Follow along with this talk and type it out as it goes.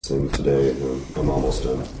and today I'm almost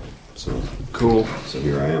done. So cool. So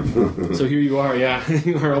here I am. So here you are, yeah.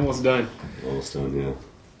 You are almost done. Almost done, yeah.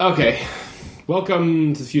 Okay.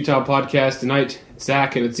 Welcome to the Futile Podcast. Tonight, it's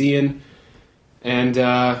Zack and it's Ian. And,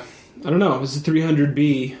 I don't know, this is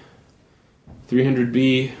 300B.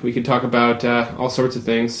 300B, we could talk about all sorts of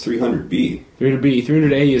things. 300B? 300B.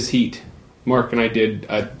 300A is Heat. Mark and I did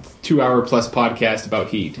a 2-hour plus podcast about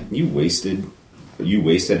Heat. You wasted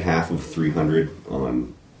half of 300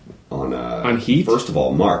 on Heat? First of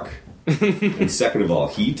all, Mark. And second of all,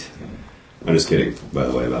 Heat. I'm just kidding, by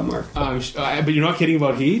the way, about Mark. But you're not kidding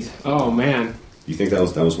about Heat? Oh, man. You think that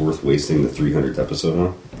was worth wasting the 300th episode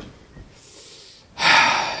on?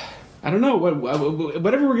 I don't know.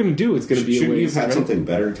 Whatever we're going to do, it's going to be a waste. Shouldn't you have had right? something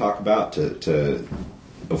better to talk about to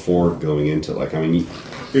before going into,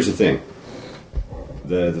 here's the thing.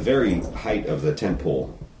 The very height of the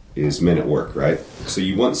tentpole is Men at Work, right? So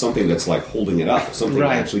you want something that's like holding it up, something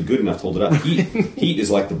actually good enough to hold it up. Heat is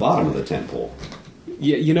like the bottom of the tentpole.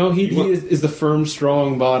 Yeah, Heat is the firm,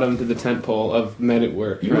 strong bottom to the tentpole of Men at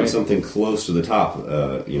Work. You want something close to the top,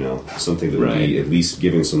 something that would be at least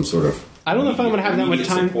giving some sort of. I don't know if I'm going to have that much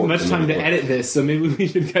time to edit this, so maybe we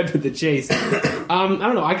should cut to the chase. I don't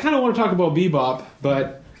know. I kind of want to talk about Bebop,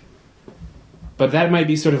 but that might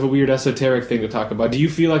be sort of a weird esoteric thing to talk about. Do you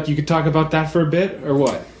feel like you could talk about that for a bit, or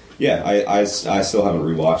what? Yeah, I still haven't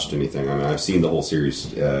rewatched anything. I mean, I've seen the whole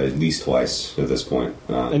series at least twice at this point.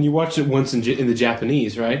 And you watched it once in the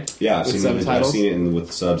Japanese, right? Yeah, I've seen it with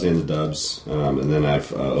the subs and the dubs, and then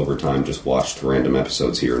I've over time just watched random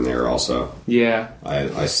episodes here and there. Also, yeah,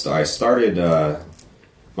 I started.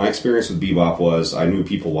 My experience with Bebop was I knew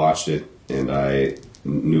people watched it, and I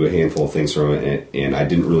knew a handful of things from it, and I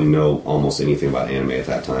didn't really know almost anything about anime at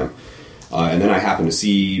that time. And then I happened to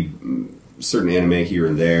see certain anime here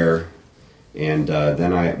and there, and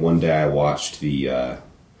then one day I watched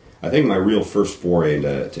I think my real first foray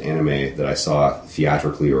into anime that I saw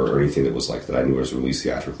theatrically or anything that was like that I knew was released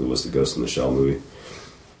theatrically was the Ghost in the Shell movie,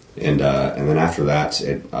 and then after that,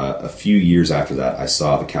 a few years after that, I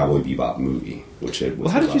saw the Cowboy Bebop movie,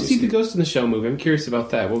 how did you see the Ghost in the Shell movie? I'm curious about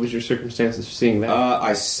that. What was your circumstances for seeing that?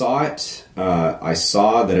 I saw it. I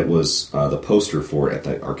saw that it was the poster for it at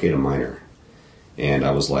the Arcade Minor. And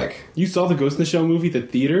I was like... You saw the Ghost in the Shell movie at the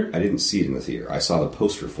theater? I didn't see it in the theater. I saw the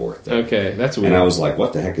poster for it. Okay, that's weird. And I was like,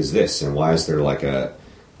 what the heck is this? And why is there you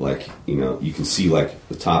can see like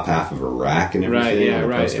the top half of a rack and everything on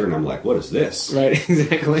the poster. Yeah. And I'm like, what is this? Right,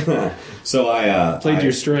 exactly. So I... Played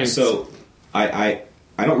your strengths. So I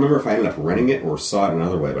don't remember if I ended up renting it or saw it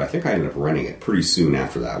another way, but I think I ended up renting it pretty soon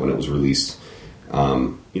after that when it was released. It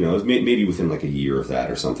was maybe within like a year of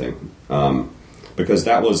that or something. Because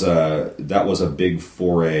that was a big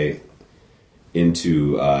foray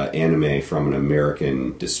into anime from an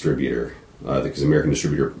American distributor, because American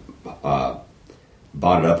distributor bought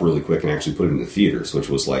it up really quick and actually put it in the theaters, which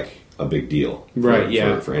was like a big deal,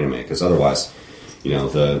 for anime. Because otherwise,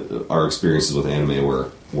 our experiences with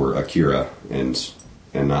anime were Akira and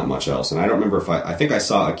not much else. And I don't remember I think I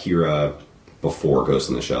saw Akira before Ghost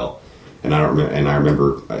in the Shell, and I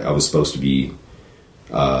remember I was supposed to be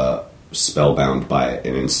spellbound by it,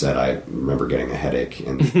 and instead I remember getting a headache,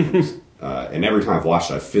 and every time I've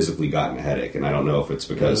watched it, I've physically gotten a headache, and I don't know if it's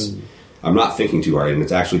because I'm not thinking too hard, and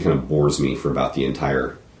it actually kind of bores me for about the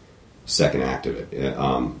entire second act of it.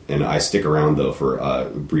 And I stick around though for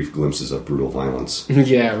brief glimpses of brutal violence.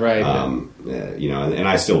 Yeah, right. And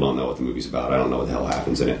I still don't know what the movie's about. I don't know what the hell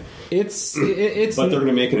happens in it. It's but they're going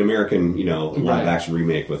to make an American, live action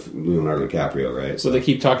remake with Leonardo DiCaprio, right? So they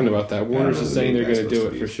keep talking about that. Warner's is saying they're going to do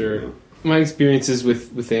it for sure. My experiences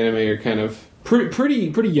with anime are kind of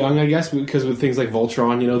pretty young, I guess, because with things like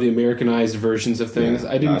Voltron, the Americanized versions of things.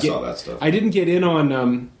 Yeah, I saw that stuff. I didn't get in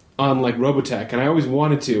on like Robotech, and I always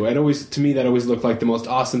wanted to. To me, that always looked like the most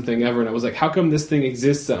awesome thing ever. And I was like, how come this thing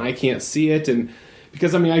exists and I can't see it? And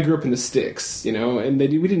because I grew up in the sticks, and we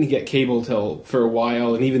didn't get cable for a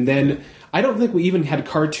while, and even then, I don't think we even had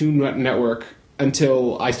Cartoon Network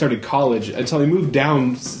until I started college. Until I moved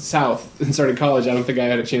down south and started college, I don't think I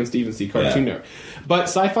had a chance to even see Cartoon Network. But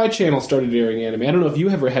Sci-Fi Channel started airing anime. I don't know if you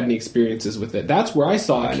ever had any experiences with it. That's where I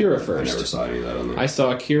saw Akira first. I never saw any of that on there. I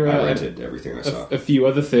saw Akira. I rented everything I saw. A few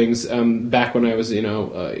other things back when I was,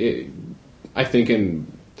 I think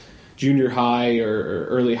in junior high or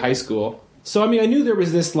early high school. So, I knew there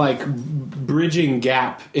was this, bridging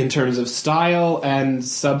gap in terms of style and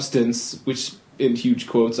substance, which, in huge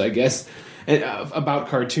quotes, I guess, about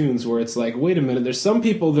cartoons, where it's like, wait a minute, there's some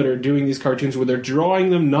people that are doing these cartoons where they're drawing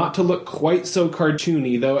them not to look quite so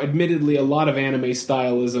cartoony, though admittedly a lot of anime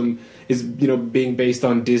stylism is, being based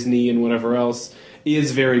on Disney and whatever else,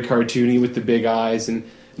 is very cartoony with the big eyes, and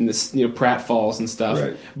this, pratfalls and stuff.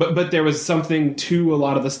 Right. But there was something to a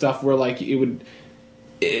lot of the stuff where like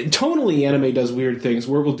tonally anime does weird things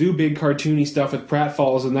where it will do big cartoony stuff with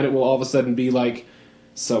pratfalls, and then it will all of a sudden be like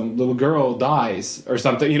some little girl dies or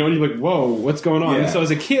something, and you're like, whoa, what's going on? Yeah. And so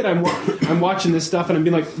as a kid, I'm watching this stuff and I'm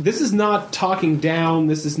being like, this is not talking down,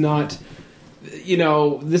 this is not,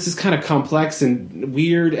 this is kind of complex and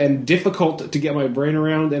weird and difficult to get my brain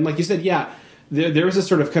around. And like you said, yeah, there is a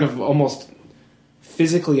sort of kind of almost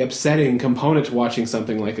physically upsetting component to watching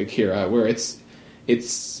something like Akira, where it's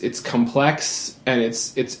complex and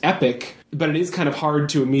it's epic, but it is kind of hard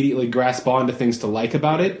to immediately grasp onto things to like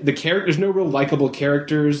about it. There's no real likable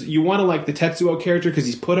characters. You want to like the Tetsuo character because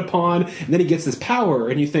he's put upon, and then he gets this power,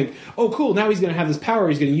 and you think, oh, cool, now he's going to have this power.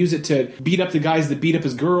 He's going to use it to beat up the guys that beat up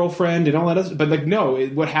his girlfriend and all that other. But like, no,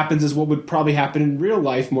 what happens is what would probably happen in real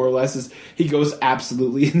life, more or less, is he goes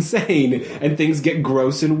absolutely insane, and things get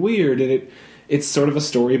gross and weird, and it's sort of a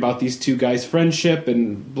story about these two guys' friendship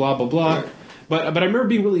and blah blah blah. Right. But I remember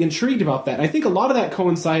being really intrigued about that. I think a lot of that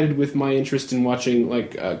coincided with my interest in watching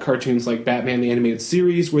like cartoons like Batman the Animated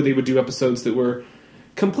Series, where they would do episodes that were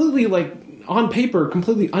completely like on paper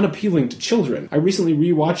completely unappealing to children. I recently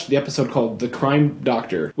rewatched the episode called The Crime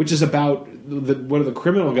Doctor, which is about one of the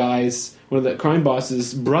criminal guys, one of the crime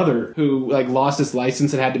boss's brother, who like lost his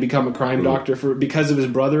license and had to become a crime doctor because of his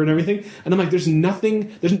brother and everything. And I'm like, there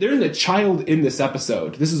isn't a child in this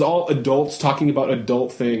episode. This is all adults talking about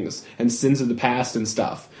adult things and sins of the past and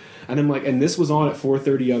stuff. And I'm like, and this was on at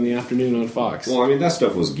 4:30 on the afternoon on Fox. Well, I mean, that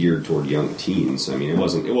stuff was geared toward young teens. I mean, it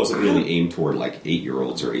wasn't really aimed toward like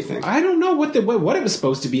 8-year-olds or anything. I don't know what it was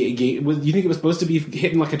supposed to be. You think it was supposed to be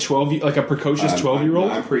hitting like a precocious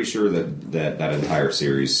 12-year-old? I'm pretty sure that entire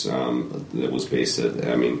series that was based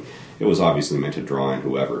I mean, it was obviously meant to draw in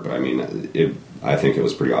whoever, but I mean, I think it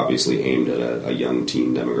was pretty obviously aimed at a young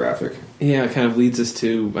teen demographic. Yeah, it kind of leads us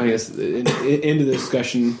to, I guess, into the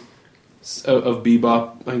discussion of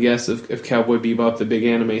Bebop, I guess, of Cowboy Bebop, the big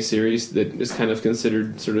anime series that is kind of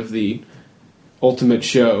considered sort of the ultimate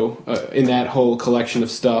show in that whole collection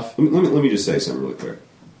of stuff. Let me just say something really quick.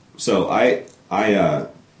 So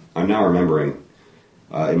I'm now remembering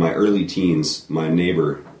in my early teens, my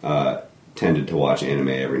neighbor tended to watch anime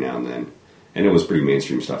every now and then, and it was pretty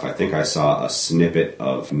mainstream stuff. I think I saw a snippet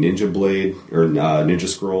of Ninja Blade or Ninja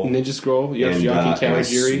Scroll. Ninja Scroll, Yoshiaki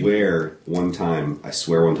Kawajiri. I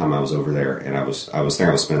swear one time I was over there, and I was there.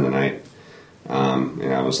 I was spending the night,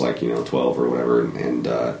 and I was like 12 or whatever, and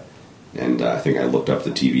I think I looked up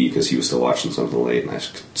the TV because he was still watching something late, and I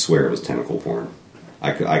swear it was tentacle porn.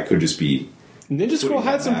 I could just be. Ninja Scroll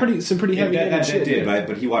had some pretty heavy shit. That did,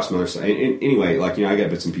 but he watched some other stuff. Anyway, I got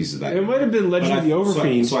bits and pieces of that. It might have been Legend of the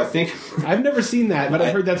Overfiend. So I think I've never seen that, but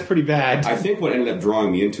I've heard that's pretty bad. I think what ended up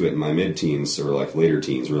drawing me into it in my mid-teens or like later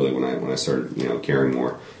teens, really, when I started caring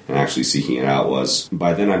more and actually seeking it out, was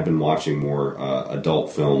by then I'd been watching more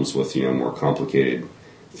adult films with more complicated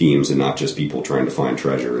themes and not just people trying to find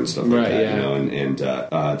treasure and stuff like that. Yeah. And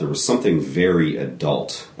there was something very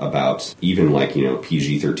adult about even like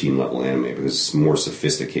PG-13 level anime because it's more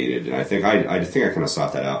sophisticated, and I think I kind of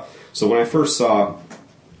sought that out. So when I first saw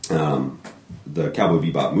the Cowboy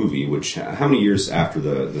Bebop movie, which how many years after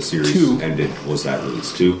the series 2 ended was that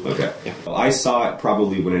released? 2? Okay. Yeah. Well, I saw it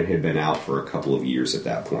probably when it had been out for a couple of years at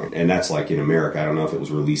that point, and that's like in America. I don't know if it was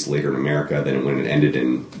released later in America than when it ended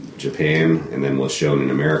in Japan and then was shown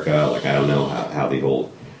in America. Like I don't know how that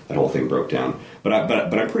whole thing broke down, but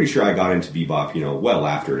I'm pretty sure I got into Bebop well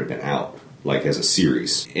after it had been out, like as a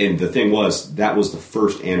series. And the thing was, that was the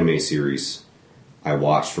first anime series I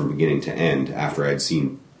watched from beginning to end after I'd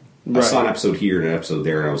seen. I saw an episode here and an episode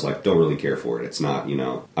there, and I was like, don't really care for it. It's not, I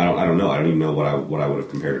don't know. I don't even know what I would have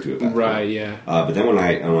compared it to at that point. Right, yeah. But then when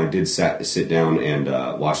I did sit down and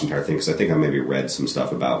watch the entire thing, because I think I maybe read some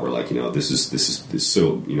stuff about where this is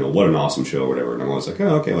so what an awesome show or whatever, and I was like,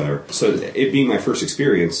 oh, okay, whatever. So it being my first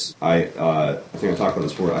experience, I think I talked about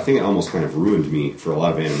this before. I think it almost kind of ruined me for a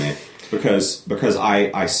lot of anime because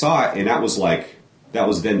I saw it and that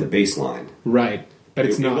was then the baseline. Right. But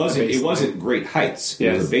it wasn't great heights. It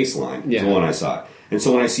Yes. was a baseline. Yeah. The one I saw. And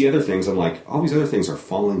so when I see other things, I'm like, all these other things are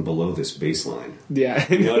falling below this baseline. Yeah.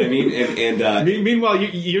 You know what I mean? And meanwhile,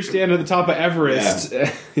 you're standing at the top of Everest. Yeah.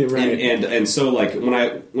 Right. And so like when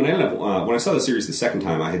I saw the series the second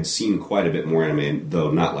time, I had seen quite a bit more anime,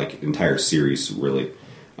 though not like entire series really.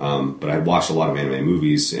 But I had watched a lot of anime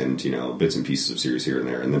movies and bits and pieces of series here and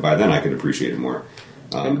there. And then by then I could appreciate it more.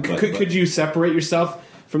 Could you separate yourself?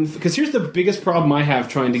 Because here's the biggest problem I have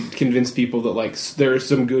trying to convince people that like there are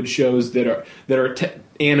some good shows that are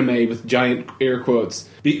anime with giant air quotes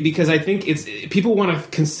because I think people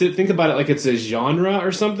want to think about it like it's a genre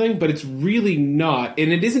or something, but it's really not,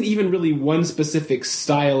 and it isn't even really one specific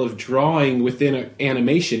style of drawing within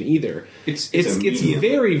animation either. It's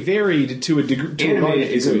very varied to a degree. Anime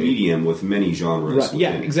is a medium with many genres. Right,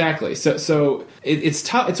 yeah, exactly. So it's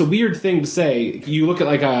tough. It's a weird thing to say. You look at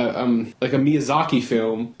like a Miyazaki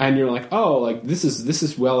film, and you're like, oh, like this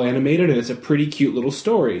is well animated, and it's a pretty cute little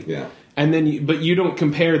story. Yeah. And then, but you don't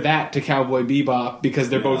compare that to Cowboy Bebop because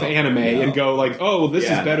they're both anime and go like, oh, well, this is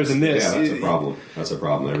better than this. Yeah, that's a problem. That's a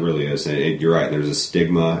problem. It really is. And you're right. There's a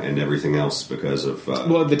stigma and everything else because of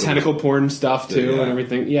the tentacle porn stuff too and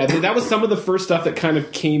everything. Yeah, that was some of the first stuff that kind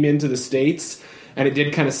of came into the States. And it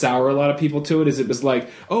did kind of sour a lot of people to it, as it was like,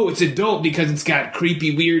 oh, it's adult because it's got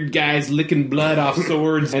creepy, weird guys licking blood off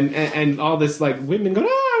swords and all this, like, women going,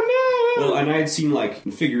 oh, no. Well, and I had seen, like,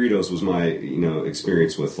 Figuritos was my,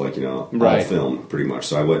 experience with, like, all film, pretty much.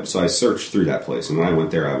 So I searched through that place, and when I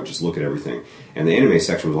went there, I would just look at everything. And the anime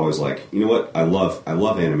section was always like, you know what, I love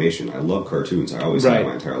animation. I love cartoons. I always have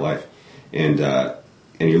my entire life. And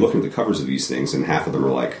you're looking at the covers of these things, and half of them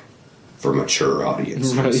are like, for mature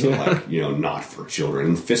audience, like not for children.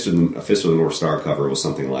 And Fist of the North Star cover was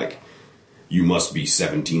something like, "You must be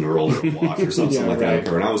 17 or older to watch," or something like that.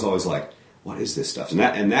 And I was always like, "What is this stuff?"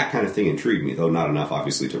 And that kind of thing intrigued me, though not enough,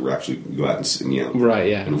 obviously, to actually go out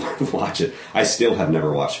and watch it. I still have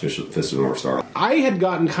never watched Fist of the North Star. I had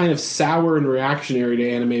gotten kind of sour and reactionary to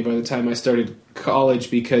anime by the time I started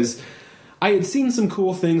college because I had seen some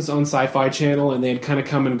cool things on Sci-Fi Channel, and they had kind of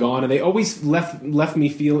come and gone, and they always left me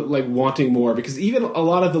feel like wanting more, because even a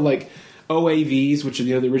lot of the like OAVs, which are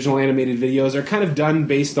the original animated videos, are kind of done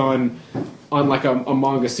based on like a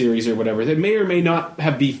manga series or whatever that may or may not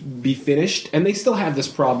have be finished, and they still have this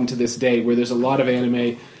problem to this day where there's a lot of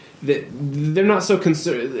anime that they're not so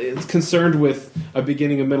concerned with a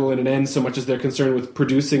beginning, a middle, and an end so much as they're concerned with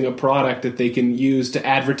producing a product that they can use to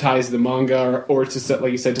advertise the manga or to sell,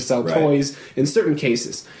 like you said, to sell toys in certain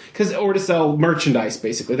cases, or to sell merchandise.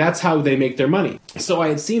 Basically, that's how they make their money. So I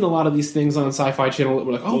had seen a lot of these things on Sci-Fi Channel that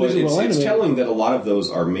were like, it's telling that a lot of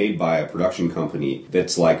those are made by a production company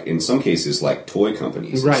that's like, in some cases, like toy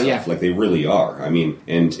companies, and stuff. Yeah, like they really are. I mean,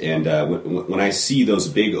 and when I see those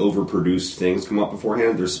big overproduced things come up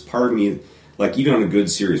beforehand, there's part of me, like even on a good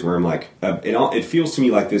series, where I'm like, it feels to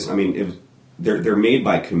me like this. I mean, they're made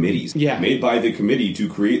by committees, made by the committee to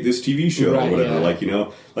create this TV show or whatever. Like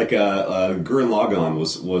Gurren Lagann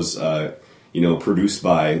was produced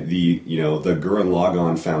by the Gurren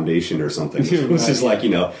Lagann Foundation or something. Which is like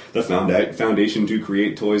the foundation to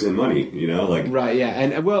create toys and money.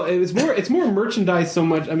 And it's more merchandise so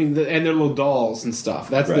much. I mean, and their little dolls and stuff.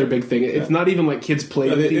 That's their big thing. It's not even like kids play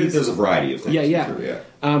with these. There's a variety of things. Yeah.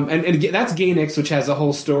 And that's Gainax, which has a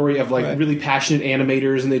whole story of like really passionate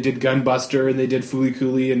animators, and they did Gunbuster and they did Fooly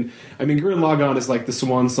Cooly, and I mean Gurren Lagann is like the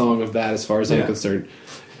swan song of that as far as I'm concerned.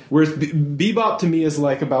 Whereas Bebop to me is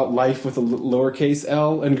like about life with a lowercase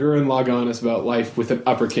L, and Gurren Lagann is about life with an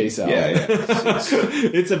uppercase L. Yeah.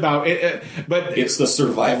 It's about it, but it's the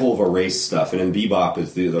survival of a race stuff, and in Bebop,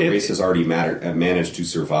 is the race has already managed to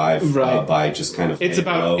survive by just kind of. It's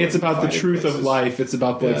about the truth of life. It's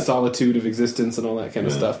about the solitude of existence and all that kind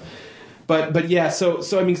of stuff. But yeah, so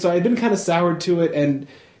I mean, I had been kind of soured to it, and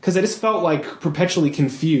because I just felt like perpetually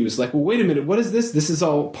confused. Like, well, wait a minute, what is this? This is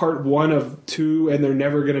all part 1 of 2, and I'm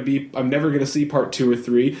never going to see part 2 or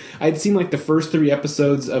 3. I had seen like the first 3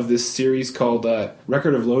 episodes of this series called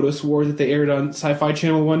Record of Lodoss War that they aired on Sci-Fi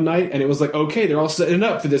Channel one night, and it was like, okay, they're all setting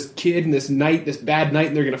up for this kid and this bad night,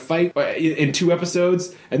 and they're going to fight in 2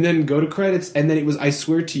 episodes, and then go to credits, and then it was, I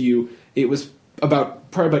swear to you, it was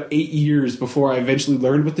probably about 8 years before I eventually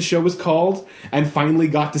learned what the show was called and finally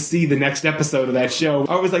got to see the next episode of that show.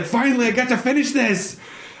 I was like, finally, I got to finish this!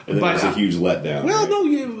 And then it was a huge letdown. Well,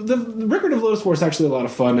 no, the Record of Lodoss War is actually a lot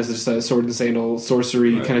of fun as just a sword and sandal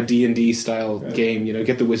sorcery kind of D&D style game.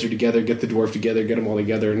 Get the wizard together, get the dwarf together, get them all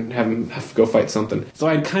together, and have them go fight something. So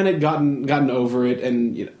I'd kind of gotten over it,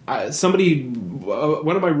 and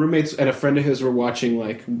one of my roommates and a friend of his were watching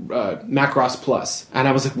like Macross Plus, and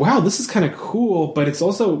I was like, wow, this is kind of cool, but it's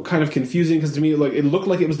also kind of confusing because to me, like, it looked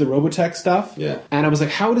like it was the Robotech stuff. Yeah. And I was like,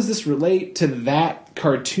 how does this relate to that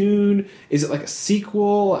cartoon? Is it like a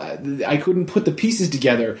sequel? I couldn't put the pieces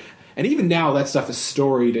together, and even now that stuff is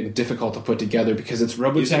storied and difficult to put together because it's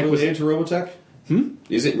Robotech. Is it really into Robotech?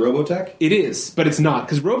 Is it Robotech? It is, but it's not,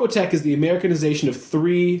 because Robotech is the Americanization of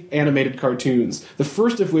 3 animated cartoons, the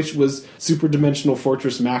first of which was Super Dimensional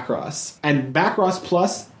Fortress Macross, and Macross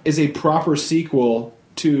Plus is a proper sequel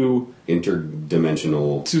to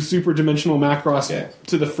interdimensional to super dimensional Macross Okay.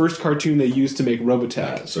 to the first cartoon they used to make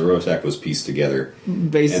Robotech, so Robotech was pieced together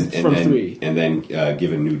based from then, 3. and then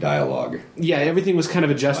given new dialogue. Yeah, everything was kind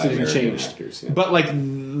of adjusted By and American changed. actors, yeah. But like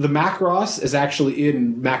the Macross is actually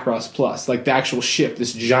in Macross Plus, like the actual ship,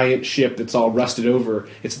 this giant ship that's all rusted over.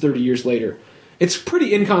 It's 30 years later. It's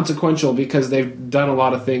pretty inconsequential because they've done a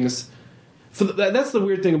lot of things. That's the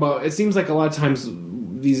weird thing about it. Seems like a lot of times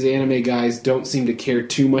these anime guys don't seem to care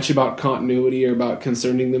too much about continuity or about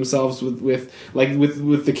concerning themselves with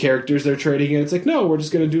the characters they're trading in. It's like, no, we're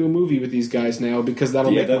just going to do a movie with these guys now because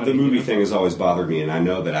that'll make money. The movie thing has always bothered me, and I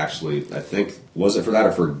know that actually, I think, was it for that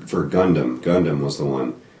or for Gundam? Gundam was the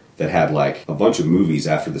one that had like a bunch of movies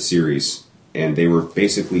after the series, and they were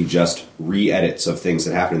basically just re-edits of things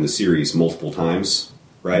that happened in the series multiple times.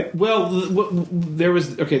 Right. Well, there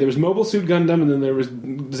was Mobile Suit Gundam, and then there was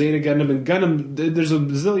Zeta Gundam, and Gundam. There's a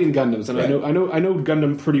zillion Gundams, and right. I know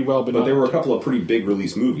Gundam pretty well, but there were a couple of pretty big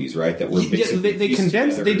release movies, right? That were basically they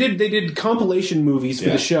condensed. Together. They did compilation movies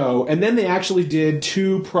for the show, and then they actually did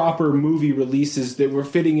 2 proper movie releases that were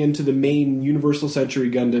fitting into the main Universal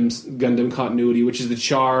Century Gundam continuity, which is the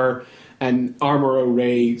Char and Amuro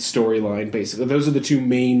Ray storyline. Basically, those are the 2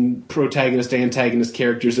 main protagonist-antagonist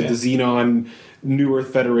characters of the Xenon New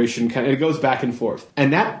Earth Federation, and it goes back and forth.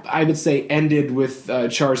 And that, I would say, ended with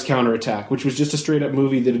Char's Counterattack, which was just a straight-up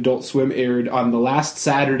movie that Adult Swim aired on the last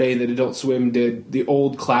Saturday that Adult Swim did, the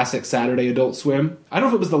old classic Saturday Adult Swim. I don't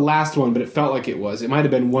know if it was the last one, but it felt like it was. It might have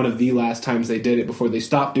been one of the last times they did it before they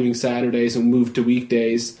stopped doing Saturdays and moved to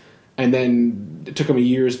weekdays, and then it took them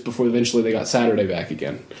years before eventually they got Saturday back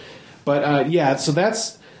again. But, so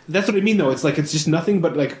that's what I mean, though. It's like, it's just nothing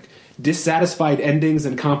but, like, dissatisfied endings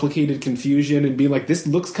and complicated confusion and being like, this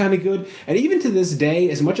looks kind of good. And even to this day,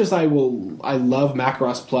 as much as I love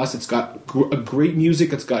Macross Plus, it's got a great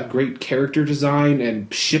music, it's got great character design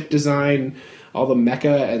and ship design, all the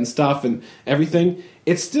mecha and stuff and everything.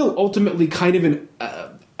 It's still ultimately kind of an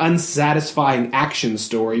unsatisfying action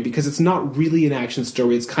story because it's not really an action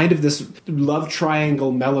story. It's kind of this love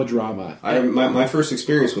triangle melodrama. My first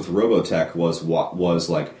experience with Robotech was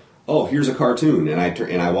like, oh, here's a cartoon, and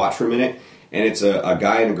I watch for a minute, and it's a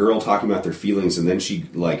guy and a girl talking about their feelings, and then she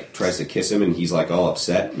like tries to kiss him, and he's like all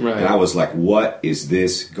upset, right. And I was like, what is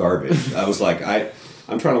this garbage? I was like,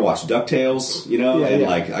 I'm trying to watch DuckTales,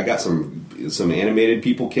 like I got some animated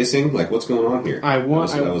people kissing, like what's going on here?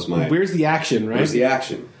 Where's the action, right? Where's the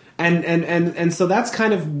action? And so that's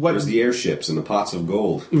kind of what... Where's the airships and the pots of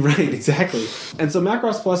gold? Right, exactly. And so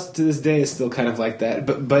Macross Plus to this day is still kind of like that,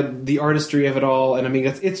 but the artistry of it all, and I mean,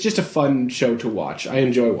 it's just a fun show to watch. I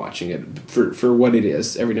enjoy watching it for what it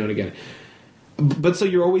is every now and again. But so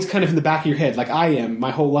you're always kind of in the back of your head, like I am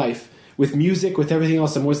my whole life. With music, with everything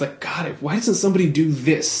else, I'm always like, God, why doesn't somebody do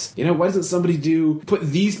this? Why doesn't somebody put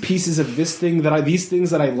these pieces of these things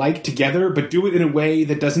that I like together, but do it in a way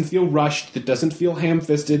that doesn't feel rushed, that doesn't feel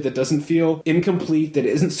ham-fisted, that doesn't feel incomplete, that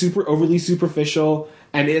isn't super overly superficial,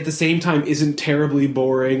 and at the same time isn't terribly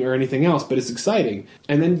boring or anything else, but it's exciting.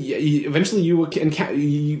 And then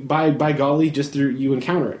eventually by golly, just through you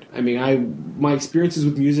encounter it. I mean, my experiences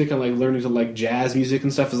with music and like learning to like jazz music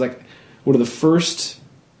and stuff is like one of the first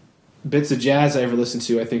bits of jazz I ever listened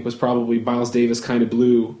to, I think, was probably Miles Davis' Kind of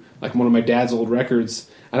Blue, like one of my dad's old records.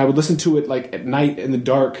 And I would listen to it like at night in the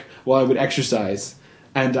dark while I would exercise.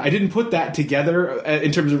 And I didn't put that together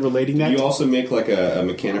in terms of relating that. Did you also make like a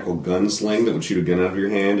mechanical gun sling that would shoot a gun out of your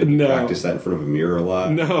hand and practice that in front of a mirror a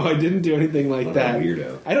lot? No, I didn't do anything like that.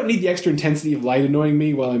 Weirdo. I don't need the extra intensity of light annoying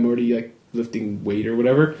me while I'm already like lifting weight or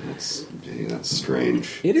whatever. That's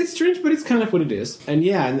strange. It is strange, but it's kind of what it is. And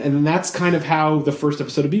and that's kind of how the first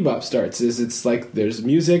episode of Bebop starts. It's like there's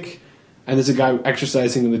music and there's a guy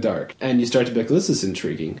exercising in the dark, and you start to be like, this is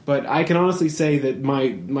intriguing. But I can honestly say that my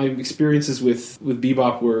experiences with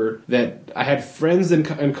Bebop were that I had friends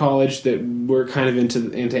in college that were kind of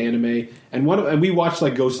into anime, and we watched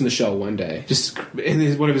like Ghost in the Shell one day, just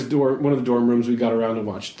in one of the dorm rooms. We got around and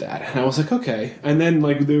watched that, and I was like, okay. And then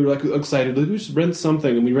like they were like excited, like we should rent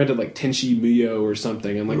something, and we rented like Tenchi Muyo or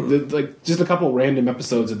something, and like just a couple random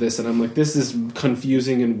episodes of this, and I'm like, this is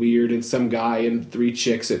confusing and weird, and some guy and 3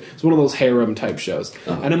 chicks. It's one of those harem type shows,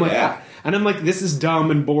 and I'm like, this is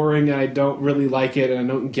dumb and boring, and I don't really like it, and I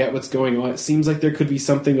don't get what's going on. It seems like there could be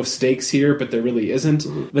something of stakes here, but there really isn't.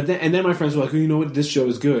 Mm-hmm. But then my friends were like, oh, you know what? This show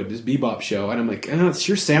is good. This Bebop show, and I'm like, it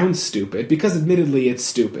sure sounds stupid, because admittedly, it's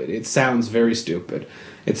stupid. It sounds very stupid.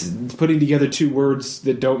 It's putting together 2 words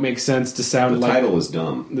that don't make sense to sound like... The title is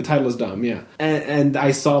dumb. The title is dumb, yeah. And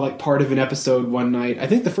I saw like part of an episode one night. I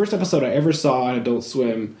think the first episode I ever saw on Adult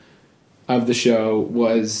Swim of the show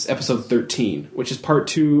was episode 13, which is part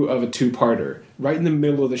 2 of a 2-parter. right in the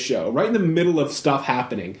middle of the show, right in the middle of stuff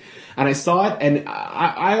happening. And I saw it, and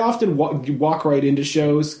I often walk right into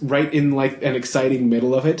shows, right in like an exciting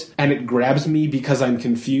middle of it, and it grabs me because I'm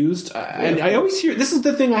confused. And I always hear, this is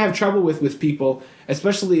the thing I have trouble with people,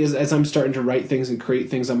 especially as I'm starting to write things and create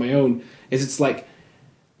things on my own, is it's like,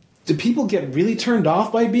 do people get really turned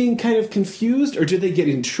off by being kind of confused, or do they get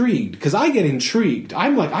intrigued? Because I get intrigued.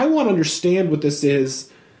 I'm like, I want to understand what this is.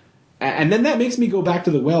 And then that makes me go back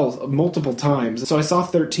to the well multiple times. So I saw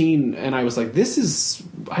 13, and I was like, this is...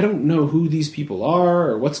 I don't know who these people are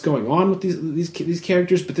or what's going on with these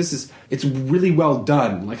characters, but it's really well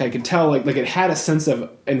done. Like, I could tell, like it had a sense of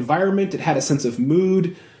environment, it had a sense of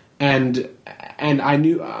mood, and I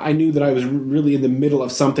knew that I was really in the middle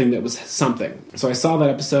of something that was something. So I saw that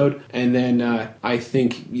episode, and then I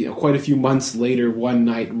think, quite a few months later, one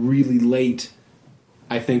night, really late,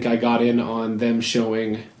 I think I got in on them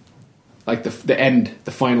showing... like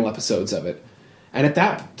the final episodes of it. And at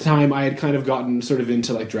that time, I had kind of gotten sort of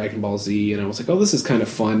into like Dragon Ball Z, and I was like, oh, this is kind of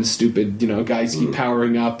fun, stupid, guys keep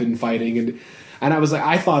powering up and fighting. And I was like,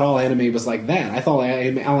 I thought all anime was like that. I thought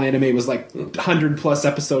all anime was like 100+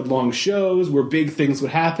 episode long shows where big things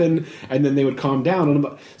would happen, and then they would calm down. And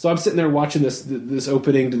so I'm sitting there watching this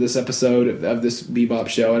opening to this episode of this Bebop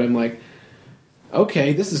show, and I'm like,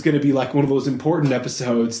 okay, this is going to be like one of those important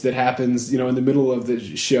episodes that happens, in the middle of the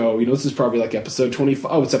show. This is probably like episode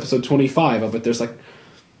 25. Oh, it's episode 25 of it. There's like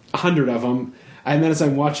 100 of them. And then as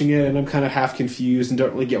I'm watching it, and I'm kind of half confused and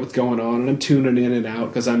don't really get what's going on, and I'm tuning in and out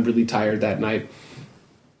because I'm really tired that night,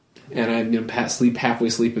 and I'm halfway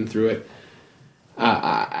sleeping through it.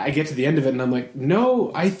 I get to the end of it, and I'm like,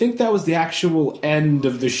 no, I think that was the actual end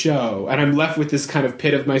of the show. And I'm left with this kind of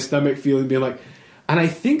pit of my stomach feeling, being like, and I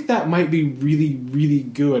think that might be really, really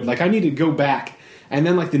good. Like, I need to go back. And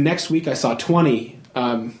then, like, the next week I saw 20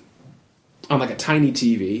 on, like, a tiny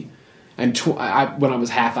TV. And when I was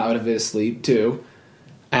half out of his sleep, too.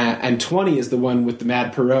 And 20 is the one with the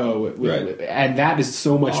Mad Perot. Right. And that is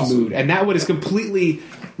so much mood. And that one is completely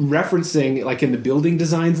referencing, like, in the building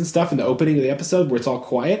designs and stuff, in the opening of the episode, where it's all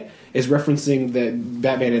quiet, is referencing the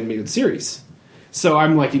Batman animated series. So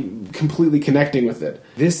I'm, like, completely connecting with it.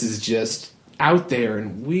 This is just... out there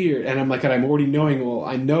and weird, and I'm already knowing, well,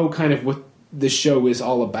 I know kind of what this show is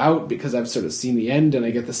all about because I've sort of seen the end, and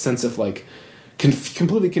I get the sense of like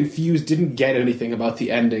completely confused, didn't get anything about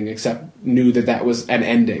the ending except knew that was an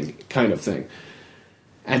ending kind of thing.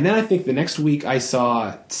 And then I think the next week I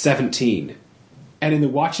saw 17, and in the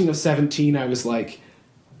watching of 17 I was like,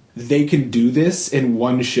 they can do this in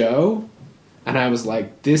one show, and I was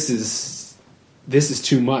like, this is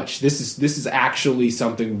too much. This is actually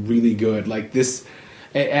something really good. Like this,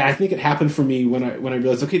 and I think it happened for me when I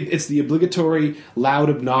realized, okay, it's the obligatory loud,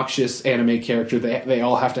 obnoxious anime character they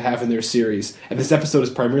all have to have in their series, and this episode is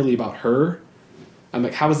primarily about her. I'm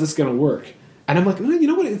like, how is this going to work? And I'm like, you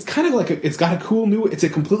know what? It's kind of like it's got a cool new. It's a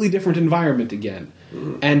completely different environment again,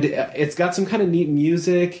 and it's got some kind of neat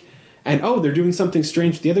music. And they're doing something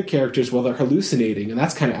strange with the other characters while they're hallucinating, and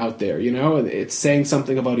that's kind of out there, and it's saying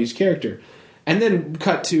something about each character. And then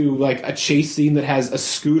cut to, like, a chase scene that has a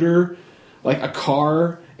scooter, like, a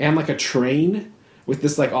car, and, like, a train with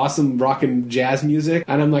this, like, awesome rock and jazz music.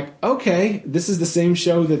 And I'm like, okay, this is the same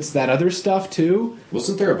show that's that other stuff, too.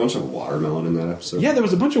 Wasn't there a bunch of watermelon in that episode? Yeah, there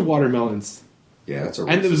was a bunch of watermelons. Yeah, that's a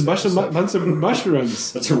racist And there was a bunch of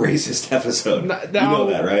mushrooms. That's a racist episode. You know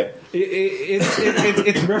that, right?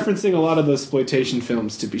 It's referencing a lot of those exploitation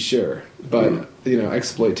films, to be sure. But,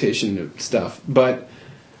 exploitation stuff. But...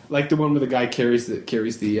 like the one where the guy carries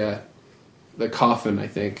the coffin, I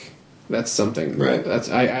think. That's something. Right. That's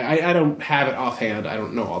I don't have it offhand. I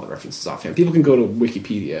don't know all the references offhand. People can go to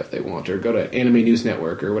Wikipedia if they want, or go to Anime News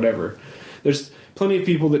Network or whatever. There's plenty of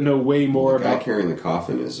people that know way more about... The guy carrying the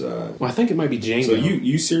coffin is... Well, I think it might be Django. So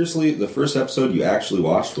you seriously, the first episode you actually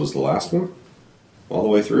watched was the last one? All the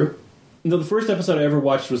way through? No, the first episode I ever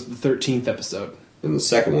watched was the 13th episode. And the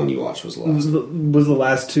second one you watched was the last. Was the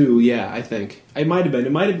last two? Yeah, I think it might have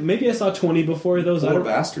been. Maybe I saw 20 before those. Poor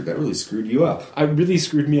bastard! That really screwed you up. It really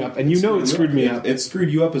screwed me up, and it screwed me up. It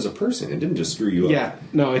screwed you up as a person. It didn't just screw you up. Yeah,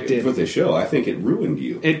 no, it did. With the show, I think it ruined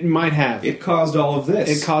you. It might have. It caused all of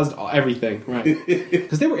this. It caused everything, right?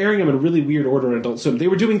 Because they were airing them in a really weird order on Adult Swim. They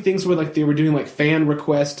were doing things where they were doing fan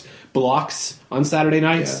request blocks on Saturday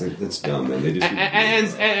nights. Yeah, that's dumb, man. They just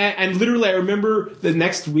and literally, I remember the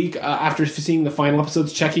next week after seeing the final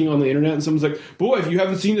episodes, checking on the internet, and someone's like, "Boy, if you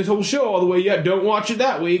haven't seen this whole show all the way yet, don't watch it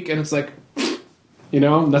that week." And it's like,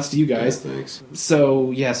 nuts to you guys. Yeah, thanks.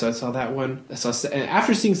 So I saw that one. And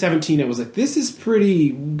after seeing 17, I was like, "This is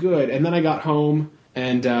pretty good." And then I got home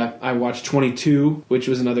And I watched 22, which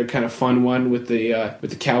was another kind of fun one with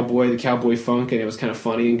the cowboy funk, and it was kind of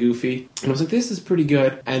funny and goofy. And I was like, this is pretty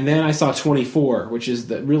good. And then I saw 24, which is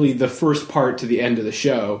really the first part to the end of the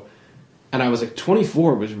show. And I was like,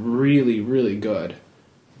 24 was really, really good.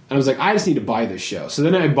 And I was like, I just need to buy this show. So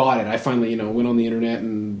then I bought it. I finally, went on the internet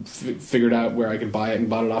and figured out where I could buy it and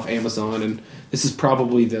bought it off Amazon. And this is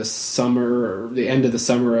probably the end of the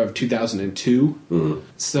summer of 2002. Mm-hmm.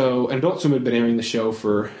 So, and Adult Swim had been airing the show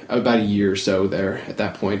for about a year or so there at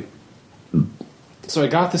that point. So I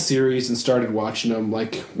got the series and started watching them,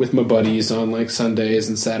 like, with my buddies on, like, Sundays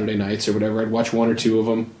and Saturday nights or whatever. I'd watch one or two of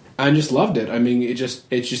them. I just loved it. I mean,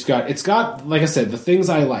 it's got, like I said, the things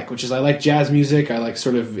I like, which is I like jazz music, I like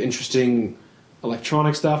sort of interesting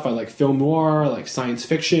electronic stuff, I like film noir, I like science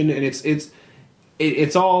fiction, and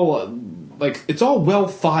it's all well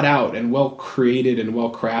thought out and well created and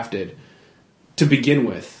well crafted to begin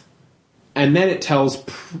with, and then it tells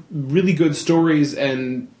really good stories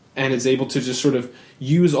and is able to just sort of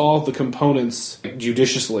use all the components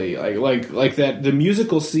judiciously, like that the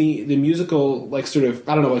musical like sort of,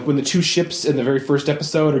 I don't know, like when the two ships in the very first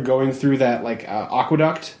episode are going through that like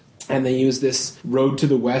aqueduct, and they use this Road to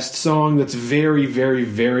the West song that's very, very,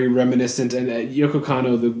 very reminiscent. And Yoko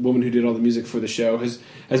Kanno, the woman who did all the music for the show, has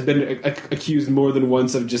been accused more than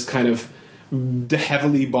once of just kind of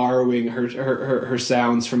heavily borrowing her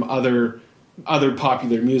sounds from other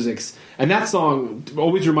popular musics. And that song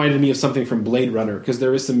always reminded me of something from Blade Runner, because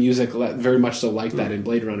there is some music very much so like that in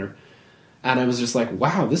Blade Runner. And I was just like,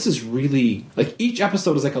 wow, this is really, like, each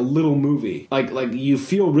episode is like a little movie. Like you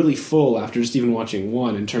feel really full after just even watching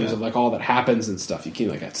one in terms of like all that happens and stuff. You can,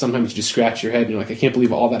 like, sometimes you just scratch your head and you're like, I can't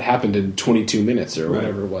believe all that happened in 22 minutes or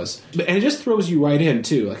whatever it was. And it just throws you right in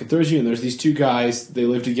too. Like, it throws you in. There's these two guys, they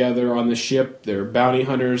live together on the ship, they're bounty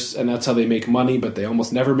hunters, and that's how they make money, but they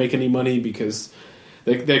almost never make any money because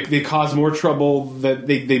they cause more trouble, that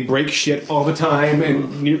they break shit all the time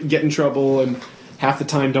and get in trouble, and half the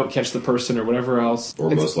time don't catch the person or whatever else. Or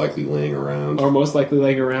most likely laying around.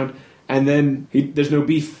 And then there's no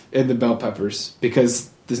beef in the Bell Peppers because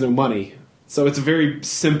there's no money. So it's a very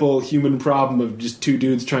simple human problem of just two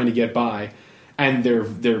dudes trying to get by. And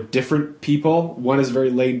they're different people. One is very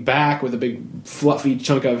laid back with a big fluffy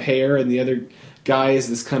chunk of hair, and the other guy is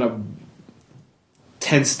this kind of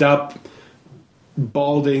tensed up,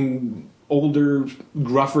 balding, older,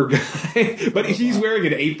 gruffer guy, but he's wearing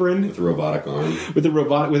an apron with a robotic arm, with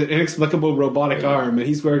an inexplicable robotic arm, and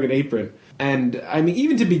he's wearing an apron. And I mean,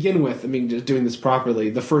 even to begin with, I mean, just doing this properly,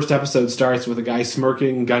 the first episode starts with a guy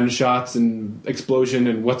smirking, gunshots, and explosion,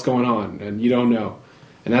 and what's going on, and you don't know.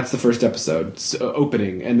 And that's the first episode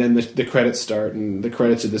opening, and then the credits start, and the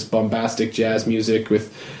credits are this bombastic jazz music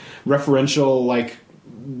with referential, like,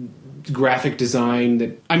 graphic design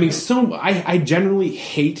that, I mean, I generally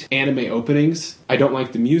hate anime openings. I don't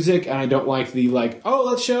like the music, and I don't like the, like, oh,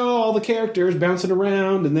 let's show all the characters bouncing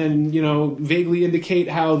around and then, vaguely indicate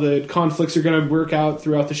how the conflicts are going to work out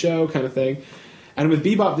throughout the show kind of thing. And with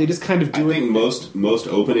Bebop, they just kind of do it. I think most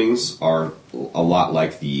openings are a lot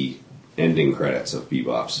like the ending credits of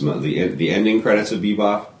Bebop. The ending credits of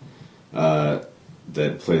Bebop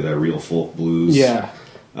that play the real folk blues. Yeah.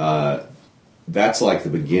 That's like the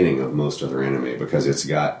beginning of most other anime, because it's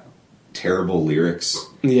got terrible lyrics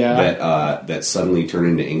that suddenly turn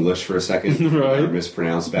into English for a second, right, or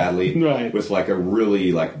mispronounced badly, right, with like a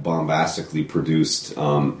really like bombastically produced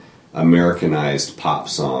Americanized pop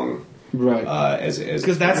song, right?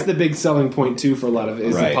 Because that's the big selling point too for a lot of it,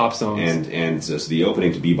 is the pop songs, and so the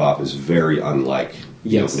opening to Bebop is very unlike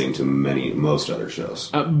the opening to most other shows.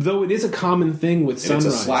 Though it is a common thing with Sunrise.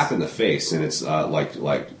 It's a slap in the face, and it's like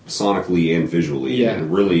sonically and visually. Yeah.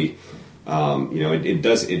 And really,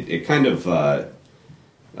 it kind of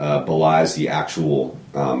belies the actual,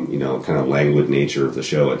 kind of languid nature of the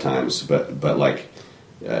show at times. But like,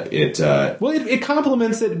 it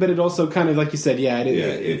complements it, but it also kind of, like you said,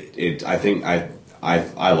 I think I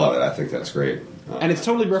love it. I think that's great. And it's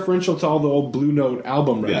totally referential to all the old Blue Note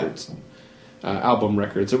album records. Yeah. Album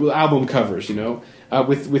covers,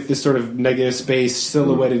 with this sort of negative space,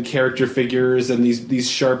 silhouetted character figures, and these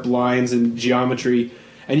sharp lines and geometry,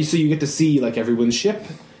 and so you get to see like everyone's ship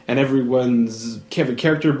and every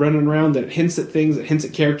character running around that hints at things, that hints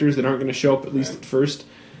at characters that aren't going to show up at least at first.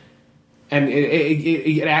 And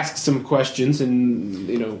it asks some questions, and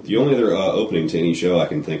the only other opening to any show I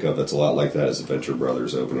can think of that's a lot like that is the Venture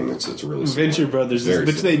Brothers opening. It's really Venture similar. Brothers,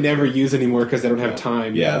 which they never use anymore because they don't have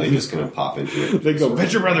time. Yeah, they just kind of pop into it. They go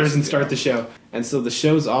Venture Brothers and start the show, and so the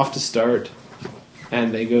show's off to start,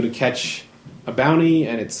 and they go to catch a bounty,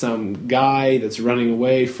 and it's some guy that's running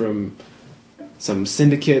away from some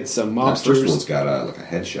syndicates, some mobsters. That first one's got a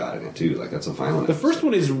headshot in it too. Like that's a violent. The first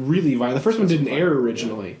one is really violent. The first one didn't air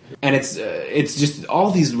originally, and it's just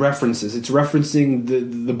all these references. It's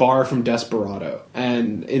referencing the bar from Desperado,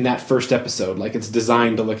 and in that first episode, like it's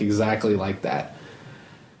designed to look exactly like that.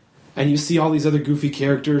 And you see all these other goofy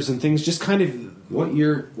characters and things. Just kind of What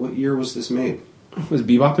year was this made? Was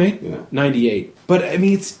Bebop made? Yeah, 98. But I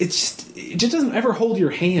mean, it just doesn't ever hold your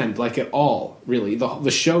hand like at all. Really,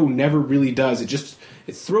 the show never really does.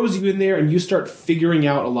 It throws you in there, and you start figuring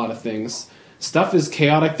out a lot of things. Stuff is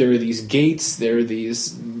chaotic. There are these gates.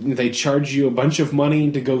 They charge you a bunch of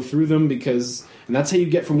money to go through them and that's how you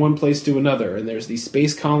get from one place to another. And there's these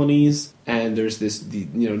space colonies, and there's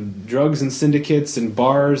drugs and syndicates and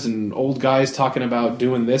bars and old guys talking about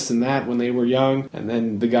doing this and that when they were young. And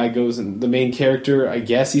then the guy goes, and the main character, I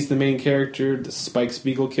guess he's the main character, the Spike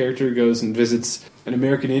Spiegel character, goes and visits an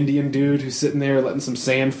American Indian dude who's sitting there letting some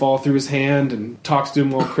sand fall through his hand and talks to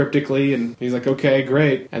him all cryptically, and he's like, okay,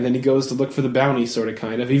 great. And then he goes to look for the bounty, sort of,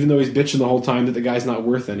 kind of, even though he's bitching the whole time that the guy's not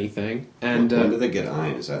worth anything. And when did they get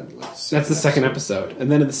Ian? Is that that's the second episode.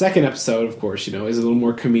 And then in the second episode, of course, is a little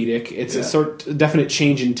more comedic. It's a definite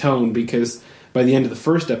change in tone, because by the end of the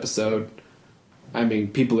first episode, I mean,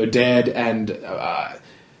 people are dead, and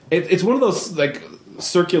it's one of those like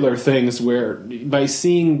circular things where by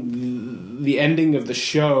seeing the ending of the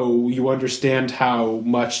show, you understand how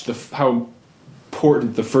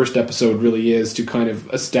important the first episode really is to kind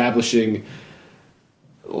of establishing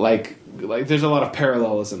like there's a lot of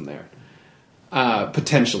parallelism there,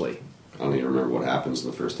 potentially. I don't even remember what happens in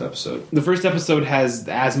the first episode. The first episode has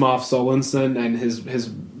Asimov Sorensen and his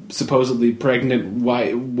supposedly pregnant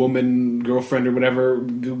white woman girlfriend or whatever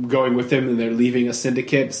going with him, and they're leaving a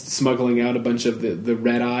syndicate, smuggling out a bunch of the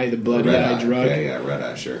red eye, the bloody eye drug. Yeah, red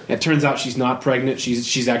eye, sure. It turns out she's not pregnant.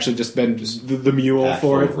 She's actually just been the mule packed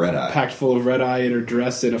for full it, of red eye. Packed full of red eye in her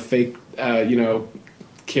dress in a fake,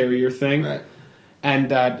 carrier thing. Right.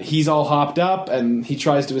 And he's all hopped up, and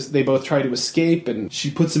they both try to escape, and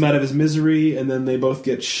she puts him out of his misery, and then they both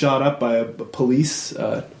get shot up by a police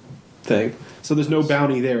thing. So there's no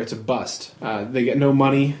bounty there; it's a bust. They get no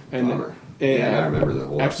money, and Bummer. I remember the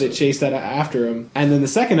whole after episode. they chase that after him. And then the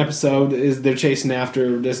second episode is they're chasing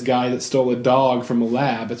after this guy that stole a dog from a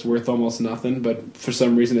lab. It's worth almost nothing, but for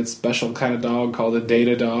some reason it's a special kind of dog called a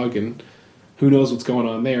data dog, and who knows what's going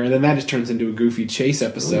on there. And then that just turns into a goofy chase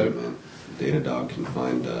episode. Oh, man. Data dog can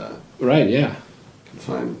find right, yeah. Can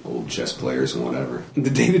find old chess players and whatever. The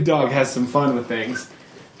data dog has some fun with things.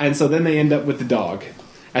 And so then they end up with the dog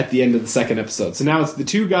at the end of the second episode. So now it's the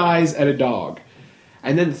two guys and a dog.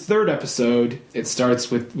 And then the third episode, it starts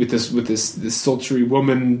with this sultry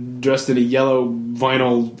woman dressed in a yellow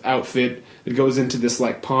vinyl outfit that goes into this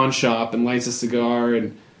like pawn shop and lights a cigar,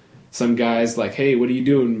 and some guy's like, "Hey, what are you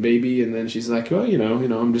doing, baby?" And then she's like, "Well,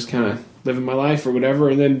 I'm just kind of living my life or whatever."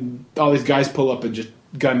 And then all these guys pull up and just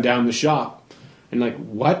gun down the shop. And like,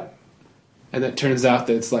 what? And it turns out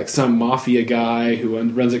that it's like some mafia guy who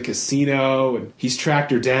runs a casino, and he's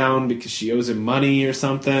tracked her down because she owes him money or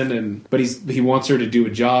something. But he wants her to do a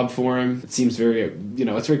job for him. It seems very,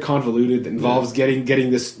 it's very convoluted. It involves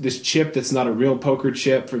getting this chip that's not a real poker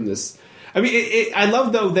chip from this. I mean, I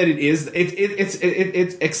love though that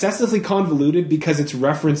it's excessively convoluted because it's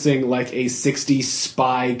referencing like a 60s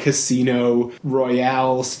spy casino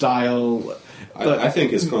royale style. I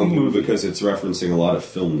think it's convoluted because it's referencing a lot of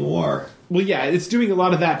film noir. Well, yeah, it's doing a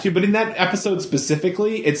lot of that too. But in that episode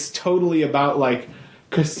specifically, it's totally about like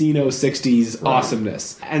casino 60s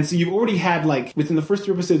awesomeness. And so you've already had like within the first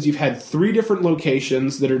 3 episodes, you've had 3 different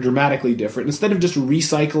locations that are dramatically different. Instead of just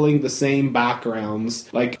recycling the same backgrounds,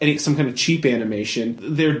 like some kind of cheap animation,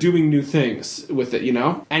 they're doing new things with it,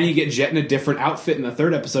 And you get Jet in a different outfit in the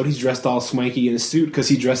 3rd episode. He's dressed all swanky in a suit because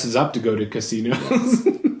he dresses up to go to casinos.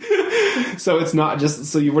 So it's not just...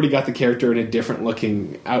 So you've already got the character in a different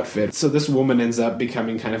looking outfit. So this woman ends up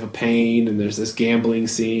becoming kind of a pain, and there's this gambling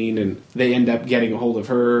scene, and they end up getting a hold of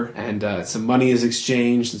her, and some money is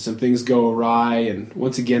exchanged, and some things go awry, and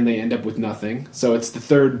once again they end up with nothing. So it's the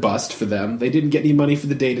 3rd bust for them. They didn't get any money for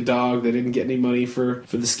the data dog. They didn't get any money for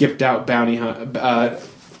the skipped out bounty hunt...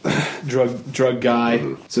 drug guy.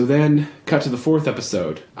 Mm-hmm. So then, cut to the 4th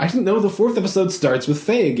episode. I didn't know the 4th episode starts with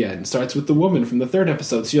Faye again. Starts with the woman from the 3rd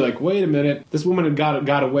episode. So you're like, wait a minute. This woman had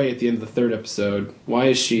got away at the end of the 3rd episode. Why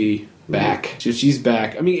is she back? She's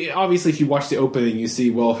back. I mean, obviously, if you watch the opening, you see,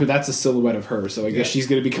 well, that's a silhouette of her. So I guess she's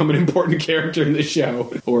going to become an important character in the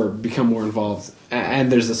show or become more involved.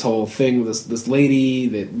 And there's this whole thing with this lady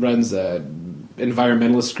that runs a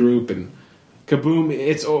environmentalist group, and kaboom,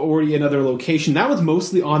 it's already another location. That was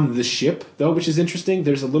mostly on the ship, though, which is interesting.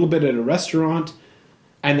 There's a little bit at a restaurant,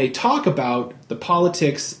 and they talk about the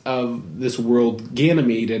politics of this world,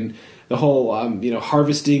 Ganymede, and the whole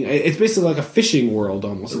harvesting. It's basically like a fishing world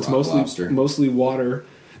almost. It's mostly water.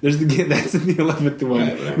 There's that's in the 11th one.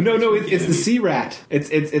 Right, no, it's the sea rat.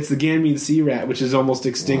 It's the Ganymede sea rat, which is almost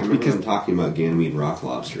extinct because I'm talking about Ganymede rock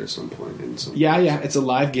lobster at some point. Yeah, it's a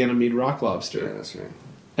live Ganymede rock lobster. Yeah, that's right.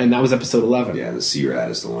 And that was episode 11. Yeah, the sea rat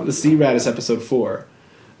is the one. The sea rat is episode 4.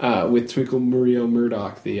 With Twinkle Murio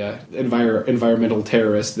Murdoch, the environmental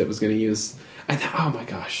terrorist that was going to use... oh my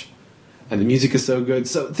gosh. And the music is so good.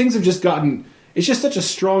 So things have just gotten... It's just such a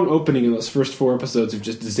strong opening in those first 4 episodes of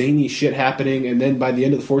just zany shit happening, and then by the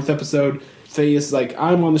end of the 4th episode, Faye is like,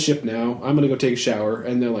 I'm on the ship now, I'm going to go take a shower,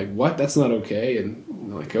 and they're like, what? That's not okay. And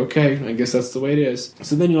they're like, okay, I guess that's the way it is.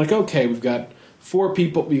 So then you're like, okay, we've got 4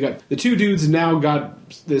 people. We got the 2 dudes now got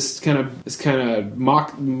this kind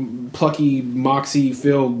of plucky,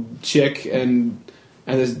 moxie-filled chick and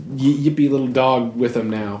this yippy little dog with them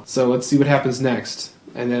now. So let's see what happens next.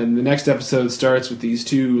 And then the next episode starts with these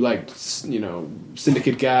 2,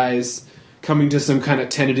 syndicate guys coming to some kind of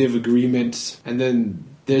tentative agreement. And then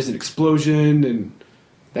there's an explosion, and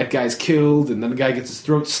that guy's killed, and then the guy gets his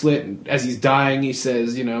throat slit. And as he's dying, he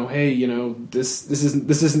says, hey, this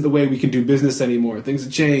isn't the way we can do business anymore. Things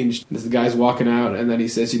have changed. And as the guy's walking out, and then he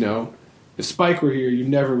says, if Spike were here, you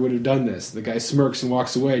never would have done this. The guy smirks and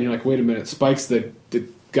walks away, and you're like, wait a minute, Spike's the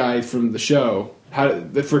guy from the show.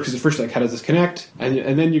 Because at first, how does this connect?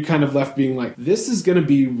 And then you're kind of left being like, this is going to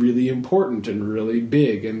be really important and really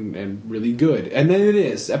big and really good. And then it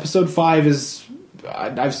is. Episode 5 is...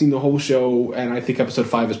 I've seen the whole show, and I think episode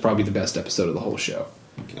 5 is probably the best episode of the whole show.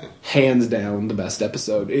 Okay. Hands down, the best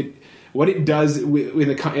episode. What it does in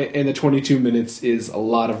the 22 minutes is a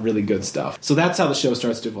lot of really good stuff. So that's how the show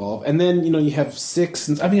starts to evolve. And then, you have 6...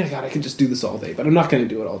 And, I could just do this all day, but I'm not going to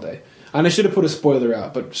do it all day. And I should have put a spoiler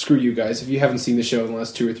out, but screw you guys. If you haven't seen the show in the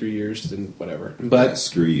last 2 or 3 years, then whatever. But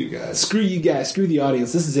screw you guys. Screw you guys. Screw the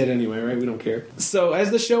audience. This is it anyway, right? We don't care. So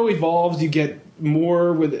as the show evolves, you get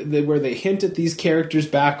more where they hint at these characters'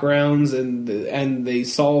 backgrounds and they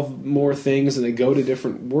solve more things and they go to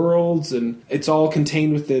different worlds and it's all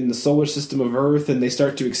contained within the solar system of Earth and they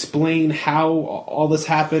start to explain how all this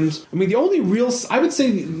happened. The only I would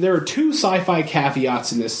say there are 2 sci-fi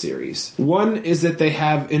caveats in this series. One is that they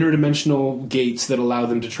have interdimensional gates that allow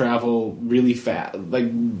them to travel really fast. Like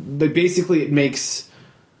basically it makes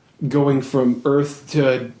going from Earth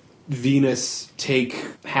to Venus take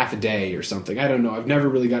half a day or something. I don't know. I've never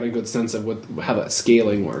really gotten a good sense of how that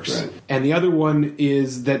scaling works. Right. And the other one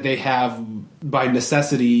is that they have, by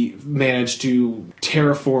necessity, managed to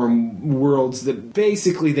terraform worlds that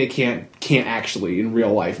basically they can't actually in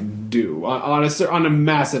real life do on a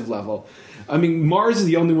massive level. Mars is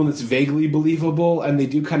the only one that's vaguely believable, and they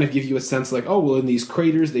do kind of give you a sense like, in these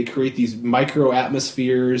craters, they create these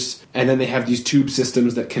micro-atmospheres, and then they have these tube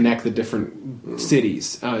systems that connect the different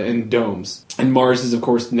cities and domes. And Mars is, of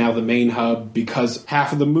course, now the main hub because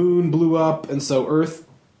half of the moon blew up, and so Earth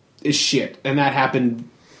is shit. And that happened,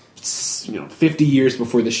 50 years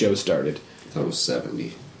before the show started. I thought it was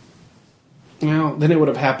 70. Well, then it would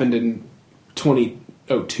have happened in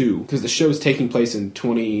 2002, because the show's taking place in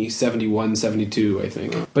 2071, 72, I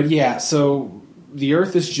think. But yeah, so the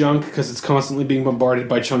Earth is junk because it's constantly being bombarded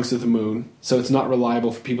by chunks of the moon, so it's not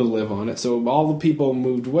reliable for people to live on it. So all the people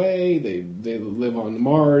moved away, they live on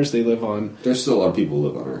Mars, they live on... There's still a lot of people who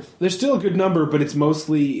live on Earth. There's still a good number, but it's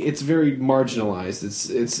very marginalized.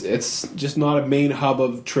 It's just not a main hub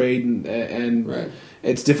of trade, and right.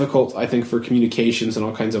 It's difficult, I think, for communications and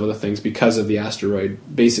all kinds of other things because of the asteroid.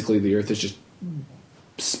 Basically, the Earth is just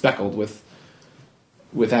speckled with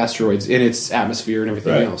asteroids in its atmosphere and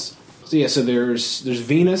everything else. So yeah, so there's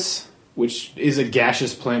Venus, which is a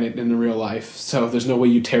gaseous planet in the real life, so there's no way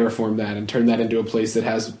you terraform that and turn that into a place that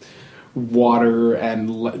has water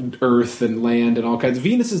and earth and land and all kinds.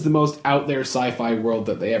 Venus is the most out there sci-fi world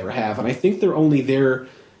that they ever have, and I think they're only there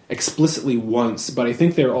explicitly once, but I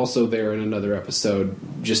think they're also there in another episode,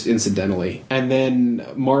 just incidentally. And then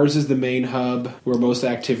Mars is the main hub where most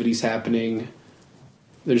activity's happening.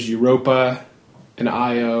 There's Europa and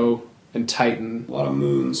Io and Titan. A lot of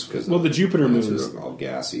moons. The Jupiter moons. Are all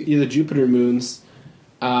gassy. Yeah, the Jupiter moons.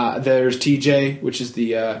 There's TJ, which is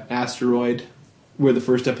the asteroid where the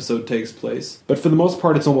first episode takes place. But for the most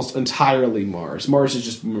part, it's almost entirely Mars. Mars is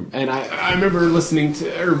just... And I remember listening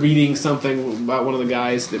to or reading something about one of the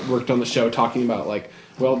guys that worked on the show talking about,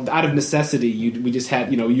 out of necessity, we just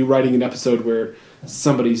had, you writing an episode where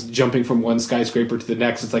somebody's jumping from one skyscraper to the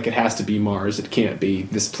next. It's like, it has to be Mars. It can't be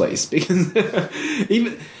this place. Because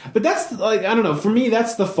but that's, I don't know. For me,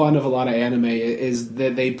 that's the fun of a lot of anime, is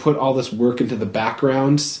that they put all this work into the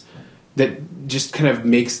backgrounds that just kind of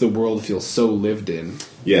makes the world feel so lived in.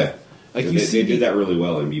 Yeah. Like they did that really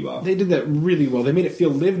well in Bebop. They did that really well. They made it feel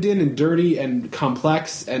lived in and dirty and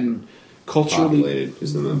complex and culturally populated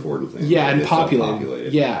is the important thing. Yeah, and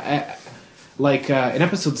populated. Yeah, like in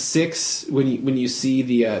episode 6, when you see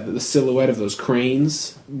the silhouette of those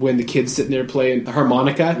cranes when the kid's sitting there playing the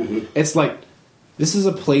harmonica, it's like this is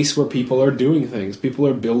a place where people are doing things, people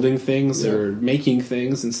are building things, they're making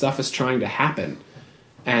things, and stuff is trying to happen.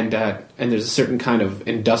 And there's a certain kind of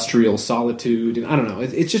industrial solitude, and I don't know.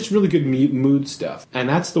 It's just really good mood stuff, and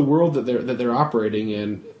that's the world that they're operating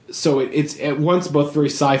in. So it's at once both very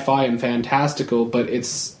sci-fi and fantastical, but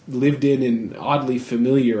it's lived in and oddly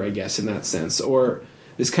familiar, I guess, in that sense. Or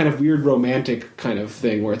this kind of weird romantic kind of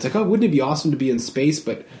thing where it's like, oh, wouldn't it be awesome to be in space,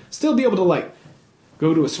 but still be able to like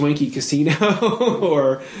go to a swanky casino,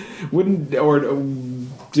 or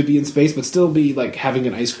to be in space, but still be like having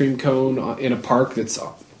an ice cream cone in a park that's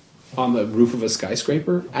on the roof of a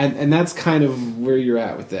skyscraper, and that's kind of where you're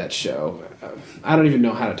at with that show. I don't even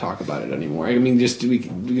know how to talk about it anymore. I mean, we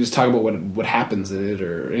can just talk about what happens in it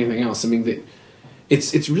or anything else. I mean,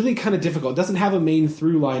 it's really kind of difficult. It doesn't have a main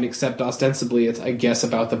through line except ostensibly it's, I guess,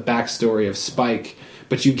 about the backstory of Spike,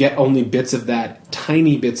 but you get only bits of that,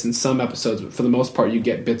 tiny bits in some episodes, but for the most part you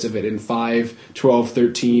get bits of it in 5, 12,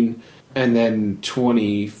 13, and then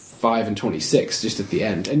 25 and 26 just at the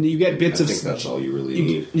end. And you get bits I think that's all you really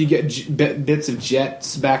need. You get bits of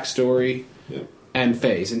Jet's backstory and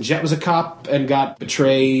Faye's. And Jet was a cop and got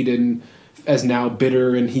betrayed and as now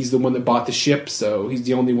bitter, and he's the one that bought the ship, so he's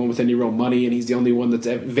the only one with any real money, and he's the only one that's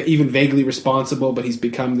even vaguely responsible, but he's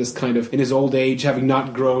become this kind of, in his old age, having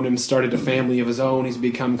not grown and started a family of his own, he's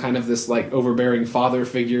become kind of this like overbearing father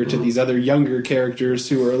figure to these other younger characters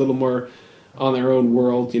who are a little more on their own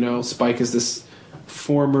world. You know, Spike is this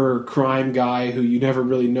former crime guy who you never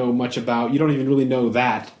really know much about. You don't even really know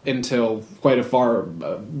that until quite a far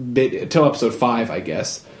bit, until episode 5, I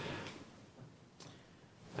guess.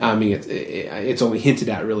 I mean, it's only hinted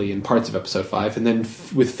at really in parts of episode 5, and then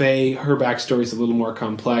with Faye, her backstory is a little more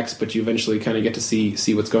complex, but you eventually kind of get to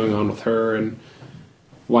see what's going on with her and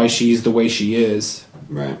why she's the way she is.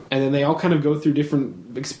 Right. And then they all kind of go through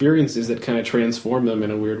different experiences that kind of transform them in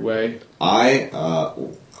a weird way.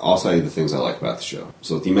 I'll tell you the things I like about the show.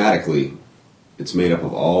 So thematically, it's made up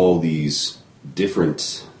of all these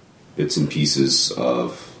different bits and pieces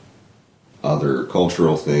of other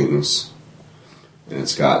cultural things. And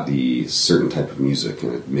it's got the certain type of music,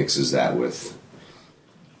 and it mixes that with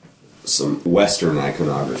some Western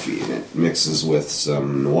iconography, and it mixes with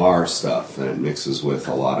some noir stuff, and it mixes with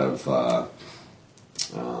a lot of,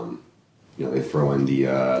 they throw in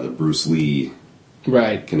the Bruce Lee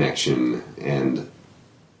connection, and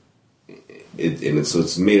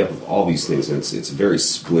it's made up of all these things, and it's very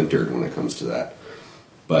splintered when it comes to that,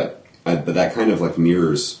 but that kind of like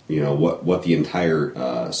mirrors, what the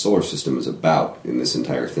entire solar system is about in this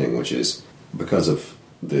entire thing, which is because of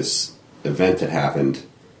this event that happened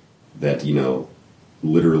that,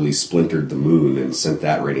 literally splintered the moon and sent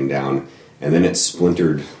that rating down, and then it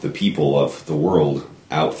splintered the people of the world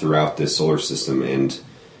out throughout this solar system,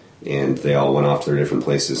 and they all went off to their different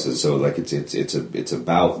places. And so like it's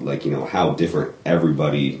about like, how different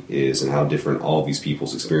everybody is and how different all these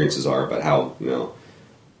people's experiences are, but how,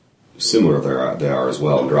 similar they are as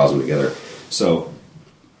well, and draws them together. So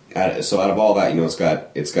out of all that,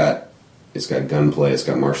 it's got gunplay, it's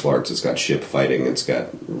got martial arts, it's got ship fighting, it's got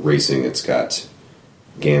racing, it's got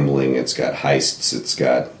gambling, it's got heists, it's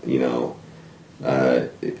got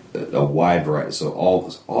a wide variety. So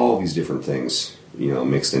all these different things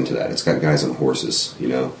mixed into that. It's got guys on horses,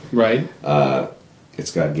 right.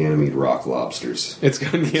 It's got Ganymede rock lobsters. It's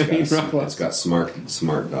got rock lobsters. It's got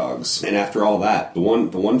smart dogs. And after all that, the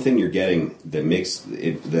one thing you're getting that makes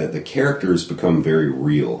it, the characters become very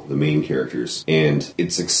real, the main characters. And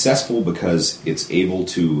it's successful because it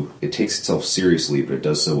takes itself seriously, but it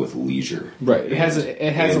does so with leisure. Right. It has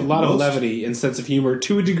a lot of levity and sense of humor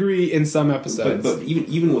to a degree in some episodes. But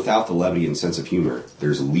even without the levity and sense of humor,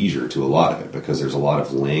 there's leisure to a lot of it because there's a lot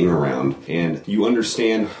of laying around, and you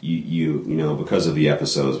understand because of the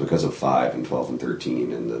episodes, because of 5 and 12 and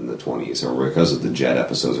 13 and then the 20s, or because of the Jet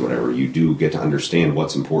episodes or whatever, you do get to understand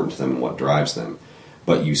what's important to them and what drives them.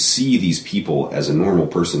 But you see these people as a normal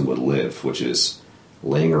person would live, which is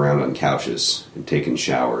laying around on couches and taking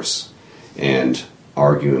showers and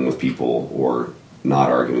arguing with people or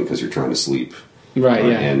not arguing because you're trying to sleep. Right,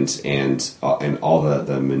 yeah. And all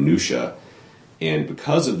the minutia. And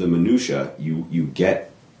because of the minutia, you get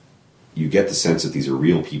the sense that these are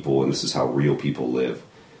real people and this is how real people live.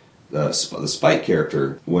 the Spike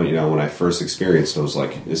character, when I first experienced it, I was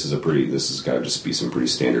like, this has got to just be some pretty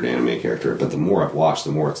standard anime character. But the more I've watched,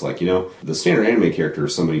 the more it's like, the standard anime character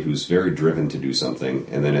is somebody who's very driven to do something,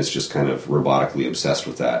 and then is just kind of robotically obsessed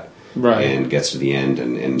with that. Right. And gets to the end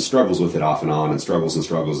and struggles with it off and on, and struggles and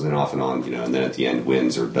then off and on, and then at the end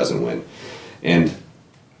wins or doesn't win. And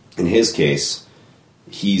in his case,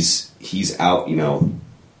 he's out,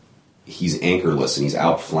 he's anchorless, and he's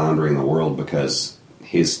out floundering the world because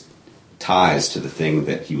his ties to the thing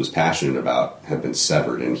that he was passionate about have been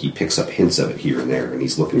severed, and he picks up hints of it here and there, and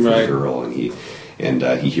he's looking for a girl, and he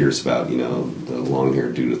hears about, the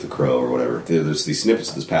long-haired dude with the crow or whatever. There's these snippets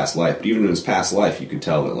of his past life, but even in his past life, you could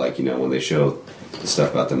tell that, like, when they show the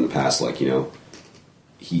stuff about them in the past, like,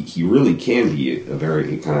 he really can be a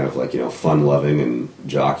very kind of, like, fun-loving and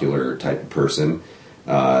jocular type of person.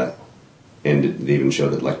 And they even show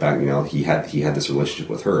that, like, back, he had this relationship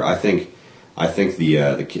with her. I think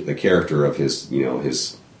the character of his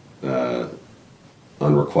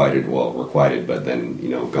requited, but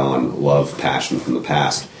then gone love passion from the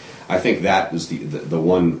past. I think that was the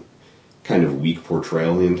one kind of weak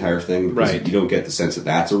portrayal in the entire thing, because you don't get the sense that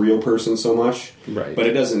that's a real person so much. Right. But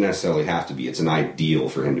it doesn't necessarily have to be. It's an ideal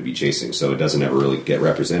for him to be chasing, so it doesn't ever really get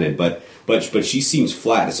represented. But she seems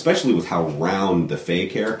flat, especially with how round the Faye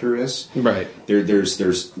character is. Right.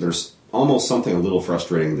 There's almost something a little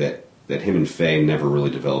frustrating that him and Faye never really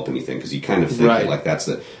develop anything, because you kind of think that, like, that's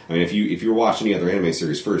the... I mean, if you watch any other anime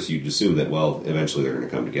series first, you'd assume that, well, eventually they're going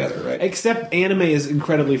to come together, right? Except anime is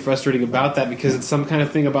incredibly frustrating about that, because it's some kind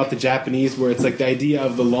of thing about the Japanese where it's like the idea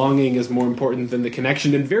of the longing is more important than the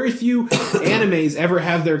connection, and very few animes ever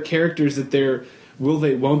have their characters that they're will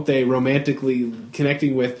they, won't they, romantically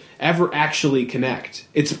connecting with ever actually connect.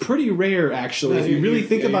 It's pretty rare, actually, if you really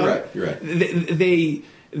think about it. You're right. They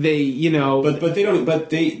but they don't. But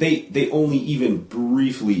they only even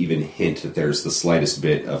briefly even hint that there's the slightest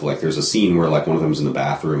bit of, like, there's a scene where, like, one of them's in the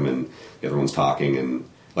bathroom and the other one's talking, and,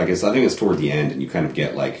 like, I think it's toward the end, and you kind of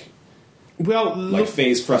get, like,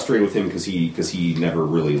 Faye's frustrated with him because he never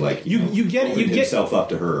really, like, you get himself up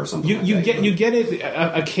to her or something. You get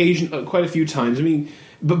it quite a few times. I mean.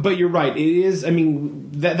 But you're right. It is. I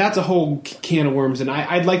mean, that's a whole can of worms, and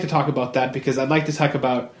I'd like to talk about that, because I'd like to talk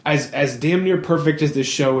about as damn near perfect as this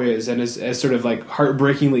show is, and as sort of, like,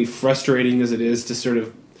 heartbreakingly frustrating as it is to sort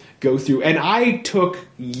of go through. And I took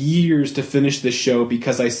years to finish this show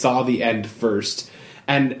because I saw the end first,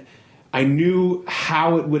 and I knew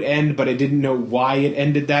how it would end, but I didn't know why it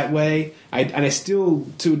ended that way. I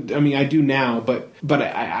do now, but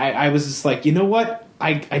I was just like, you know what?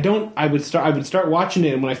 I would start watching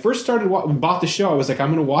it, and when I first bought the show, I was like, I'm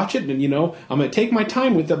going to watch it, and I'm going to take my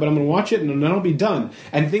time with it, but I'm going to watch it, and then I'll be done.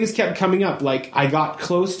 And things kept coming up. Like, I got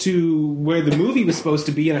close to where the movie was supposed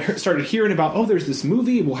to be, and I started hearing about, oh, there's this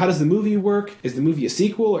movie. Well, how does the movie work? Is the movie a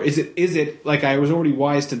sequel, or is it like I was already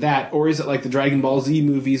wise to that, or is it like the Dragon Ball Z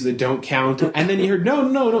movies that don't count? And then you heard,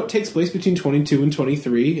 no, it takes place between 22 and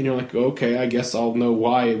 23, and you're like, okay, I guess I'll know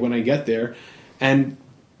why when I get there. And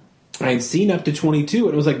I had seen up to 22,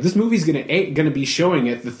 and it was like, this movie's gonna be showing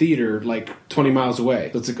at the theater like 20 miles away.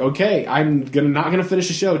 So it's like, okay, I'm not gonna finish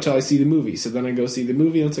the show till I see the movie. So then I go see the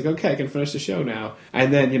movie, and it's like, okay, I can finish the show now.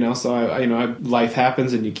 And then so life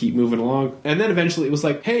happens, and you keep moving along. And then eventually it was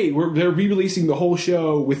like, hey, they're re-releasing the whole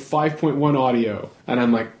show with 5.1 audio, and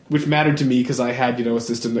I'm like, which mattered to me because I had a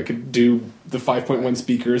system that could do the 5.1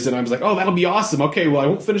 speakers, and I was like, oh, that'll be awesome. Okay, well, I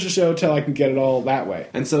won't finish the show till I can get it all that way.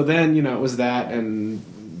 And so then it was that, and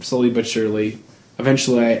slowly but surely,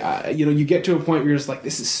 eventually, you get to a point where you're just like,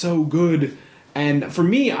 this is so good. And for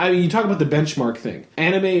me, you talk about the benchmark thing.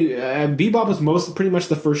 Anime, Bebop was pretty much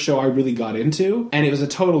the first show I really got into, and it was a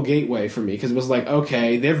total gateway for me, because it was like,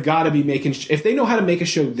 okay, they've got to be making... if they know how to make a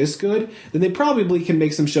show this good, then they probably can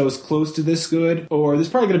make some shows close to this good, or there's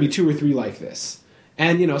probably going to be 2 or 3 like this.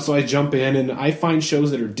 And, so I jump in, and I find shows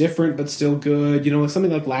that are different but still good.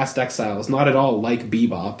 Something like Last Exile is not at all like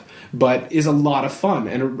Bebop, but is a lot of fun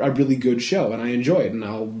and a really good show, and I enjoy it, and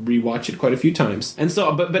I'll rewatch it quite a few times. And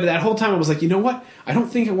so, but that whole time I was like, you know what? I don't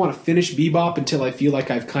think I want to finish Bebop until I feel like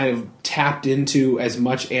I've kind of tapped into as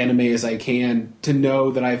much anime as I can to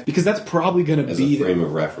know that because that's probably going to be... as a frame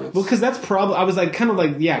of reference. Well, because that's probably... I was like, kind of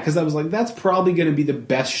like, yeah, because I was like, that's probably going to be the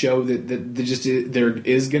best show that there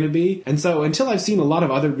is going to be. And so, until I've seen a lot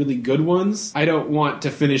of other really good ones, I don't want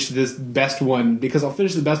to finish this best one, because I'll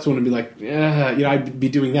finish the best one and be like, I'd be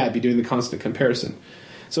doing that, be doing the constant comparison.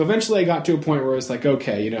 So eventually I got to a point where it's like,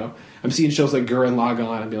 okay, I'm seeing shows like Gurren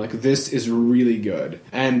Lagann and being like, this is really good.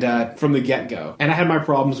 And from the get-go. And I had my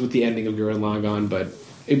problems with the ending of Gurren Lagann, but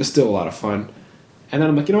it was still a lot of fun. And then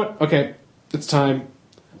I'm like, you know what? Okay, it's time.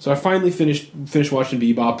 So I finally finished watching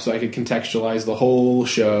Bebop so I could contextualize the whole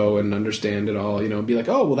show and understand it all, and be like,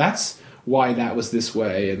 oh, well, that's why that was this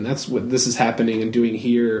way, and that's what this is happening and doing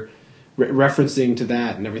here, referencing to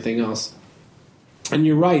that and everything else. And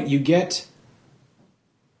you're right, you get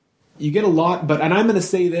a lot, and I'm going to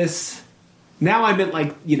say this, now I'm in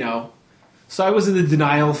so I was in the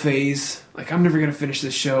denial phase, like, I'm never going to finish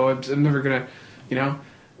this show, I'm never going to,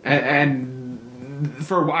 and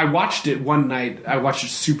I watched it one night. I watched it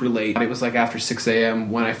super late. It was like after 6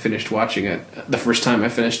 a.m. when I finished watching it, the first time I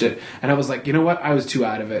finished it. And I was like, you know what? I was too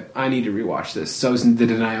out of it. I need to rewatch this. So I was in the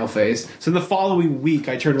denial phase. So the following week,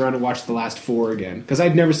 I turned around and watched the last 4 again. Because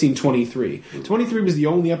I'd never seen 23. 23 was the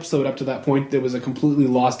only episode up to that point that was a completely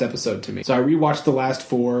lost episode to me. So I rewatched the last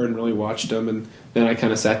 4 and really watched them. And then I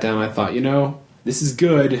kind of sat down and I thought, this is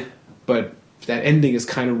good, but that ending is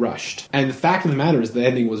kind of rushed. And the fact of the matter is the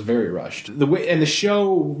ending was very rushed. The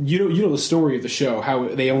show, you know the story of the show, how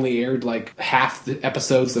they only aired like half the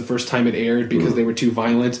episodes the first time it aired because they were too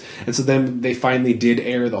violent. And so then they finally did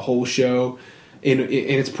air the whole show in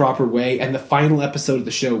its proper way. And the final episode of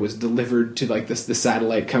the show was delivered to like the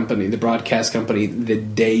satellite company, the broadcast company, the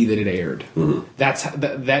day that it aired.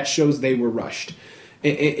 That shows they were rushed.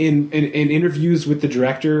 In interviews with the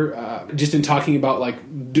director, just in talking about like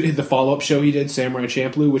the follow-up show he did, Samurai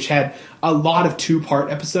Champloo, which had a lot of 2-part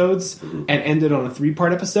episodes and ended on a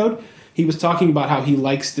 3-part episode, he was talking about how he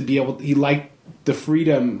liked the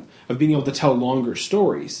freedom of being able to tell longer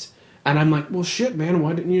stories. And I'm like, well, shit, man,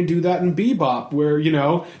 why didn't you do that in Bebop, where,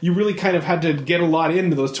 you really kind of had to get a lot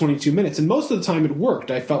into those 22 minutes. And most of the time it worked.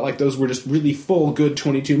 I felt like those were just really full, good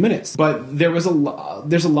 22 minutes. But there's a lot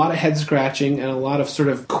of head-scratching and a lot of sort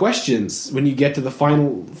of questions when you get to the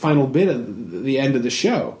final bit of the end of the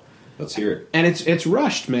show. Let's hear it. And it's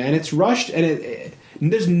rushed, man. It's rushed, and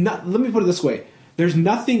there's not. Let me put it this way. There's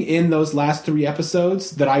nothing in those last 3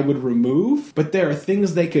 episodes that I would remove, but there are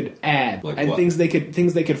things they could add, like and what? things they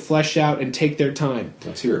could flesh out and take their time.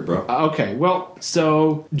 Let's hear it, bro. Okay, well,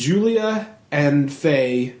 so Julia and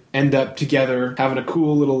Faye end up together having a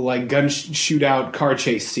cool little like gun shootout car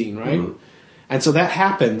chase scene, right? And so that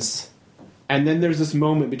happens, and then there's this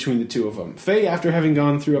moment between the two of them. Faye, after having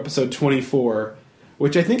gone through episode 24,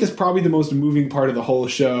 which I think is probably the most moving part of the whole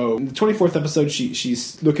show. In the 24th episode,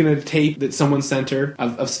 she's looking at a tape that someone sent her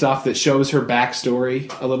of stuff that shows her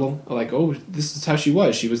backstory a little. Like, oh, this is how she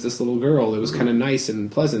was. She was this little girl. It was kind of nice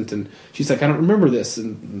and pleasant. And she's like, I don't remember this.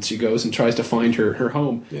 And she goes and tries to find her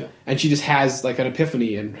home. Yeah. And she just has like an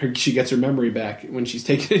epiphany, and she gets her memory back when she's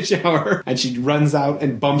taking a shower. And she runs out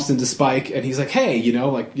and bumps into Spike. And he's like, hey,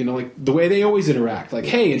 like the way they always interact. Like,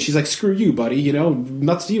 hey. And she's like, screw you, buddy.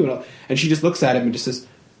 Nuts to you. And she just looks at him and just says,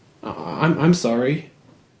 I'm sorry,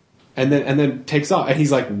 and then takes off, and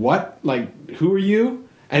he's like, what? Like, who are you?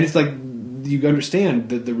 And it's like, you understand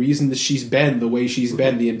that the reason that she's been the way she's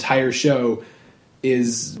been the entire show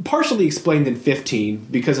is partially explained in 15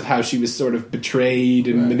 because of how she was sort of betrayed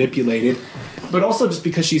and manipulated, but also just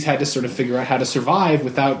because she's had to sort of figure out how to survive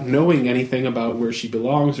without knowing anything about where she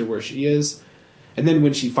belongs or where she is. And then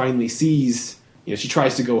when she finally sees, she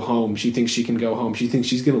tries to go home, she thinks she can go home, she thinks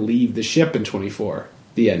she's going to leave the ship in 24.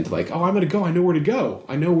 The end, like, oh, I'm going to go. I know where to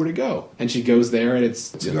go. And she goes there, and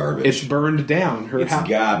it's garbage. It's burned down.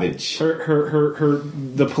 Garbage. Her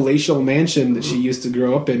the palatial mansion that she used to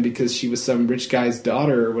grow up in because she was some rich guy's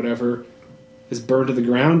daughter or whatever is burned to the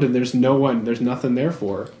ground, and there's nothing there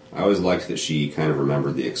for her. I always liked that she kind of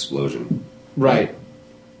remembered the explosion. Right.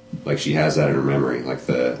 Like she has that in her memory, like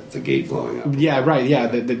the gate blowing up. Yeah, right. Yeah,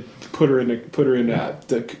 the put her in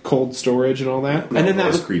the cold storage and all that. No, and then that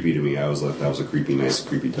was creepy to me. I was like, that was a creepy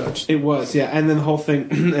touch. It was, yeah. And then the whole thing,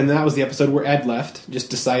 and that was the episode where Ed left, just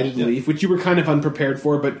decided to leave, which you were kind of unprepared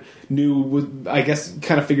for, but knew I guess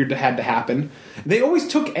kind of figured it had to happen. They always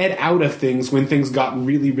took Ed out of things when things got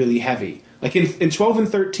really, really heavy. Like in 12 and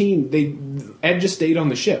 13, Ed just stayed on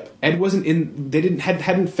the ship. Ed wasn't in. They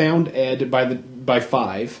hadn't found Ed by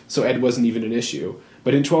 5, so Ed wasn't even an issue.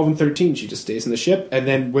 But in 12 and 13, she just stays in the ship, and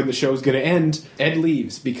then when the show's going to end, Ed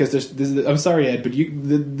leaves because I'm sorry, Ed, but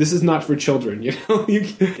this is not for children,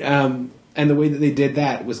 and the way that they did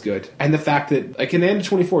that was good. And the fact that, like, in the end of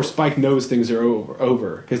 24, Spike knows things are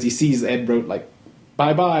over because he sees Ed wrote, like,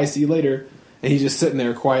 bye-bye, see you later. And he's just sitting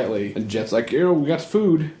there quietly. And Jet's like, we got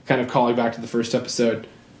food. Kind of calling back to the first episode.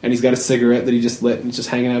 And he's got a cigarette that he just lit, and it's just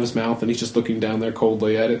hanging out of his mouth, and he's just looking down there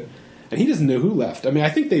coldly at it. And he doesn't know who left. I mean, I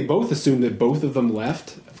think they both assumed that both of them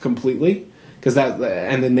left completely.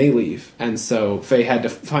 And then they leave. And so Faye had to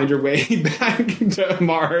find her way back to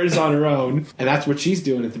Mars on her own. And that's what she's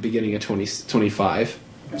doing at the beginning of 2025.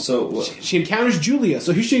 So she encounters Julia.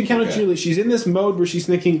 So here she encounters Julia. She's in this mode where she's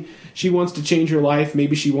thinking she wants to change her life.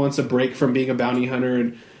 Maybe she wants a break from being a bounty hunter,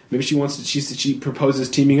 and maybe she wants to. She proposes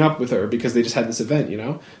teaming up with her because they just had this event.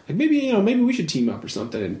 Like maybe we should team up or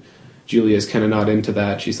something. And Julia's kind of not into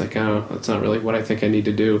that. She's like, oh, that's not really what I think I need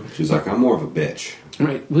to do. She's like, I'm more of a bitch.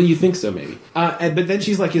 Right. Well, you think so, maybe. But then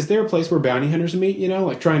she's like, is there a place where bounty hunters meet?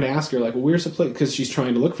 Like trying to ask her, like, well, where's the place? Because she's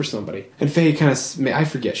trying to look for somebody. And Faye kind of, I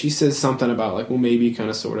forget, she says something about, like, well, maybe kind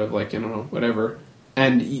of sort of, like, I don't know, whatever.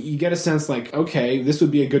 And you get a sense, like, okay, this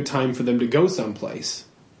would be a good time for them to go someplace.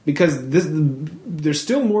 Because there's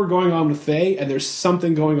still more going on with Faye, and there's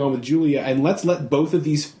something going on with Julia, and let's let both of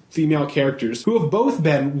these female characters, who have both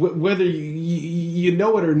been, whether you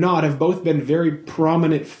know it or not, have both been very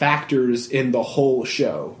prominent factors in the whole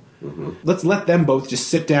show. Mm-hmm. Let's let them both just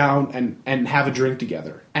sit down and have a drink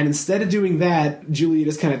together. And instead of doing that, Julia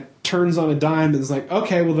just kind of turns on a dime and is like,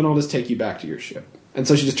 okay, well then I'll just take you back to your ship. And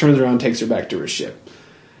so she just turns around and takes her back to her ship.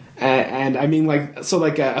 And I mean, like, so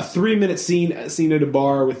like a 3-minute scene at a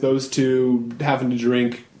bar with those two having a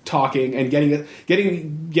drink, talking, and getting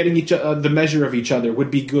each the measure of each other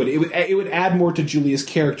would be good. It would add more to Julia's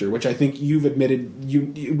character, which I think you've admitted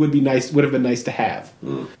it would have been nice to have.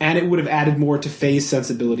 And it would have added more to Faye's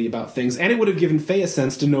sensibility about things, and it would have given Faye a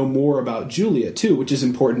sense to know more about Julia too, which is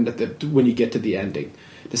important when you get to the ending,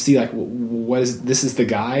 to see like this is the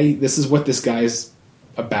guy, this is what this guy's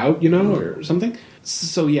about, or something.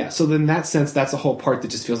 So yeah, so then in that sense, that's a whole part that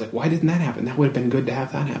just feels like, why didn't that happen? That would have been good to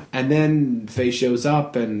have that happen. And then Faye shows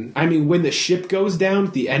up, and I mean, when the ship goes down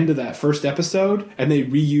at the end of that first episode, and they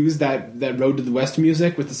reuse that Road to the West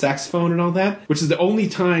music with the saxophone and all that, which is the only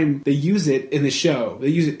time they use it in the show. They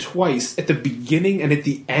use it twice, at the beginning and at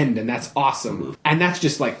the end, and that's awesome. And that's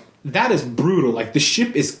just like, that is brutal. Like, the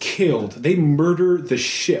ship is killed. They murder the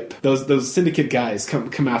ship. Those syndicate guys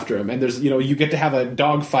come after him, and there's, you get to have a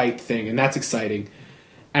dogfight thing, and that's exciting.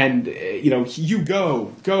 And you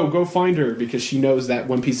go find her because she knows that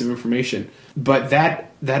one piece of information. But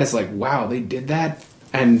that is like, wow, they did that,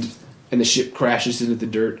 and the ship crashes into the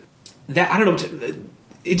dirt. That, I don't know.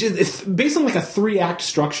 It's based on like a 3-act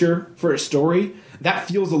structure for a story. That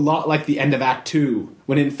feels a lot like the end of Act 2,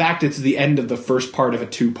 when in fact it's the end of the first part of a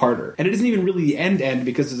 2-parter. And it isn't even really the end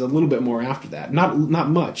because there's a little bit more after that. Not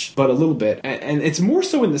much, but a little bit. And it's more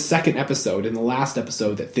so in the second episode, in the last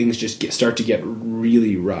episode, that things just start to get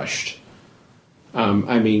really rushed.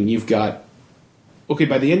 I mean, you've got... Okay,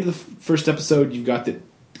 by the end of the first episode, you've got the...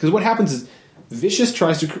 Because what happens is, Vicious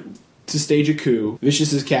tries to stage a coup.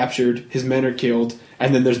 Vicious is captured, his men are killed,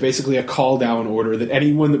 and then there's basically a call-down order that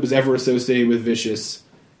anyone that was ever associated with Vicious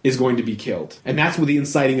is going to be killed. And that's the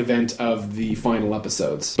inciting event of the final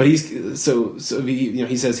episodes. But he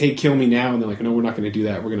says, hey, kill me now, and they're like, no, we're not going to do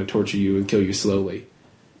that. We're going to torture you and kill you slowly.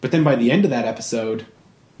 But then by the end of that episode,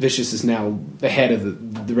 Vicious is now the head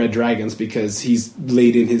of the Red Dragons because he's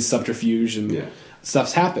laid in his subterfuge and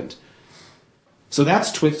stuff's happened. So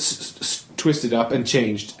that's twisted up and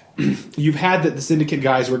changed. You've had that the Syndicate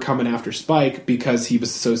guys were coming after Spike because he was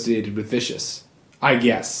associated with Vicious, I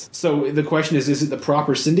guess. So the question is it the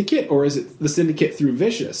proper Syndicate, or is it the Syndicate through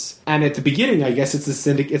Vicious? And at the beginning, I guess it's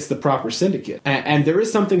the proper Syndicate. And there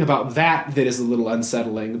is something about that is a little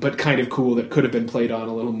unsettling, but kind of cool, that could have been played on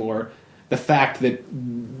a little more. The fact that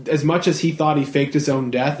as much as he thought he faked his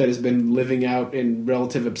own death, that has been living out in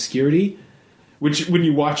relative obscurity, which, when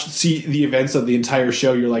you see the events of the entire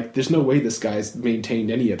show, you're like, there's no way this guy's maintained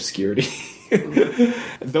any obscurity.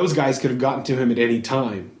 Those guys could have gotten to him at any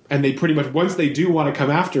time. And they pretty much, once they do want to come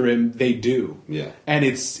after him, they do. Yeah. And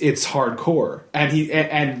it's hardcore.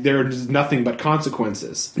 And there's nothing but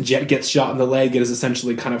consequences. Jet gets shot in the leg and is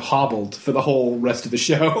essentially kind of hobbled for the whole rest of the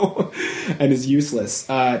show and is useless.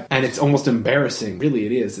 And it's almost embarrassing. Really,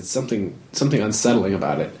 it is. It's something unsettling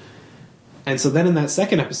about it. And so then in that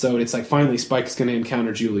second episode, it's like finally Spike's going to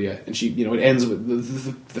encounter Julia, and she, it ends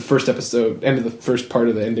with the first episode, end of the first part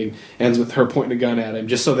of the ending ends with her pointing a gun at him,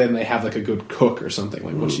 just so then they have like a good cook or something.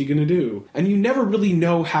 Like, what's she going to do? And you never really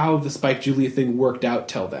know how the Spike-Julia thing worked out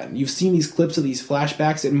till then. You've seen these clips of these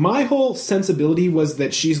flashbacks, and my whole sensibility was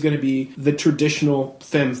that she's going to be the traditional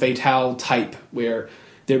femme fatale type, where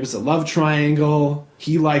there was a love triangle.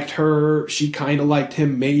 He liked her. She kind of liked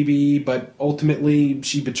him, maybe. But ultimately,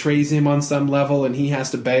 she betrays him on some level, and he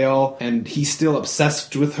has to bail. And he's still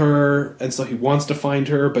obsessed with her, and so he wants to find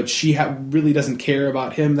her. But she really doesn't care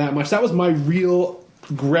about him that much. That was my real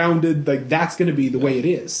grounded, like that's going to be the way it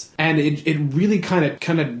is. And it really kind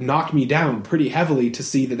of knocked me down pretty heavily to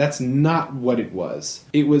see that that's not what it was.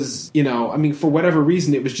 It was, for whatever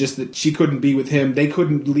reason, it was just that she couldn't be with him. They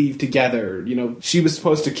couldn't leave together. She was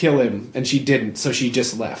supposed to kill him and she didn't, so she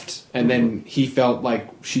just left. And then he felt like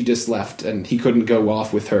she just left and he couldn't go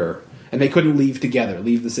off with her. And they couldn't leave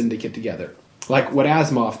the syndicate together. Like what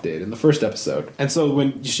Asimov did in the first episode. And so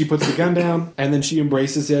when she puts the gun down and then she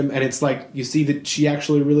embraces him, and it's like you see that she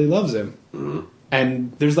actually really loves him. Mm-hmm.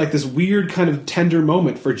 And there's like this weird kind of tender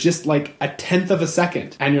moment for just like a tenth of a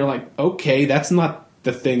second. And you're like, okay, that's not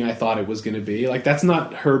the thing I thought it was going to be. Like that's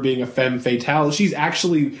not her being a femme fatale. She's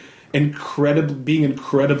actually being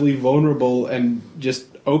incredibly vulnerable and just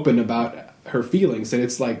open about her feelings, and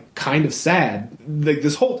it's like kind of sad. Like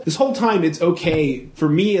this whole time, it's okay for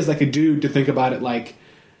me as like a dude to think about it like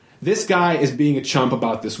this guy is being a chump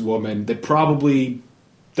about this woman that probably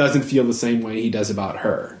doesn't feel the same way he does about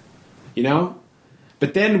her,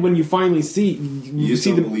 But then when you finally see you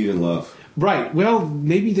see them believe in love, right? Well,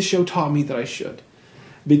 maybe the show taught me that I should,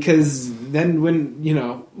 because then when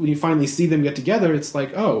you finally see them get together, it's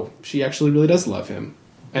like, oh, she actually really does love him,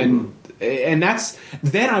 and. And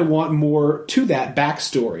then I want more to that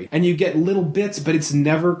backstory. And you get little bits, but it's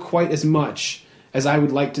never quite as much as I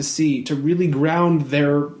would like to see to really ground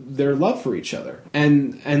their love for each other.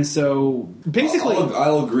 And so basically,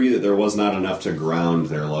 I'll agree that there was not enough to ground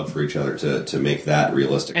their love for each other to make that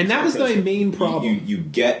realistic. And that was my main problem. You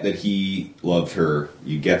get that he loved her.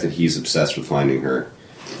 You get that he's obsessed with finding her.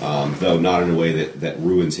 Though not in a way that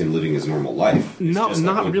ruins him living his normal life. No,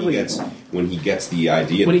 not really. When he gets the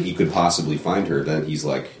idea that he could possibly find her, then he's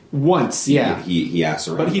like... Once, yeah. He asks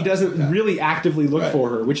around. But he doesn't really actively look for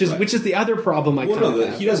her, which is the other problem I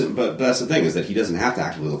have. He doesn't, but that's the thing, is that he doesn't have to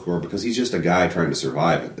actively look for her because he's just a guy trying to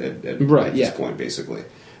survive at this point, basically.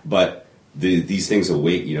 But... These things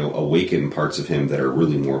awaken parts of him that are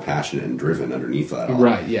really more passionate and driven underneath that all.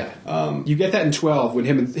 Right, yeah. You get that in 12 when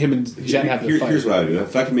him and Jen have the fight. Here's what I would do.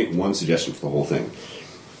 If I can make one suggestion for the whole thing.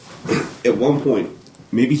 At one point,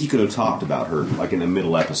 maybe he could have talked about her, like in a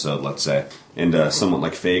middle episode, let's say, and someone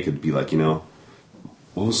like Faye could be like, what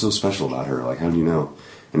was so special about her? Like, how do you know?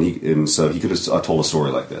 And so he could have told a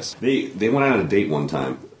story like this. They went out on a date one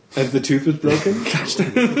time. And the tooth was broken?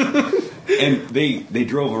 And they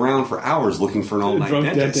drove around for hours looking for an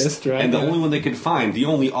all-night dentist. Right? And the only one they could find, the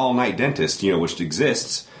only all-night dentist, which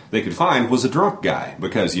exists, they could find was a drunk guy.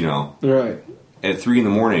 Because, right. At 3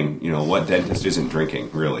 a.m, what dentist isn't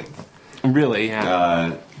drinking, really? Really,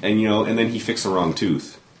 yeah. And then he fixed the wrong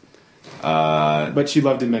tooth. But she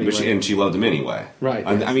loved him anyway. And she loved him anyway. Right.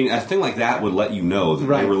 Yes. I mean, a thing like that would let you know that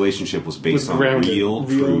their relationship was based on real,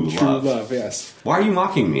 true love. Yes. Why are you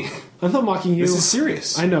mocking me? I'm not mocking you. This is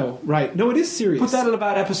serious. I know, right. No, it is serious. Put that at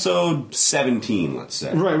about episode 17, let's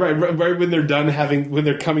say. Right. When they're done when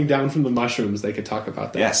they're coming down from the mushrooms, they could talk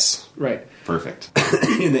about that. Yes. Right. Perfect.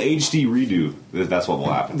 In the HD redo, that's what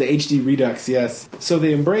will happen. The HD Redux, yes. So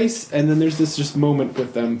they embrace, and then there's this just moment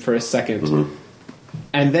with them for a second. Mm-hmm.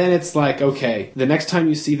 And then it's like, okay, the next time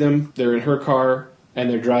you see them, they're in her car, and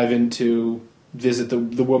they're driving to visit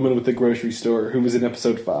the woman with the grocery store who was in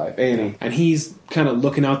episode 5, Annie. And he's kind of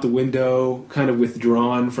looking out the window, kind of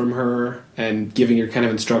withdrawn from her, and giving her kind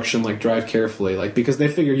of instruction, like, drive carefully. Like, because they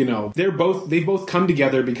figure, they've both come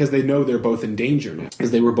together because they know they're both in danger now.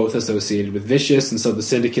 Because they were both associated with Vicious, and so the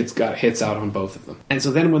syndicate's got hits out on both of them. And so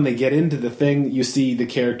then when they get into the thing, you see the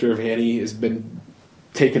character of Annie has been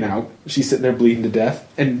taken out. She's sitting there bleeding to death,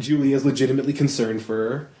 and Julia's legitimately concerned for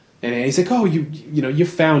her. And Annie's like, "Oh, you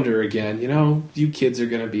found her again. You kids are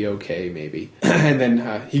gonna be okay, maybe." And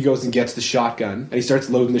then he goes and gets the shotgun, and he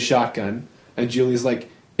starts loading the shotgun. And Julia's like,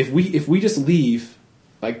 "If we just leave,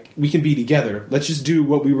 like we can be together. Let's just do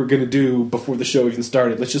what we were gonna do before the show even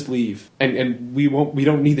started. Let's just leave, and we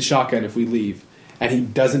don't need the shotgun if we leave." And he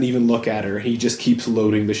doesn't even look at her. He just keeps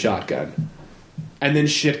loading the shotgun. And then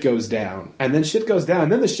shit goes down. And then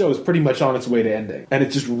the show is pretty much on its way to ending. And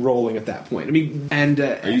it's just rolling at that point. I mean, and...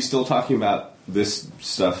 Are you still talking about this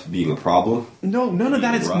stuff being a problem? No, none of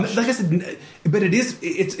that. It's like I said, but it is...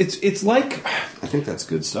 It's like... I think that's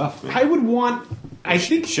good stuff, man. I would want... I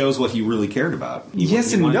think... shows what he really cared about.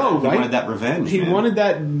 Yes and no, right? He wanted that revenge, He wanted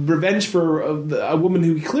that revenge for a woman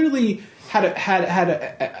who clearly... had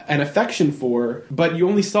an affection for, but you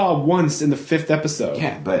only saw once in the 5th episode.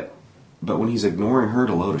 Yeah, but when he's ignoring her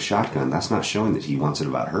to load a shotgun, that's not showing that he wants it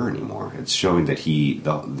about her anymore. It's showing that he,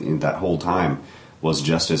 in that whole time, was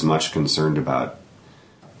just as much concerned about,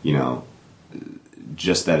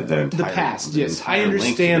 just that entire... The past, yes. I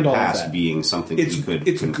understand all past that. Being something he could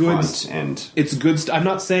confront and... It's good stuff. I'm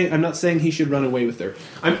not saying he should run away with her.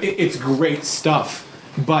 It's great stuff.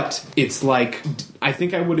 But it's like, I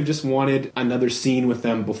think I would have just wanted another scene with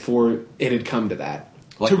them before it had come to that.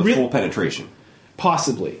 Like the full penetration.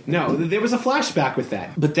 Possibly. No, there was a flashback with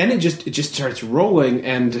that. But then it just starts rolling,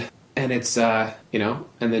 and it's, and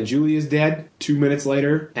then Julie is dead 2 minutes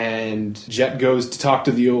later, and Jet goes to talk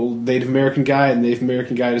to the old Native American guy, and the Native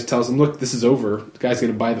American guy just tells him, look, this is over. The guy's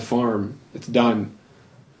going to buy the farm. It's done.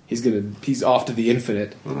 He's off to the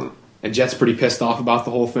infinite. Mm-hmm. And Jet's pretty pissed off about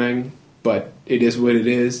the whole thing, but it is what it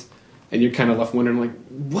is. And you're kind of left wondering, like,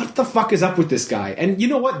 what the fuck is up with this guy? And you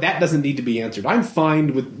know what? That doesn't need to be answered. I'm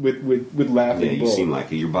fine with laughing. Yeah, you seem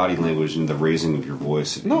like it. Your body language and the raising of your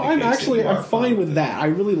voice. No, I'm fine with that. I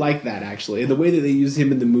really like that, actually. And the way that they use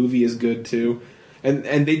him in the movie is good, too. And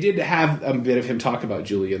they did have a bit of him talk about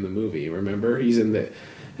Julie in the movie, remember? He's in the...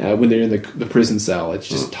 when they're in the prison cell, it's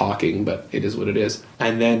just talking, but it is what it is.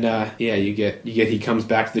 And then, you get he comes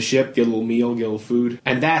back to the ship, get a little meal, get a little food.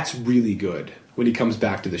 And that's really good. When he comes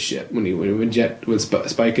back to the ship, when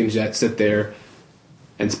Spike and Jet sit there,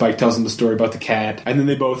 and Spike tells him the story about the cat, and then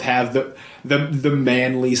they both have the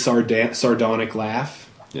manly sardonic laugh.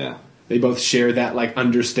 Yeah, they both share that like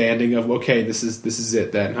understanding of, okay, this is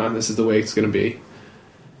it then, huh? This is the way it's going to be.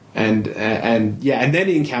 And then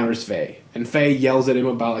he encounters Faye, and Faye yells at him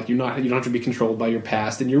about like you don't have to be controlled by your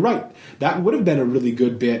past, and you're right. That would have been a really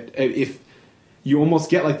good bit if. You almost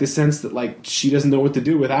get like the sense that like she doesn't know what to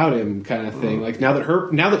do without him, kind of thing. Like now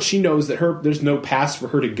that she knows that there's no past for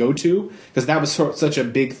her to go to, because that was such a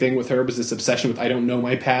big thing with her, was this obsession with I don't know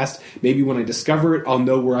my past. Maybe when I discover it, I'll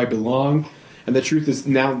know where I belong. And the truth is,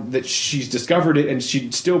 now that she's discovered it and she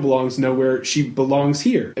still belongs nowhere, she belongs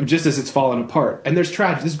here, just as it's fallen apart. And there's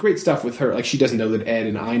great stuff with her. Like she doesn't know that Ed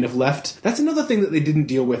and Ein have left. That's another thing that they didn't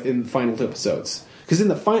deal with in the final episodes. Because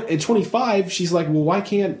in 25, she's like, well, why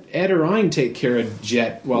can't Ed or Ein take care of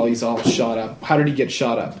Jet while he's all shot up? How did he get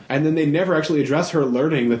shot up? And then they never actually address her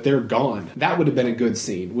learning that they're gone. That would have been a good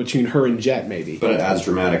scene between her and Jet, maybe. But it adds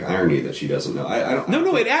dramatic irony that she doesn't know.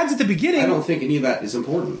 No, it adds at the beginning. I don't think any of that is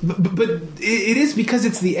important. But it is because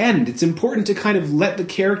it's the end. It's important to kind of let the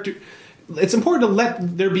character... It's important to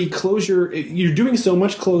let there be closure. You're doing so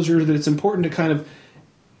much closure that it's important to kind of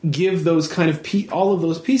give those kind of all of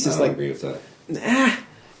those pieces. I don't agree with that.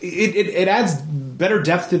 It adds better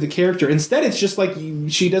depth to the character. Instead, it's just like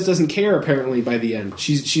she doesn't care. Apparently, by the end,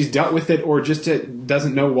 she's dealt with it, or just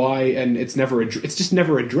doesn't know why, and it's just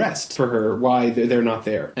never addressed for her why they're not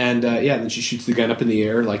there. And then she shoots the gun up in the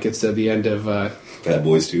air like it's the end of Bad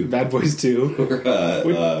Boys 2. Bad Boys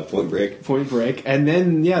 2. Point Break. Point Break. And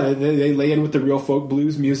then, they lay in with the real folk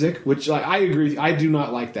blues music, which I agree. I do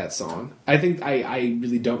not like that song. I think I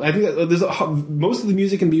really don't. I think that there's most of the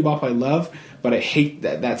music in Bebop I love, but I hate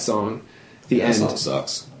that song. That song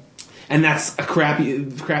sucks. And that's a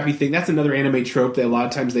crappy thing. That's another anime trope that a lot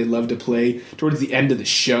of times they love to play towards the end of the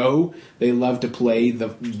show. They love to play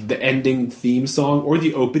the ending theme song or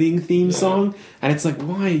the opening theme song. And it's like,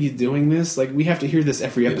 why are you doing this? Like, we have to hear this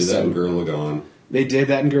every episode. They did that in Gurren Lagann. They did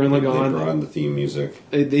that in Gurren Lagann. They brought in the theme music.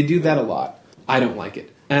 They do that a lot. I don't like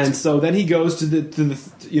it. And so then he goes to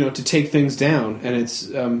to take things down, and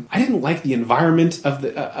it's I didn't like the environment of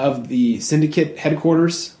the Syndicate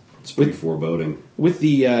headquarters. It's pretty foreboding. With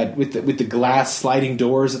the glass sliding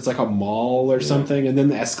doors, it's like a mall or something, and then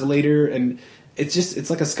the escalator, and it's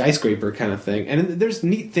like a skyscraper kind of thing. And there's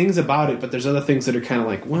neat things about it, but there's other things that are kind of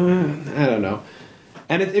like, well, I don't know.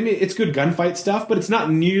 And it's good gunfight stuff, but it's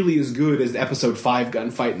not nearly as good as the Episode 5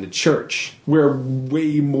 gunfight in the church, where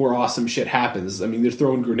way more awesome shit happens. I mean, they're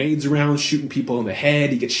throwing grenades around, shooting people in the head,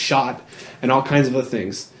 he gets shot, and all kinds of other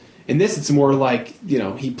things. In this, it's more like,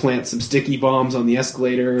 he plants some sticky bombs on the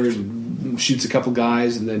escalator and shoots a couple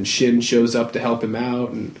guys, and then Shin shows up to help him out,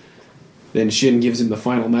 and then Shin gives him the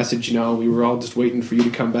final message, we were all just waiting for you to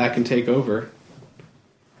come back and take over.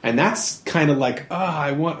 And that's kind of like,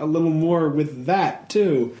 I want a little more with that,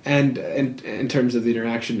 too. And in terms of the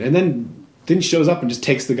interaction. And then he shows up and just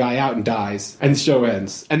takes the guy out and dies. And the show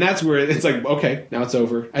ends. And that's where it's like, okay, now it's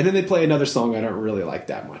over. And then they play another song I don't really like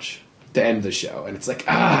that much to end the show. And it's like,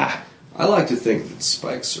 I like to think that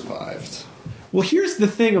Spike survived. Well, here's the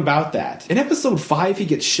thing about that. In Episode 5, he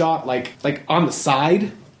gets shot like on the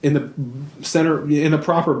side, in the center, in the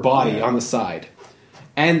proper body on the side.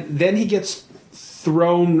 And then he gets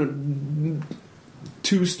thrown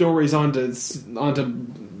 2 stories onto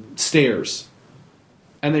stairs,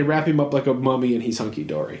 and they wrap him up like a mummy, and he's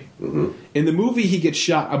hunky-dory. Mm-hmm. In the movie, he gets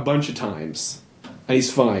shot a bunch of times, and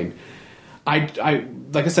he's fine. I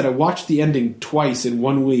like I said, I watched the ending twice in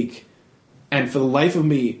 1 week, and for the life of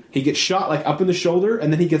me, he gets shot like up in the shoulder,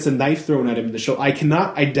 and then he gets a knife thrown at him in the shoulder. I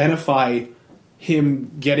cannot identify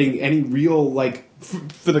him getting any real, like,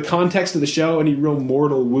 for the context of the show, any real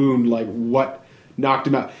mortal wound, like, what knocked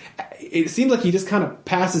him out. It seems like he just kind of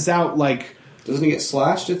passes out, like... Doesn't he get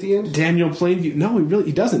slashed at the end? Daniel Plainview. No,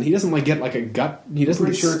 he doesn't. He doesn't, like, get, like, a gut... He doesn't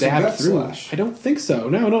get stabbed through. Slash. I don't think so.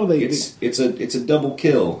 No, It's a double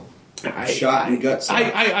kill. Shot and gut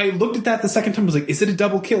slash. I looked at that the second time. I was like, is it a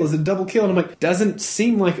double kill? Is it a double kill? And I'm like, doesn't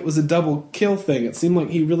seem like it was a double kill thing. It seemed like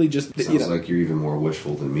he really just... Sounds like you're even more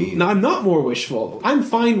wishful than me. No, I'm not more wishful. I'm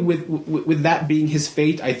fine with that being his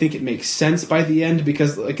fate. I think it makes sense by the end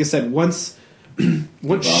because, like I said, once...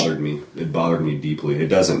 It bothered me deeply. It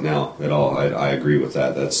doesn't now at all. I agree with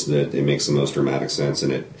that. It makes the most dramatic sense,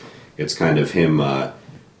 and it's kind of him.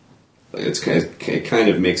 It kind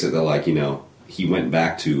of makes it that, like, you know, he went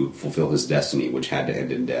back to fulfill his destiny, which had to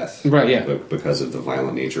end in death, right? Yeah, because of the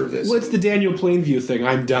violent nature of this. Well, it's the Daniel Plainview thing.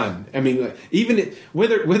 I'm done. I mean, like, even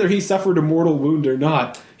whether he suffered a mortal wound or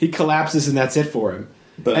not, he collapses, and that's it for him.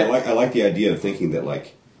 But I like the idea of thinking that,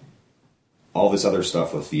 like, all this other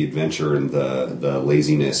stuff with the adventure and the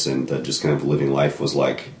laziness and the just kind of living life was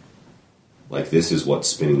like this is what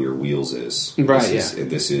spinning your wheels is. Right.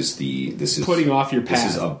 This is putting off your path.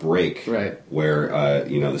 This is a break. Right. Where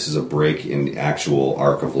this is a break in the actual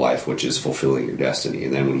arc of life, which is fulfilling your destiny.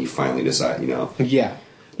 And then when you finally decide, Yeah.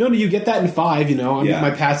 No, you get that in 5.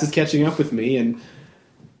 My past is catching up with me, and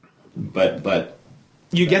but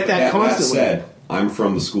you get that constantly. That said, I'm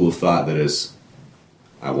from the school of thought that is.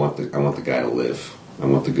 I want the guy to live. I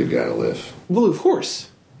want the good guy to live. Well, of course.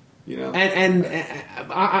 And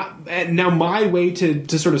now my way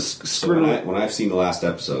to sort of screw it. When I've seen the last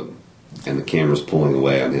episode and the camera's pulling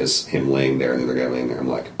away on him laying there and the other guy laying there, I'm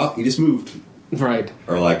like, oh, he just moved. Right.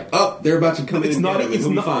 Or like, oh, they're about to come in and get him.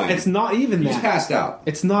 He'll be fine. It's not even that. He's passed out.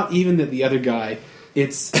 It's not even that the other guy.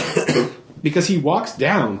 It's because he walks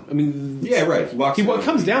down. I mean, yeah, right. He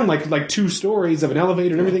comes down like 2 stories of an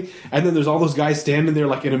elevator and everything, and then there's all those guys standing there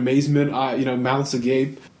like in amazement, mouths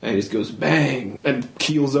agape, and he just goes bang and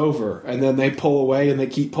keels over, and then they pull away and they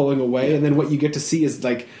keep pulling away, and then what you get to see is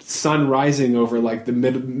like sun rising over like the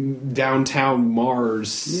downtown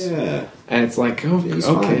Mars. Yeah, and it's like, oh, yeah,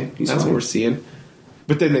 okay, that's fine. what we're seeing.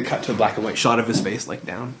 But then they cut to a black and white shot of his face like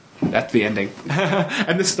down. That's the ending.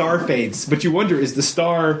 And the star fades. But you wonder, is the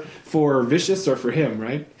star for Vicious or for him,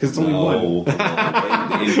 right? Because it's only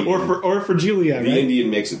one. or for Julia, right? The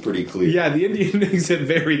Indian makes it pretty clear. Yeah, the Indian makes it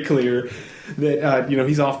very clear that,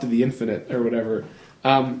 he's off to the infinite or whatever.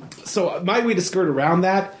 So my way to skirt around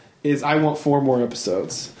that is I want 4 more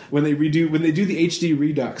episodes. When they do the HD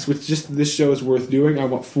Redux, which just this show is worth doing, I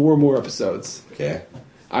want 4 more episodes. Okay.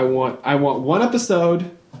 I want 1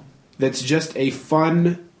 episode that's just a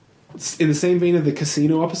fun... in the same vein of the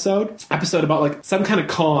casino episode about like some kind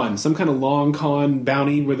of long con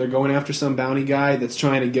bounty where they're going after some bounty guy that's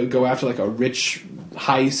trying to go after like a rich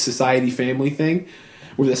high society family thing,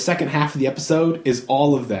 where the second half of the episode is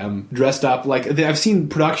all of them dressed up like I've seen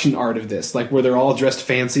production art of this, like where they're all dressed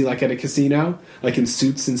fancy like at a casino, like in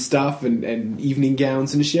suits and stuff and evening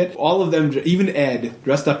gowns and shit. All of them, even Ed,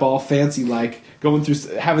 dressed up all fancy, like going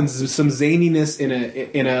through having some zaniness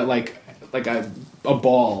in a like a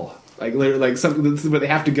ball. Like something where they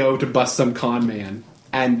have to go to bust some con man,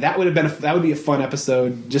 and that would be a fun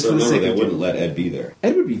episode just for the sake of it. They wouldn't let Ed be there.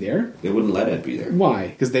 Ed would be there. They wouldn't let Ed be there. Why?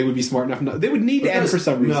 Because they would be smart enough. They would need Ed for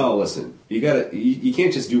some reason. No, listen. You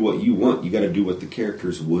can't just do what you want. You got to do what the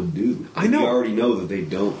characters would do. I know. You already know that they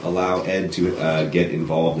don't allow Ed to get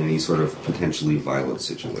involved in any sort of potentially violent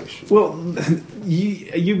situation. Well,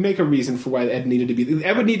 you make a reason for why Ed needed to be.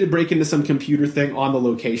 Ed would need to break into some computer thing on the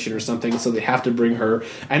location or something, so they have to bring her.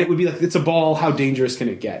 And it would be like, it's a ball. How dangerous can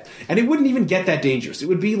it get? And it wouldn't even get that dangerous. It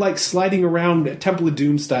would be like sliding around Temple of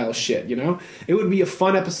Doom style shit. It would be a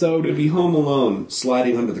fun episode. It would be Home Alone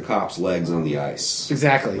sliding under the cop's legs on the ice.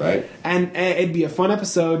 Exactly. Right. And it'd be a fun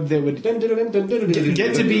episode that would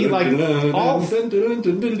get to be like all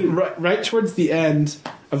right towards the end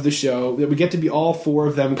of the show, that we get to be all 4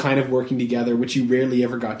 of them kind of working together, which you rarely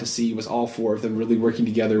ever got to see, was all 4 of them really working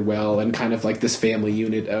together well and kind of like this family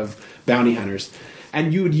unit of bounty hunters.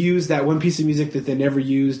 And you would use that one piece of music that they never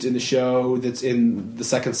used in the show that's in the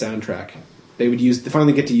second soundtrack. They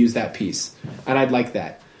finally get to use that piece. And I'd like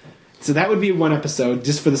that. So that would be 1 episode,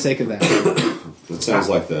 just for the sake of that. That sounds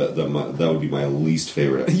like that would be my least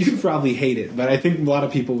favorite episode. You'd probably hate it, but I think a lot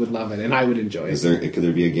of people would love it, and I would enjoy it. Could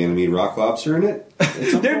there be a Ganymede rock lobster in it?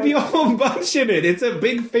 There'd be a whole bunch in it. It's a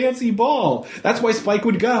big fancy ball. That's why Spike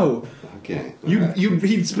would go. Okay.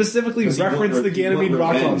 He'd specifically reference the Ganymede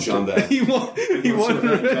rock lobster. He wanted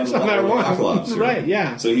revenge on that rock lobster. Right,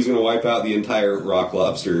 yeah. So he's going to wipe out the entire rock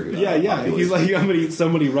lobster Yeah. population. He's like, I'm going to eat so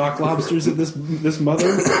many rock lobsters at this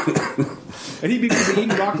mother. And he'd be eating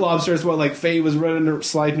rock lobsters while like Faye was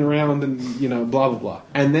sliding around, and blah blah blah.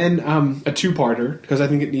 And then a two-parter, because I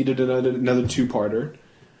think it needed another two-parter.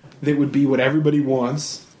 That would be what everybody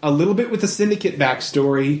wants. A little bit with the Syndicate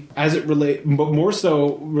backstory, as it but more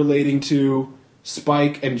so relating to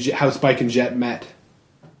Spike and how Spike and Jet met.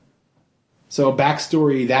 So a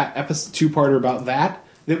backstory, that episode, two-parter about that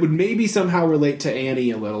would maybe somehow relate to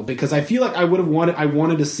Annie a little, because I feel like I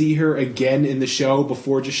wanted to see her again in the show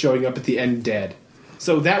before just showing up at the end dead.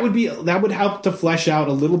 So that would help to flesh out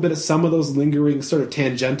a little bit of some of those lingering sort of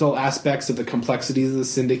tangential aspects of the complexities of the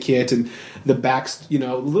Syndicate and the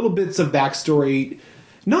little bits of backstory,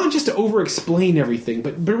 not just to over-explain everything,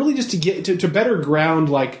 but really just to get to better ground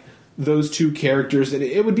like those two characters. And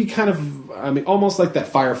it would be kind of, almost like that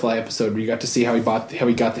Firefly episode where you got to see how he got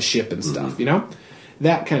the ship and stuff,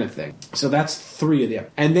 that kind of thing. So that's 3 of them.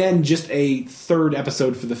 And then just a third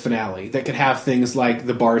episode for the finale that could have things like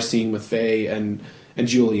the bar scene with Faye and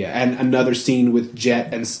Julia, and another scene with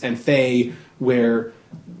Jet and Faye where,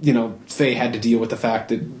 Faye had to deal with the fact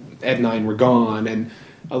that Ed and Ian were gone, and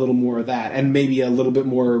a little more of that, and maybe a little bit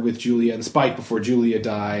more with Julia and Spike before Julia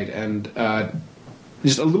died, and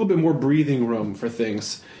just a little bit more breathing room for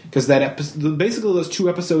things. Because basically those 2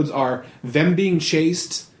 episodes are them being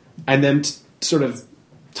chased, and them sort of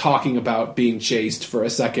talking about being chased for a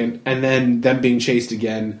second, and then them being chased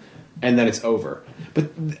again, and then it's over. But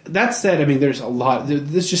that said, there's a lot.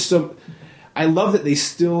 There's just so. I love that they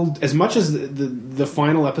still, as much as the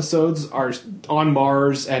final episodes are on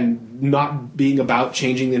Mars and not being about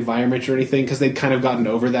changing the environment or anything, because they'd kind of gotten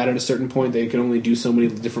over that at a certain point. They could only do so many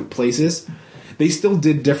different places. They still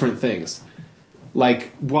did different things.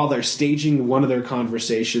 Like, while they're staging one of their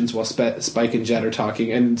conversations while Spike and Jet are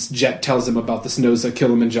talking, and Jet tells him about the snows of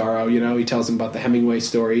Kilimanjaro, he tells him about the Hemingway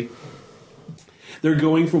story. They're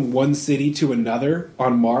going from one city to another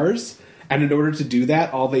on Mars, and in order to do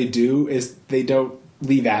that, all they do is they don't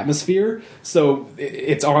leave atmosphere. So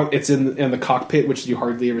it's in the cockpit, which you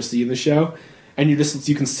hardly ever see in the show, and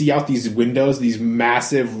you can see out these windows, these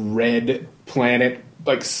massive red planet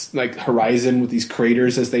like horizon with these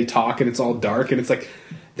craters as they talk, and it's all dark, and it's like,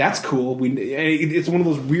 that's cool. It's one of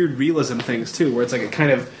those weird realism things too, where it's like it kind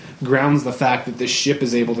of grounds the fact that this ship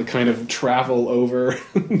is able to kind of travel over.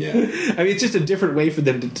 Yeah. It's just a different way for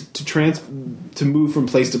them to move from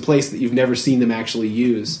place to place that you've never seen them actually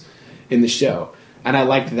use in the show, and I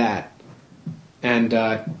liked that, and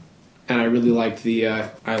I really liked the.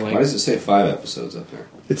 Why does it say 5 episodes up there?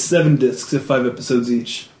 It's 7 discs of 5 episodes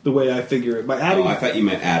each. The way I figure it, by adding. I thought you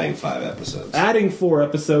meant adding 5 episodes. Adding 4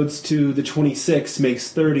 episodes to the 26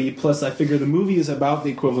 makes 30. Plus, I figure the movie is about the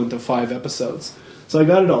equivalent of 5 episodes. So I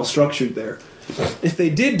got it all structured there. If they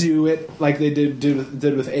did do it like they did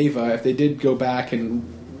with Ava, if they did go back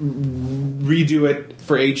and redo it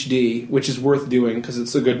for HD, which is worth doing because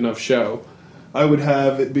it's a good enough show, I would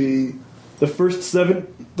have it be the first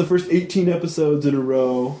 18 episodes in a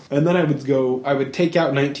row, and then I would take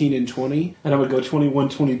out 19 and 20, and I would go 21,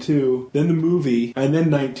 22, then the movie, and then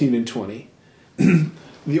 19 and 20.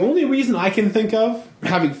 The only reason I can think of,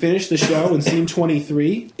 having finished the show and seen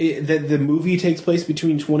 23, that the movie takes place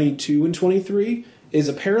between 22 and 23, is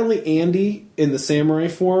apparently Andy, in the samurai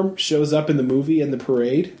form, shows up in the movie in the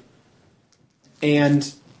parade,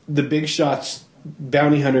 and the Big Shots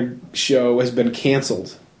Bounty Hunter show has been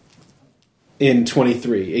canceled in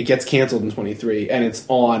 23. It gets canceled in 23, and it's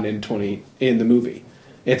on in the movie.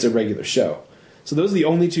 It's a regular show. So those are the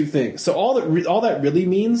only 2 things. So all that really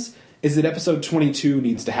means is that episode 22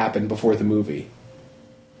 needs to happen before the movie.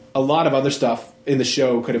 A lot of other stuff in the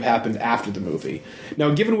show could have happened after the movie.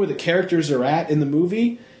 Now, given where the characters are at in the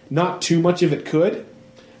movie, not too much of it could.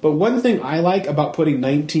 But one thing I like about putting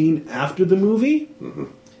 19 after the movie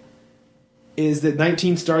is that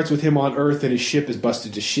 19 starts with him on Earth and his ship is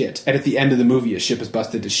busted to shit. And at the end of the movie, his ship is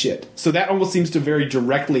busted to shit. So that almost seems to very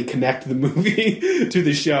directly connect the movie to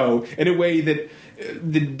the show in a way that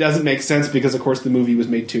doesn't make sense because, of course, the movie was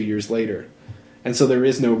made 2 years later. And so there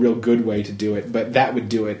is no real good way to do it, but that would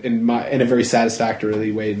do it in a very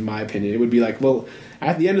satisfactory way, in my opinion. It would be like, well,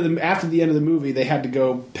 after the end of the movie, they had to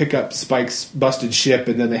go pick up Spike's busted ship,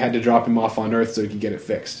 and then they had to drop him off on Earth so he could get it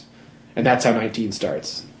fixed. And that's how 19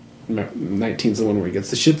 starts. 19's the one where he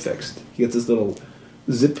gets the ship fixed. He gets his little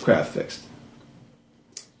zip craft fixed.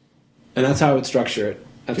 And that's how I would structure it.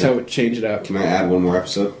 That's how I would change it out. Can I add one more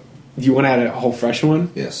episode? Do you want to add a whole fresh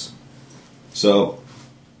one? Yes. So,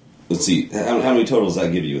 let's see. How many totals does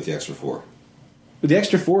that give you with the extra 4? With the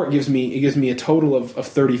extra 4, it gives me a total of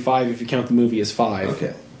 35 if you count the movie as 5.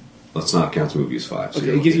 Okay. Let's not count the movie as 5. So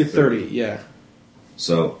okay, it gives you 30, yeah.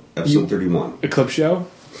 So, episode 31. A clip show?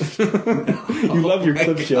 You love your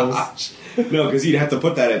clip shows. No, because you'd have to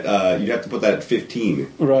put that at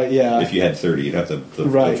 15. Right, yeah. If you had 30, you'd have to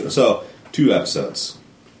right. Clip show. So 2 episodes.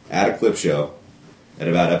 Add a clip show at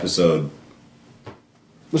about episode.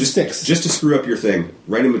 Just 6. Just to screw up your thing,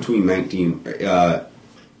 right in between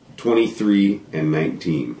 23 and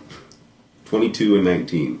 19. 22 and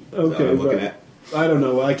 19. Okay, is that what I'm looking at? I don't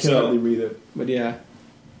know. I can't really read it. But yeah.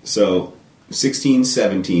 So 16,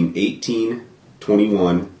 17, 18,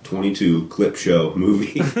 21, 22, clip show,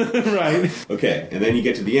 movie. Right. Okay, and then you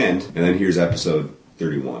get to the end, and then here's episode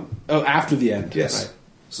 31. Oh, after the end. Yes. Right.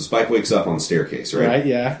 So Spike wakes up on the staircase, right? Right,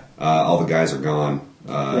 yeah. All the guys are gone.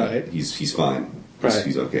 Right. He's fine. Right.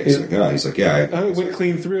 He's okay. He's like, yeah. I went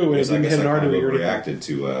clean through and it didn't hit an artery or anything. Reacted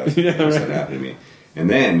to yeah, right. that happened to me. And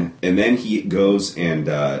then he goes and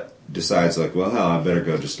decides, like, well, hell, I better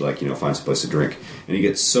go just, like, find some place to drink. And he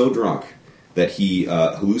gets so drunk that he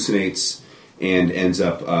hallucinates and ends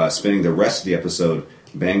up spending the rest of the episode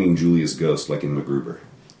banging Julia's ghost, like in MacGruber.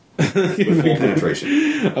 With full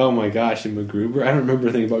penetration. Oh my gosh, in MacGruber? I don't remember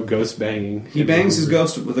anything about ghost banging. He bangs his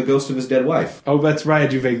ghost with the ghost of his dead wife. Oh, that's right. I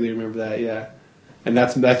do vaguely remember that, yeah. And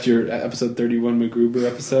that's your episode 31 MacGruber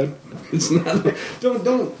episode? It's not.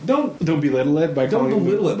 Don't belittle it by calling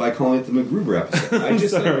it the MacGruber episode. I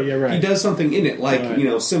just sorry, you're right. He does something in it, like,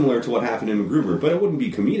 right. Similar to what happened in MacGruber, but it wouldn't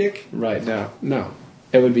be comedic. Right, no.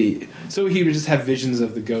 It would be... So he would just have visions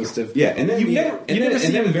of the ghost of... Yeah, and then you never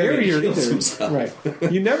see him bury her either. Himself.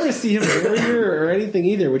 Right. You never see him bury her or anything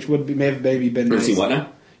either, which would be, may have maybe been nice. See what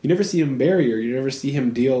now? You never see him bury her. You never see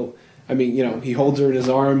him deal... I mean, he holds her in his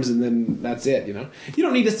arms, and then that's it. You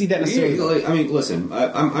don't need to see that necessarily. I mean, listen,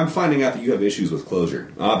 I'm finding out that you have issues with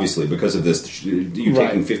closure, obviously, because of this. You're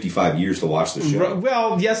taking 55 years to watch the show.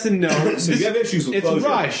 Well, yes and no. So you have issues with closure. It's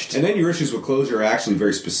rushed, and then your issues with closure are actually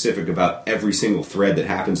very specific about every single thread that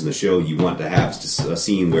happens in the show. You want to have a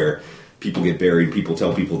scene where people get buried, people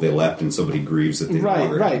tell people they left, and somebody grieves that they no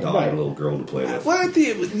longer have a dog and a little girl to play with. Well,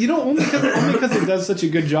 only because it does such a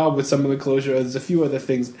good job with some of the closure. There's a few other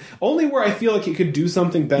things. Only where I feel like it could do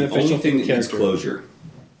something beneficial. The only thing that needs closure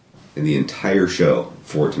in the entire show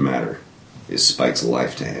for it to matter is Spike's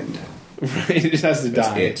life to end. Right, it has to die.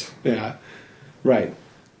 That's it. Yeah, right.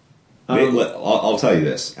 I'll tell you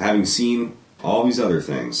this: having seen all these other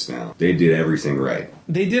things now, they did everything right.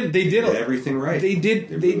 They did everything right. They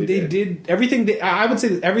did everything. I would say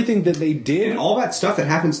that everything that they did, and all that stuff that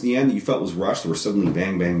happens in the end that you felt was rushed, where suddenly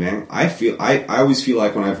bang, bang, bang. I always feel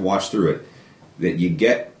like when I've watched through it that you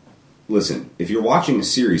get. Listen, if you're watching a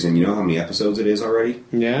series and you know how many episodes it is already,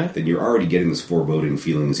 then you're already getting this foreboding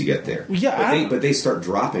feeling as you get there. Yeah, but they start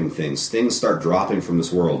dropping things. Things start dropping from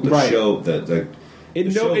this world. The show,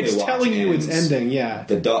 it's telling you ends. It's ending. Yeah,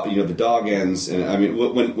 the dog ends, and I mean,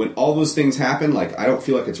 when all those things happen, like I don't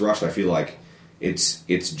feel like it's rushed. I feel like it's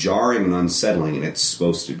jarring and unsettling, and it's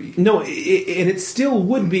supposed to be. No, and it still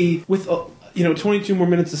would be with 22 more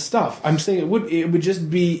minutes of stuff. I'm saying it would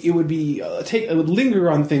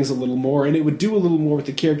linger on things a little more, and it would do a little more with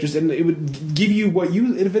the characters, and it would give you what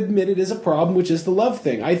you have admitted is a problem, which is the love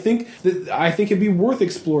thing. I think it'd be worth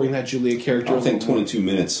exploring that Julia character. I don't think 22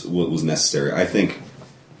 minutes was necessary. I think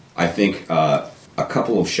a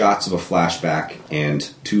couple of shots of a flashback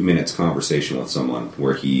and 2 minutes conversation with someone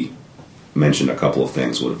where he mentioned a couple of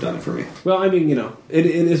things would have done it for me. Well, I mean, it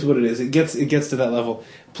is what it is. It gets to that level.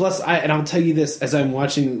 Plus, I'll tell you this: as I'm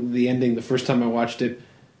watching the ending, the first time I watched it,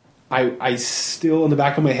 I still in the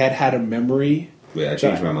back of my head had a memory. Wait, I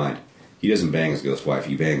changed my mind. He doesn't bang his ghost wife;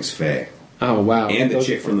 he bangs Faye. Oh wow! And the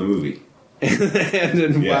chick from the movie. and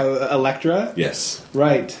then Electra. Yes.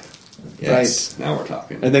 Right. Yes. Right. Now we're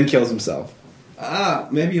talking. And then kills himself.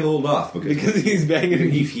 Maybe he'll hold off because he's banging.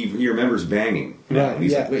 He remembers banging. Right.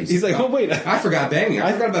 He's like, wait. He's like, oh wait, I forgot banging.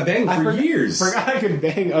 I forgot about banging for years. I forgot I could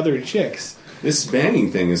bang other chicks. This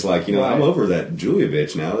banging thing is like, I'm over that Julia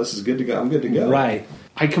bitch now. This is good to go. I'm good to go. Right.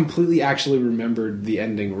 I completely actually remembered the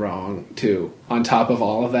ending wrong too. On top of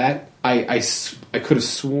all of that, I could have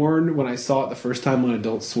sworn when I saw it the first time on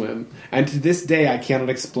Adult Swim, and to this day I cannot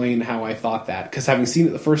explain how I thought that, because having seen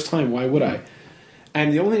it the first time, why would I?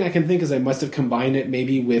 And the only thing I can think is I must have combined it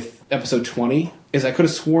maybe with episode 20. Is I could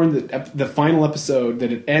have sworn that the final episode,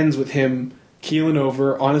 that it ends with him keeling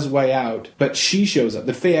over on his way out, but she shows up.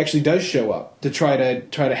 That Faye actually does show up to try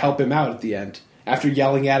to help him out at the end. After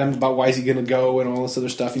yelling at him about why is he going to go and all this other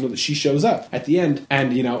stuff, that she shows up at the end,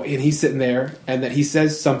 and and he's sitting there, and that he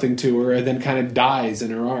says something to her, and then kind of dies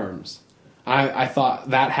in her arms. I thought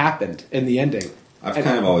that happened in the ending. I've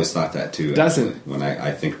kind of always thought that too. Doesn't actually. When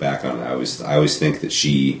I think back on it, I always think that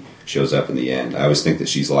she shows up in the end. I always think that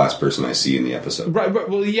she's the last person I see in the episode. Right,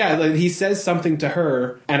 well, yeah, like he says something to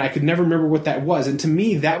her, and I could never remember what that was. And to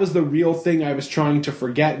me, that was the real thing I was trying to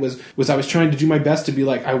forget, was I was trying to do my best to be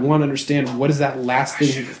like, I want to understand, what is that last thing?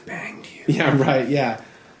 I should have banged you. Yeah, right, yeah.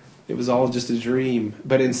 It was all just a dream.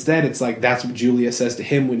 But instead, it's like, that's what Julia says to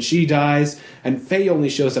him when she dies, and Faye only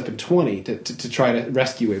shows up in 20 to try to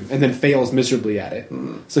rescue him, and then fails miserably at it.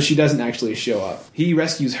 So she doesn't actually show up. He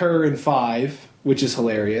rescues her in 5, which is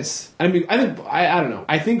hilarious. I mean, I don't know.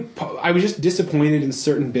 I think I was just disappointed in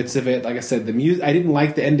certain bits of it. Like I said, the music. I didn't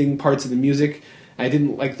like the ending parts of the music. I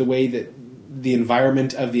didn't like the way that the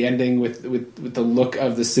environment of the ending with the look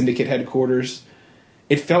of the Syndicate headquarters.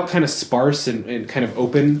 It felt kind of sparse and kind of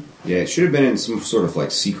open. Yeah, it should have been in some sort of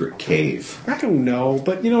like secret cave. I don't know,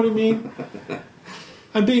 but you know what I mean.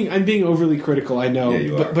 I'm being overly critical. I know, yeah,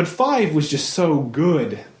 you are. But 5 was just so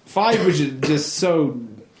good. 5 was just so.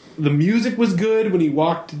 The music was good when he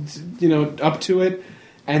walked, up to it,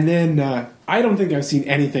 and then I don't think I've seen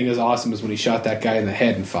anything as awesome as when he shot that guy in the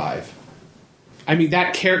head in 5. I mean,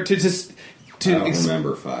 that character I don't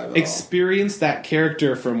remember 5 at experience that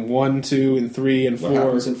character from 1, 2, and 3, and 4. What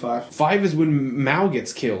happens in 5? 5 is when Mao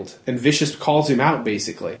gets killed, and Vicious calls him out,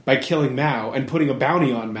 basically, by killing Mao and putting a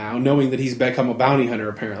bounty on Mao, knowing that he's become a bounty hunter,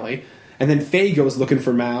 apparently. And then Faye goes looking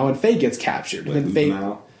for Mao, and Faye gets captured. Wait, and then Faye,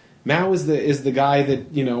 Mao? Mao is the guy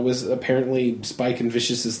that, was apparently Spike and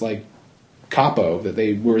Vicious's, like, capo that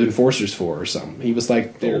they were enforcers for or something. He was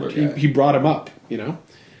like, he brought him up,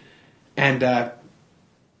 And,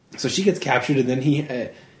 so she gets captured, and then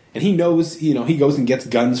he knows, he goes and gets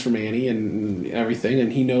guns from Annie and everything,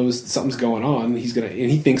 and he knows something's going on. And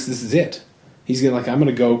he thinks this is it. He's gonna I'm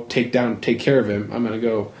gonna go take care of him. I'm gonna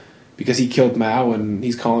go because he killed Mao, and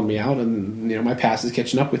he's calling me out, and my past is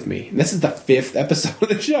catching up with me. And this is the 5th episode of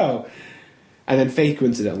the show, and then Faye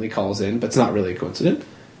coincidentally calls in, but it's not really a coincidence.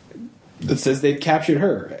 That says they've captured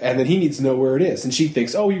her, and then he needs to know where it is, and she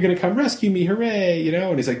thinks, "Oh, you're going to come rescue me, hooray!"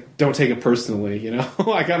 And he's like, "Don't take it personally,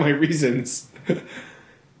 I got my reasons."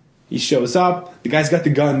 He shows up. The guy's got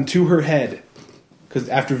the gun to her head because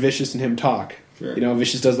after Vicious and him talk, sure.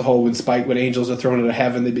 Vicious does the whole when angels are thrown into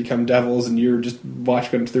heaven, they become devils, and you're just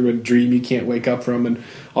watching through a dream you can't wake up from, and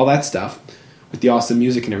all that stuff with the awesome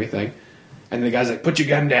music and everything. And the guy's like, "Put your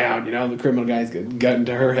gun down," the criminal guy's got a gun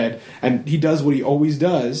to her head, and he does what he always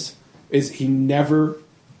does. Is he never,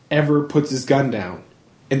 ever puts his gun down.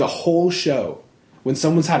 In the whole show. When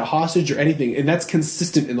someone's had a hostage or anything, and that's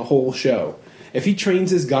consistent in the whole show. If he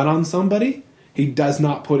trains his gun on somebody, he does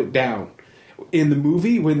not put it down. In the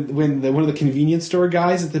movie, when one of the convenience store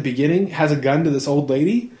guys at the beginning has a gun to this old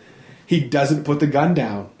lady, he doesn't put the gun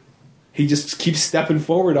down. He just keeps stepping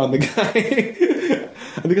forward on the guy.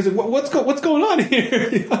 And the guy's like, what's going on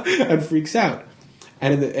here? And freaks out.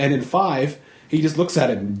 And in 5... he just looks at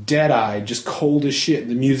him dead-eyed, just cold as shit, and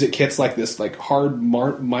the music hits like this hard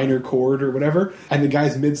minor chord or whatever, and the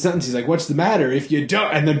guy's mid-sentence, he's like, "What's the matter if you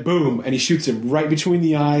don't?" And then boom, and he shoots him right between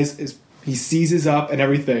the eyes. He seizes up and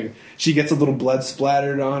everything. She gets a little blood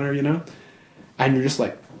splattered on her, and you're just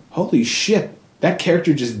like, holy shit, that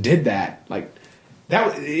character just did that. Like,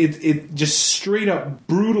 that it just straight up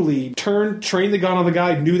brutally trained the gun on the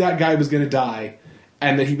guy, knew that guy was going to die,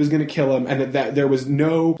 and that he was going to kill him, and that there was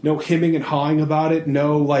no hemming and hawing about it,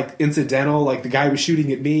 no, incidental, the guy was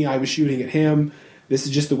shooting at me, I was shooting at him. This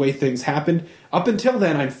is just the way things happened. Up until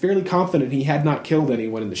then, I'm fairly confident he had not killed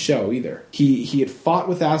anyone in the show, either. He had fought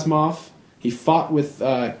with Asimov, he fought with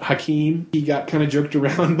Hakim, he got kind of jerked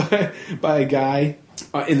around by a guy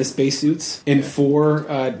in the spacesuits. In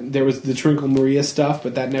 4, there was the Twinkle Maria stuff,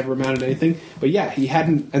 but that never amounted to anything. But yeah, he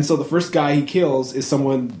hadn't, and so the first guy he kills is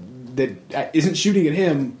someone that isn't shooting at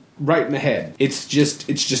him right in the head. It's just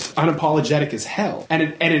unapologetic as hell, and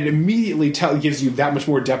it immediately gives you that much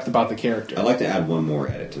more depth about the character. I'd like to add one more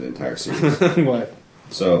edit to the entire series. What?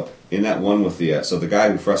 So in that one with the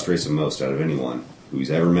guy who frustrates him most out of anyone who he's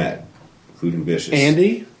ever met, including Vicious,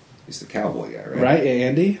 Andy, he's the cowboy guy, right? Right,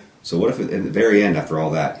 Andy. So what if at the very end, after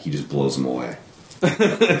all that, he just blows him away?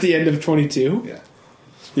 At the end of 22, yeah,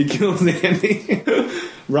 he kills Andy.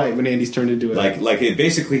 Right, when Andy's turned into it. Like it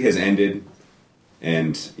basically has ended,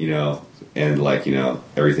 and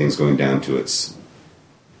everything's going down to its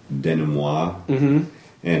denouement,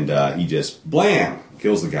 and he just blam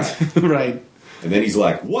kills the guy. Right, and then he's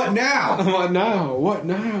like, "What now? What now? What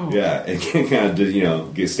now?" Yeah, and kind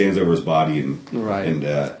of stands over his body and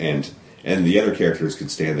the other characters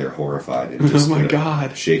could stand there horrified and just oh my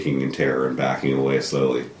God, shaking in terror and backing away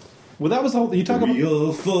slowly. Well, that was the whole. You talk about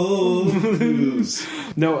real foes.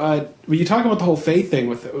 No, you talk about the whole Faye thing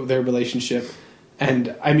with their relationship,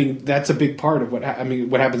 and I mean that's a big part of what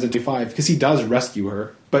happens in 25 because he does rescue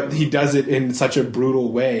her. but he does it in such a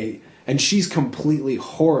brutal way, and she's completely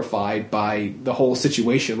horrified by the whole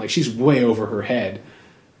situation. Like, she's way over her head.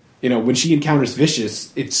 You know, when she encounters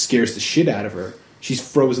Vicious, it scares the shit out of her. She's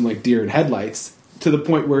frozen like deer in headlights, to the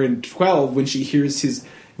point where in 12, when she hears his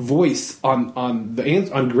voice on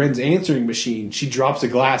Gren's answering machine, she drops a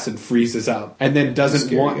glass and freezes up, and then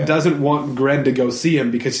doesn't want Gren to go see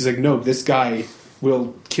him, because she's like, no, this guy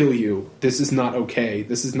will kill you. This is not okay.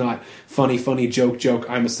 This is not funny joke.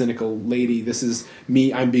 I'm a cynical lady. This is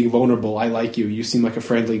me. I'm being vulnerable. I like you. You seem like a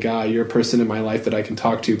friendly guy. You're a person in my life that I can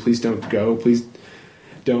talk to. Please don't go. Please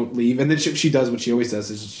don't leave. And then she does what she always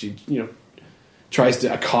does, is she, you know, tries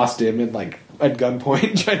to accost him and, like, at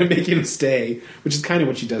gunpoint, trying to make him stay, which is kind of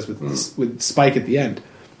what she does with Spike at the end.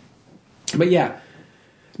 But yeah,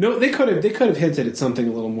 no, they could have hinted at something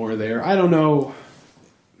a little more there. I don't know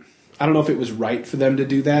if it was right for them to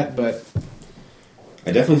do that, but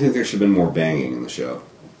I definitely think there should have been more banging in the show.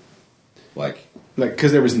 Like,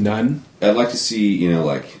 because there was none. I'd like to see, you know,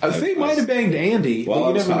 like, they might have banged Andy. Well, I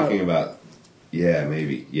was talking about. Yeah,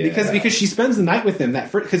 maybe. Yeah, because she spends the night with him.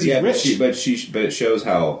 Because he's rich. But it shows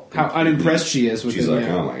how unimpressed she is with him. She's like,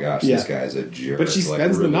 oh my gosh, this guy's a jerk. But she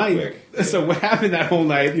spends the night. Quick. So what happened that whole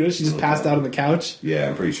night? You know, she just passed out on the couch. Yeah,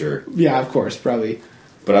 I'm pretty sure. Yeah, of course, probably.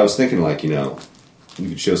 But I was thinking, like, you know, you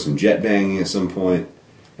could show some jet banging at some point,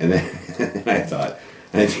 and then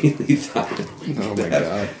I immediately thought, oh my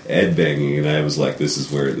god, Ed banging, and I was like, this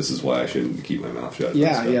is why I shouldn't keep my mouth shut.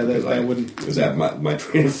 Yeah, that wouldn't, because that my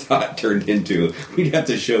train of thought turned into, we'd have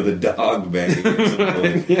to show the dog banging at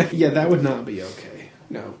some point. yeah, that would not be okay.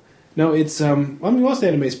 No, it's I mean, most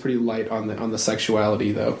anime is pretty light on the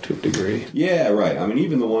sexuality, though, to a degree. Yeah, right. I mean,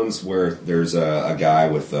 even the ones where there's a guy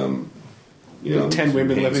with 10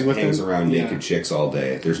 women living with him, hangs around naked chicks all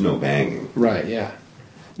day. There's no banging. Right. Yeah.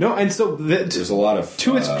 No, and so there's a lot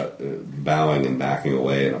of bowing and backing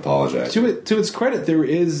away and apologizing. To its credit, there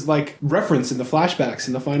is, like, reference in the flashbacks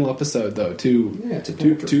in the final episode, though, to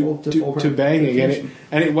banging,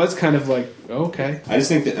 and it was kind of like, okay. I just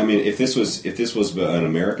think that, I mean, if this was an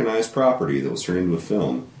Americanized property that was turned into a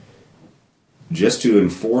film, just to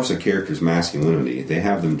enforce a character's masculinity, they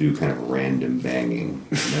have them do kind of random banging.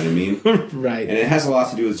 You know what I mean? Right. And it has a lot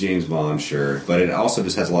to do with James Bond, sure, but it also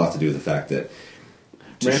just has a lot to do with the fact that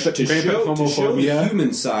to show the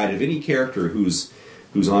human side of any character who's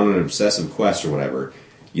on an obsessive quest or whatever,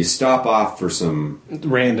 you stop off for some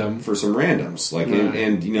randoms, like,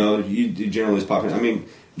 and you know, you generally is popular. I mean,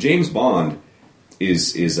 James Bond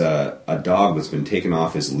is a dog that's been taken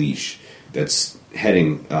off his leash, that's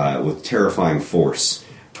heading with terrifying force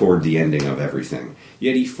toward the ending of everything.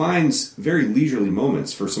 Yet he finds very leisurely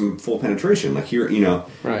moments for some full penetration, like here, you know,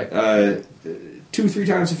 right. 2-3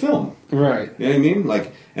 times a film. Right. You know what I mean?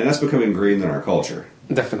 Like, and that's become ingrained in our culture.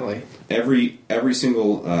 Definitely. Every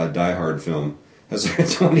single Die Hard film has a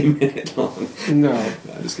 20-minute long. No.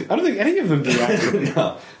 Just kidding. I don't think any of them do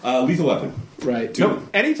that. No. Lethal Weapon. Right. No,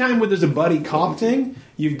 anytime where there's a buddy cop thing,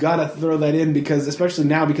 you've got to throw that in, because, especially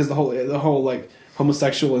now, because the whole like,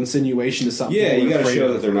 homosexual insinuation is something. Yeah, you got to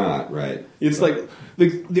show that they're not, right. It's like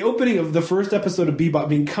the opening of the first episode of Bebop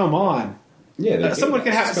being, come on. Yeah, someone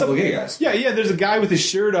can have a couple of gay guys. Yeah. There's a guy with his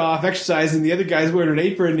shirt off exercising. The other guy's wearing an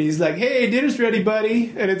apron, and he's like, "Hey, dinner's ready,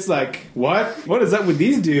 buddy." And it's like, what? What is up with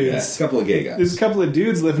these dudes? Yeah, a couple of gay guys. There's a couple of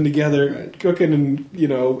dudes living together, cooking and, you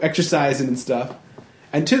know, exercising and stuff.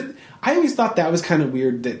 And I always thought that was kind of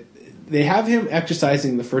weird that they have him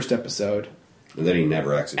exercising in the first episode, and then he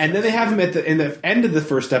never exercises. And then they have him in the end of the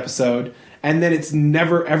first episode, and then it's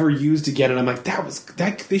never ever used again. And I'm like,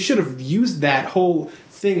 they should have used that whole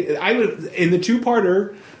thing. I would, in the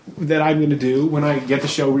 2-parter that I'm going to do when I get the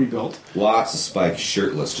show rebuilt. Lots of Spike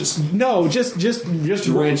shirtless, just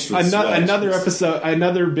drenched with another episode,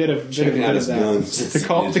 another bit of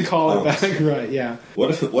that to call it back. Right? Yeah.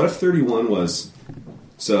 What if 31 was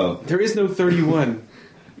so? There is no 31.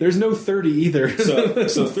 There's no 30 either.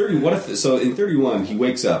 so 30. What if in 31 he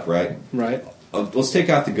wakes up, right? Right. Let's take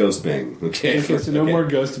out the ghost bang, okay? So no more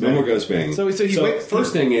ghost bang. No more ghost bang. So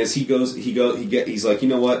first thing is he's like, you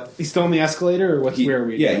know what? He's still on the escalator, or where are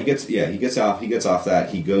we? Yeah, he gets off that.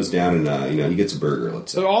 He goes down and he gets a burger.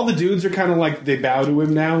 Let's say. So all the dudes are kind of like, they bow to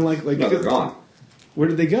him now, like no, they're gone. Where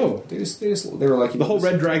did they go? They were like, the whole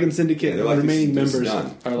Red Dragon Syndicate. The remaining members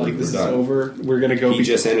are like, this is over. We're gonna go. He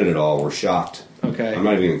just ended it all. We're shocked. Okay. I'm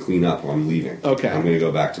not even gonna clean up. I'm leaving. Okay. I'm gonna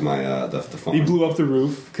go back to my the farm. He blew up the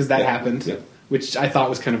roof because that happened. Yeah. Which I thought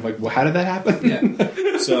was kind of like, well, how did that happen?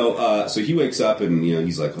 Yeah. So he wakes up and, you know,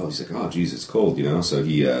 he's like, oh, geez, it's cold, you know. So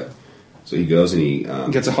he goes and he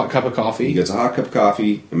gets a hot cup of coffee. He gets a hot cup of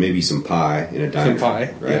coffee and maybe some pie in a diner. Some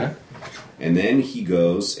pie, right? Yeah. And then he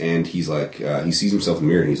goes and he's like, he sees himself in the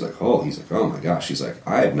mirror and he's like, oh my gosh. He's like,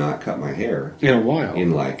 I have not cut my hair in a while. In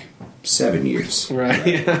like 7 years. Right.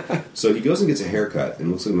 Yeah. So he goes and gets a haircut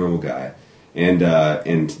and looks like a normal guy. And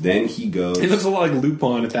then he goes... He looks a lot like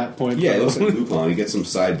Lupin at that point. Yeah, he looks like Lupin. He gets some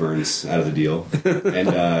sideburns out of the deal. And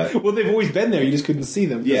well, they've always been there. You just couldn't see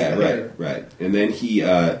them. Yeah, right. And then he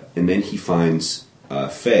finds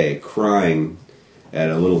Faye crying at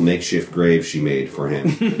a little makeshift grave she made for him.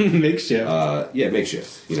 Makeshift?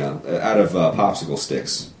 Makeshift. You know, out of popsicle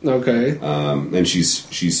sticks. Okay. And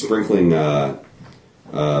she's sprinkling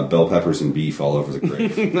bell peppers and beef all over the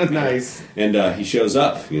grave. Nice. And he shows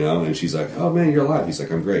up, you know, and she's like, "Oh man, you're alive." He's like,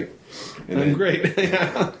 "I'm great." I'm great.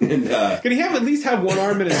 Yeah. And can he at least have one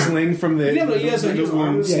arm in a sling from the? Yeah, he has an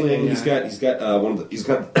arm in a sling. Yeah. He's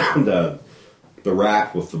got the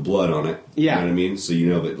wrap with the blood on it. Yeah. You know what I mean? So you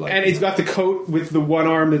know that, like... And he's got the coat with the one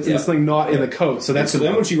arm that's in the sling, not in the coat. So that's... So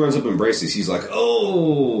then when she runs up and embraces, he's like,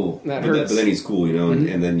 oh! That hurts. But then he's cool, you know?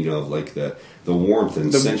 And then, you know, like the warmth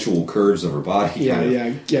and sensual curves of her body kind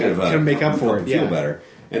of make up for it. Feel better.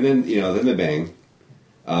 And then, you know, then they bang.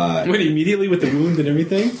 Wait, immediately with the wound and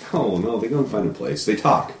everything? Oh, no, they go and find a place. They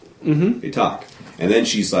talk. Mm-hmm. They talk. And then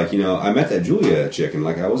she's like, you know, I met that Julia chick, and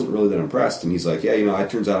like I wasn't really that impressed. And he's like, yeah, you know,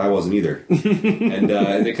 it turns out I wasn't either. And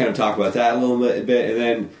they kind of talk about that a little bit,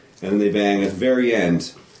 and then they bang. At the very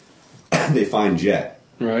end, they find Jet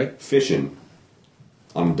fishing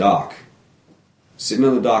on a dock, sitting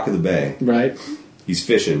on the dock of the bay. Right. He's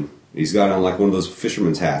fishing. He's got on like one of those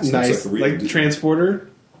fisherman's hats. Nice, like transporter.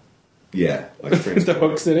 Yeah, like transporter. The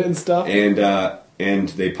hooks in it and stuff. And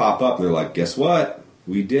they pop up, and they're like, guess what?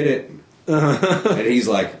 We did it. And he's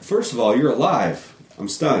like, first of all, you're alive. I'm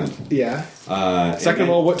stunned. Yeah. Second of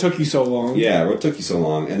all, what took you so long? Yeah, what took you so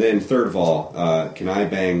long? And then third of all, can I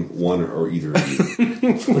bang one or either of you,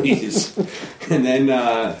 please? And then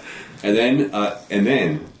the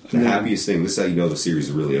happiest thing. This is how you know the series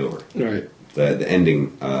is really over. Right. The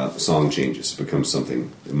ending song changes, becomes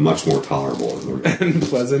something much more tolerable and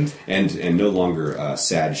pleasant, and no longer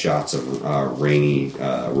sad shots of rainy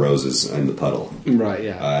roses in the puddle. Right.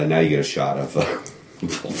 Yeah. Now you get a shot of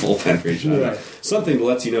full penetration. Right. Something that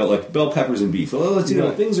lets you know, like bell peppers and beef. It lets you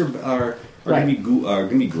know things are going to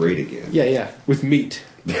be great again. Yeah. Yeah. With meat.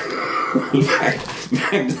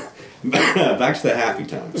 Back to the happy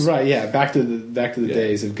times. Right, yeah. Back to the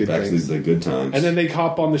days of good things. Back to the good times. And then they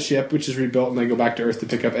hop on the ship, which is rebuilt, and they go back to Earth to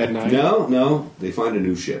pick up Ed and I. No. They find a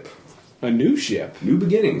new ship. A new ship? New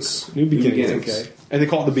beginnings. New beginnings. Okay. And they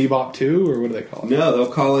call it the Bebop 2, or what do they call it? No,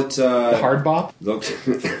 they'll call it... the Hard Bop? They'll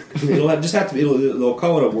call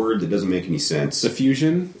it a word that doesn't make any sense. The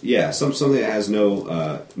Fusion? Yeah, something that has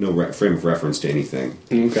no frame of reference to anything.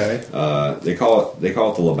 Okay. They call it the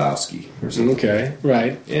Lebowski or something. Okay,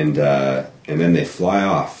 right. And then they fly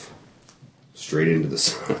off straight into the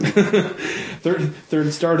sun.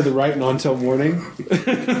 Third star to the right and on till morning.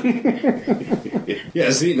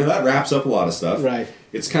 Yeah, see, now that wraps up a lot of stuff. Right.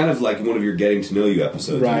 It's kind of like one of your getting to know you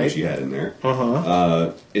episodes, which you had in there.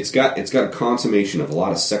 It's got a consummation of a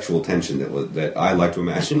lot of sexual tension that I like to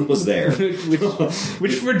imagine was there.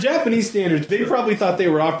 which for Japanese standards, they probably thought they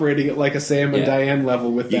were operating at like a Sam and Diane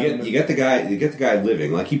level with that. You get the guy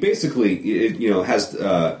living like he basically has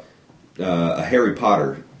a Harry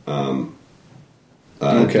Potter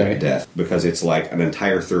death because it's like an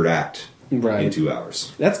entire third act. Right. In 2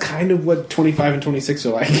 hours. That's kind of what 25 and 26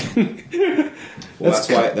 are like.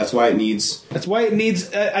 That's why it needs... That's why it needs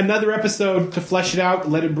another episode to flesh it out,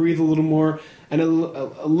 let it breathe a little more, and a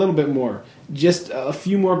little bit more. Just a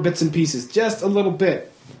few more bits and pieces. Just a little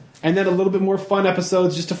bit. And then a little bit more fun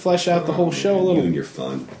episodes just to flesh out the whole show a little. You and your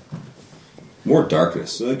fun. More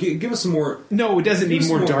darkness. Give us some more... No, it doesn't need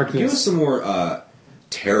more darkness. Give us some more...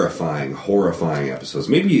 terrifying, horrifying episodes.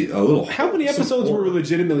 Maybe a little... How many episodes were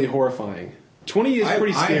legitimately horrifying? 20 is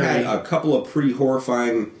pretty scary. I had a couple of pretty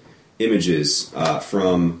horrifying images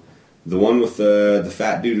from the one with the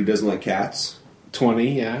fat dude who doesn't like cats.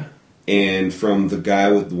 20, yeah. And from the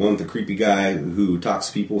one with the creepy guy who talks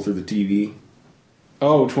to people through the TV.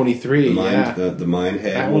 Oh, 23, the mind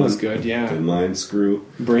head. That one was good, yeah. The mind screw.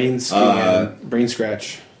 Brain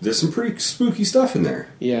scratch. There's some pretty spooky stuff in there.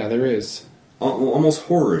 Yeah, there is. Almost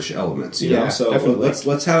horror-ish elements, you know. So definitely.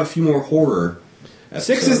 let's have a few more horror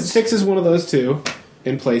episodes. Six is one of those too,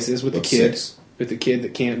 in places with the kid, six? with the kid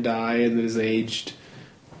that can't die and that is aged,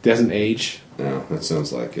 doesn't age. No, that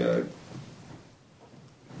sounds like that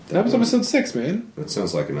was episode 6, man. That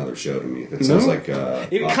sounds like another show to me. That sounds like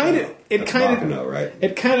it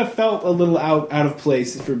kind of felt a little out of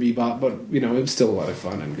place for Bebop, but it was still a lot of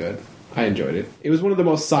fun and good. I enjoyed it. It was one of the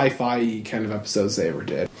most sci-fi kind of episodes they ever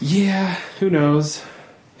did. Yeah, who knows?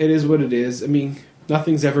 It is what it is. I mean,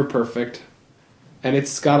 nothing's ever perfect, and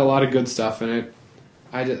it's got a lot of good stuff in it.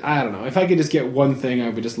 I don't know. If I could just get one thing, I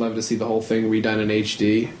would just love to see the whole thing redone in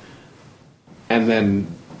HD, and then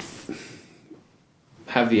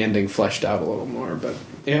have the ending fleshed out a little more. But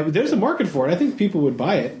yeah, there's a market for it. I think people would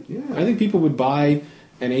buy it. Yeah. I think people would buy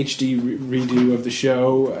an HD redo of the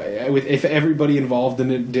show if everybody involved in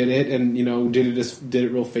it did it, and did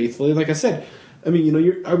it real faithfully. Like I said, I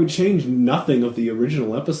mean, I would change nothing of the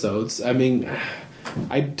original episodes. I mean,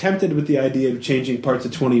 I'm tempted with the idea of changing parts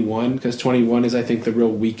of 21 because 21 is, I think, the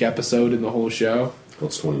real weak episode in the whole show.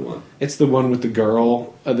 What's 21? It's the one with the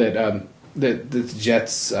girl that's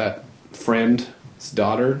Jet's friend. His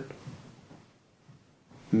daughter,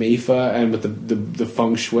 Meifa, and with the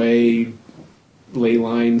feng shui ley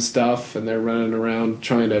line stuff, and they're running around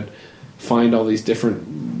trying to find all these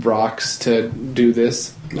different rocks to do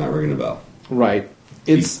this. Not ringing a bell. Right.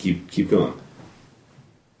 Keep going.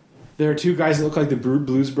 There are two guys that look like the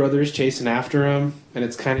Blues Brothers chasing after him, and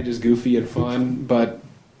it's kind of just goofy and fun, but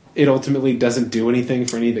it ultimately doesn't do anything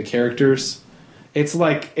for any of the characters. It's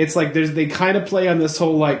like they kind of play on this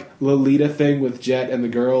whole like Lolita thing with Jet and the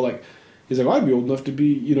girl. Like he's like, I'd be old enough to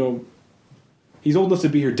be, he's old enough to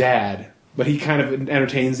be her dad, but he kind of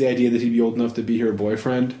entertains the idea that he'd be old enough to be her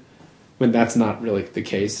boyfriend, when that's not really the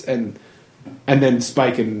case. And then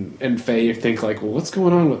Spike and Faye think like, well, what's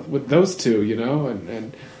going on with those two,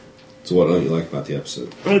 And so what don't you like about the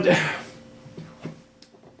episode?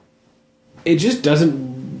 It just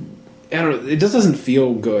doesn't. I don't know. It just doesn't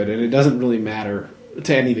feel good, and it doesn't really matter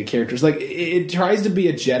to any of the characters. Like it tries to be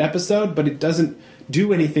a Jet episode, but it doesn't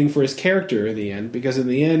do anything for his character in the end. Because in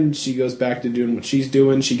the end, she goes back to doing what she's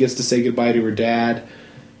doing. She gets to say goodbye to her dad,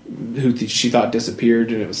 who she thought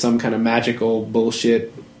disappeared, and it was some kind of magical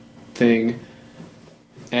bullshit thing.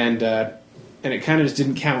 And it kind of just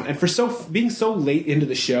didn't count. And for being so late into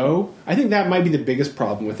the show, I think that might be the biggest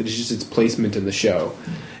problem with it. Is just its placement in the show.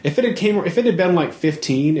 If it had been like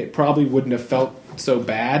 15, it probably wouldn't have felt so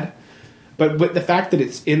bad. But with the fact that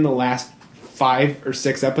it's in the last 5 or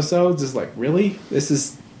 6 episodes is like, really? This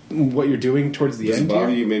is what you're doing towards the end? Does it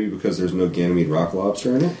bother you maybe because there's no Ganymede rock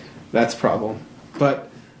lobster in it? That's a problem. But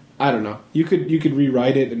I don't know. You could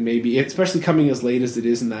rewrite it, and maybe, especially coming as late as it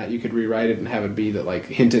is in that, you could rewrite it and have it be that like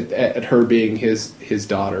hinted at her being his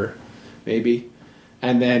daughter, maybe.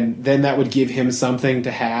 And then that would give him something to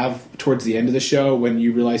have towards the end of the show when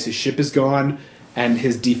you realize his ship is gone and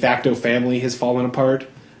his de facto family has fallen apart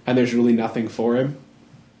and there's really nothing for him.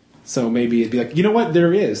 So maybe it'd be like, you know what,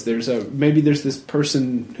 there's this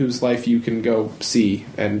person whose life you can go see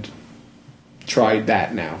and try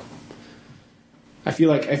that now. I feel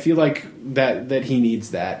like that he needs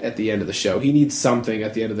that at the end of the show. He needs something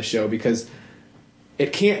at the end of the show because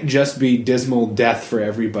it can't just be dismal death for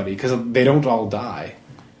everybody because they don't all die.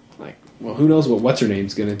 Like, well, who knows what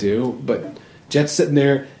what's-her-name's going to do, but Jet's sitting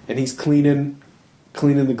there and he's cleaning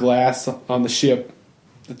the glass on the ship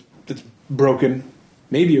that's broken,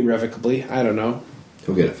 maybe irrevocably, I don't know.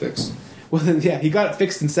 He'll get it fixed. Well, then, yeah, he got it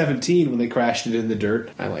fixed in 17 when they crashed it in the dirt.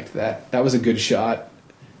 I liked that. That was a good shot.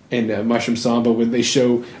 And Mushroom Samba, when they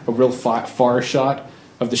show a real far shot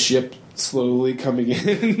of the ship slowly coming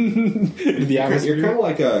in the atmosphere. You're kind of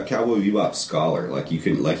like a Cowboy Bebop scholar. Like you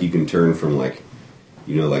can turn from like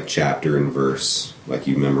chapter and verse, like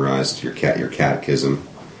you memorized your catechism.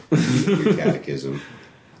 Your catechism.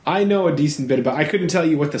 I know a decent bit about. I couldn't tell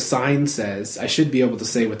you what the sign says. I should be able to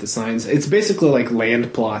say what the sign says. It's basically like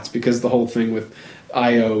land plots because the whole thing with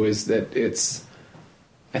IO is that it's.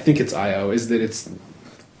 I think it's IO is that it's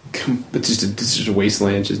just a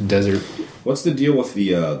wasteland, just desert. What's the deal with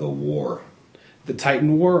the war? The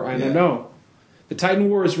Titan War? I don't know. The Titan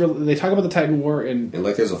War is real. They talk about the Titan War in and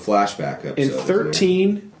like there's a flashback episode in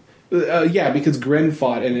 13. Yeah, because Gren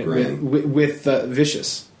fought in it with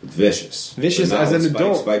Vicious. Vicious as an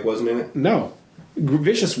adult. Spike wasn't in it. No,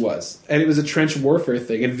 Vicious was, and it was a trench warfare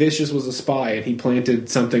thing. And Vicious was a spy, and he planted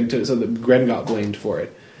something so that Gren got blamed for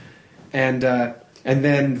it. And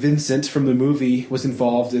then Vincent from the movie was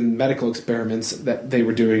involved in medical experiments that they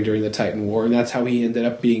were doing during the Titan War, and that's how he ended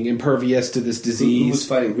up being impervious to this disease. Who was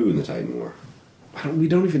fighting who in the Titan War? We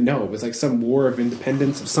don't even know. It was like some war of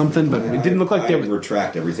independence of something, but it didn't look like I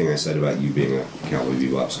retract everything I said about you being a Cowboy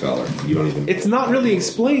Bebop scholar. You don't even. It's not really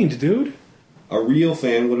explained, dude. A real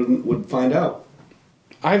fan would find out.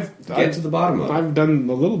 Get to the bottom of it. I've done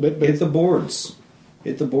a little bit, but hit the boards.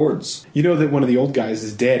 You know that one of the old guys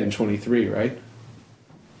is dead in 23, right?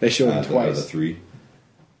 They showed him twice. The 3.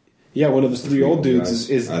 Yeah, one of those 3 old dudes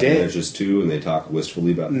is dead. There's just 2, and they talk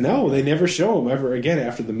wistfully about. No, they never show him ever again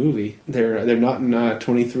after the movie. They're not in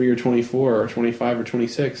 23 or 24 or 25 or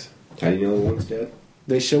 26. How do you know the one's dead?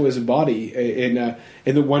 They show his body in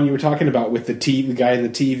the one you were talking about with the guy in the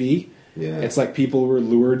TV. Yeah, it's like people were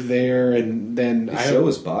lured there, and then they show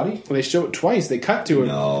his body. They show it twice. They cut to it.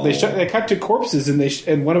 No. They cut to corpses, and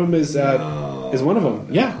and one of them is one of them.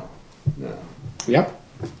 No. Yeah. No. Yep.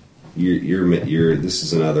 You're. This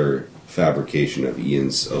is another fabrication of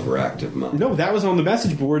Ian's overactive mind. No, that was on the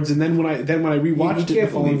message boards, and then when I rewatched it the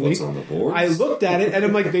following week, on the boards. I looked at it and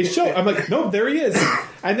I'm like, I'm like, no, there he is.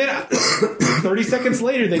 And then 30 seconds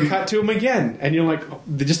later, they cut to him again, and you're like,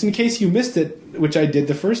 just in case you missed it, which I did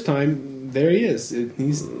the first time, there he is.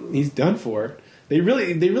 He's done for. They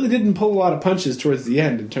really didn't pull a lot of punches towards the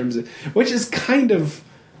end in terms of, which is kind of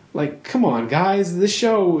like, come on, guys, this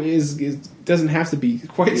show doesn't have to be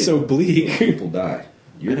quite so bleak. People die.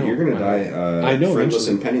 You're going to die I know, friendless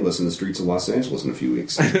and penniless in the streets of Los Angeles in a few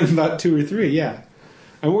weeks. About 2 or 3, yeah.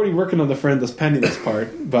 I'm already working on the friendless, penniless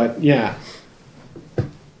part, but yeah.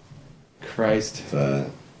 Christ.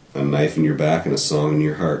 A knife in your back and a song in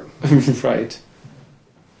your heart. Right.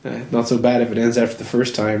 Not so bad if it ends after the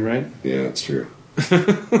first time, right? Yeah, that's true.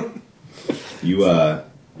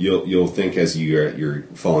 You'll think as you're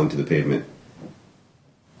falling to the pavement,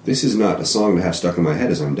 this is not a song to have stuck in my head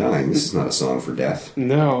as I'm dying. This is not a song for death.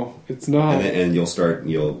 No, it's not. And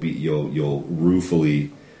you'll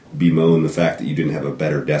ruefully bemoan the fact that you didn't have a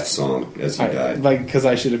better death song as you died. Because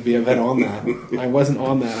I should have been on that. I wasn't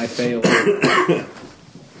on that. I failed.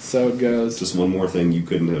 So it goes. Just one more thing you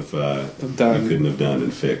couldn't have done. You couldn't have done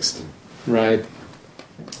and fixed. Right.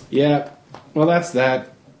 Yeah. Well, that's that.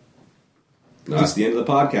 That's the end of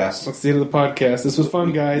the podcast. That's the end of the podcast. This was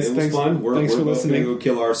fun, guys. It was fun. Thanks for listening. We're going to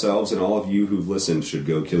go kill ourselves, and all of you who've listened should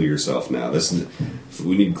go kill yourself now.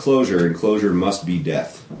 We need closure, and closure must be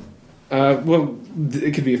death. Well,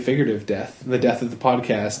 it could be a figurative death. The death of the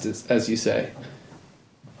podcast, as you say.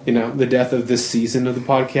 You know, the death of this season of the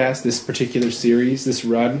podcast, this particular series, this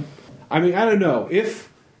run. I mean, I don't know. If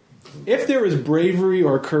there is bravery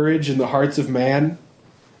or courage in the hearts of man,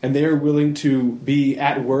 and they are willing to be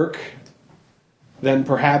at work, then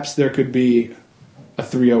perhaps there could be a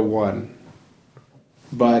 301.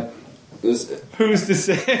 But who's to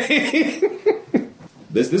say?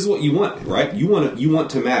 This is what you want, right? You want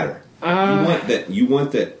to matter. You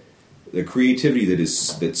want that the creativity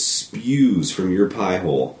that spews from your pie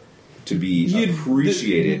hole to be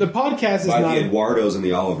appreciated. The podcast is by not the Eduardos and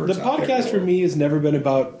the Olivers. The podcast for me has never been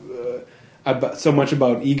about so much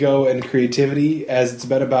about ego and creativity as it's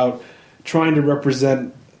been about trying to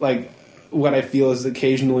represent like what I feel is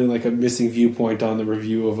occasionally like a missing viewpoint on the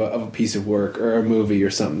review of a piece of work or a movie or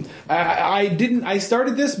something. I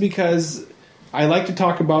started this because I like to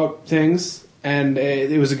talk about things, and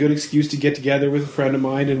it was a good excuse to get together with a friend of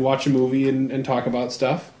mine and watch a movie and talk about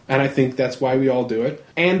stuff. And I think that's why we all do it.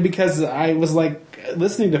 And because I was like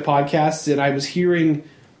listening to podcasts and I was hearing,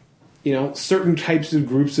 you know, certain types of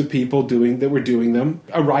groups of people that were doing them,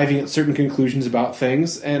 arriving at certain conclusions about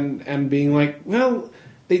things, and being like, well,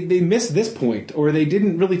 they missed this point, or they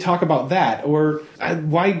didn't really talk about that, or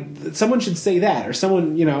why someone should say that, or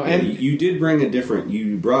someone, you know. And you did bring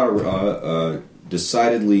you brought a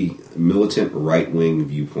decidedly militant right-wing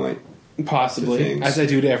viewpoint, possibly, as I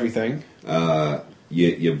do to everything.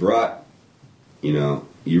 You brought, you know,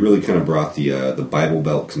 you really kind of brought the Bible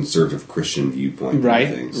Belt conservative Christian viewpoint, right?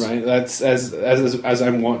 To things. Right. That's as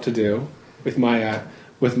I'm wont to do with my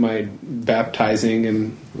baptizing,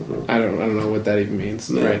 and I don't know what that even means.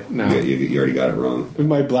 No, right? No, you already got it wrong. With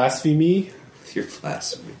my blasphemy. Your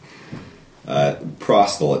blasphemy.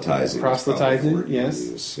 Proselytizing.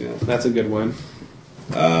 Yes, yeah. That's a good one.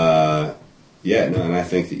 Yeah, no, and I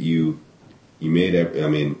think that you made it. I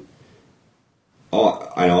mean,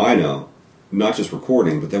 I know. Not just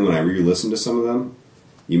recording, but then when I re-listened to some of them,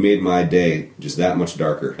 you made my day just that much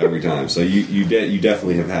darker every time. So you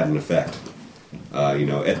definitely have had an effect. You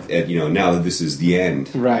know, now that this is the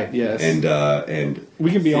end, right? Yes, and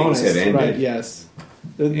we can be honest, have ended, right? Yes,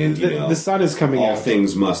 the sun is coming out. All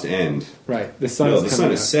things must end, right? The sun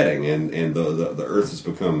is setting, and the earth has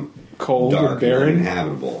become cold, dark, and barren, and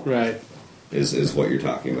uninhabitable. Right, is what you're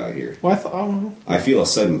talking about here. Well, I feel a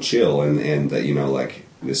sudden chill, and that, you know, like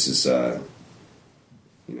this is.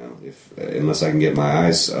 You know, unless I can get my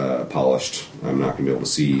eyes polished, I'm not going to be able to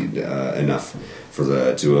see enough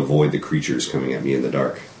to avoid the creatures coming at me in the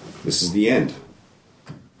dark. This is the end.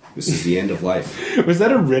 This is the end of life. Was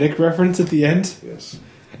that a Riddick reference at the end? Yes.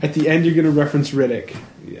 At the end, you're going to reference Riddick.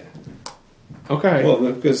 Yeah. Okay.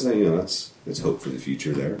 Well, because, you know, that's hope for the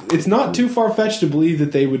future there. It's not too far-fetched to believe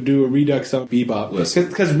that they would do a redux on Bebop.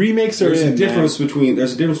 Because remakes are there's a difference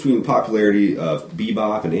between popularity of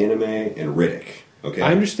Bebop and anime and Riddick. Okay,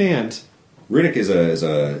 I understand. Riddick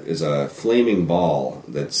is a flaming ball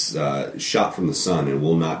that's shot from the sun and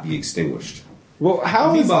will not be extinguished. Well,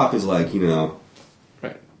 how Bebop is like,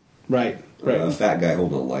 right. a fat guy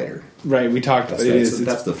holding a lighter. Right, we talked. That's It's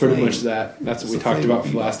the pretty flame. much that. That's what we the talked flame about of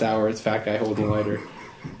for the Bebop. last hour. It's fat guy holding lighter.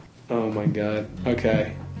 Oh my god.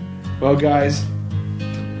 Okay. Well, guys.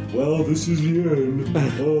 Well, this is the end.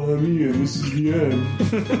 Oh, I'm Ian. This is the end.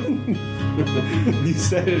 You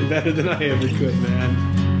said it better than I ever could,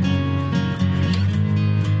 man.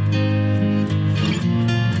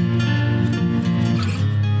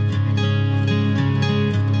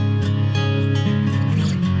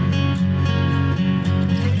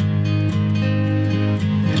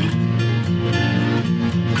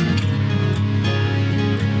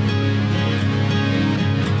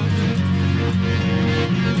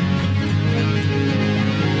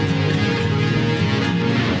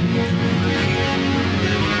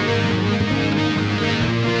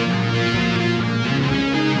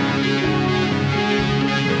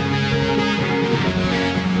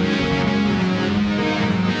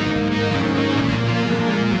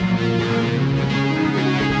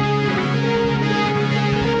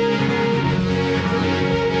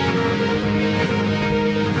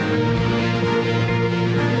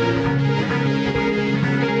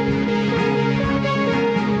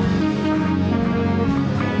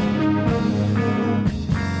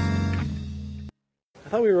 I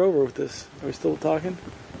thought we were over with this. Are we still talking?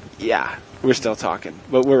 Yeah, we're still talking,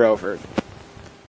 but we're over.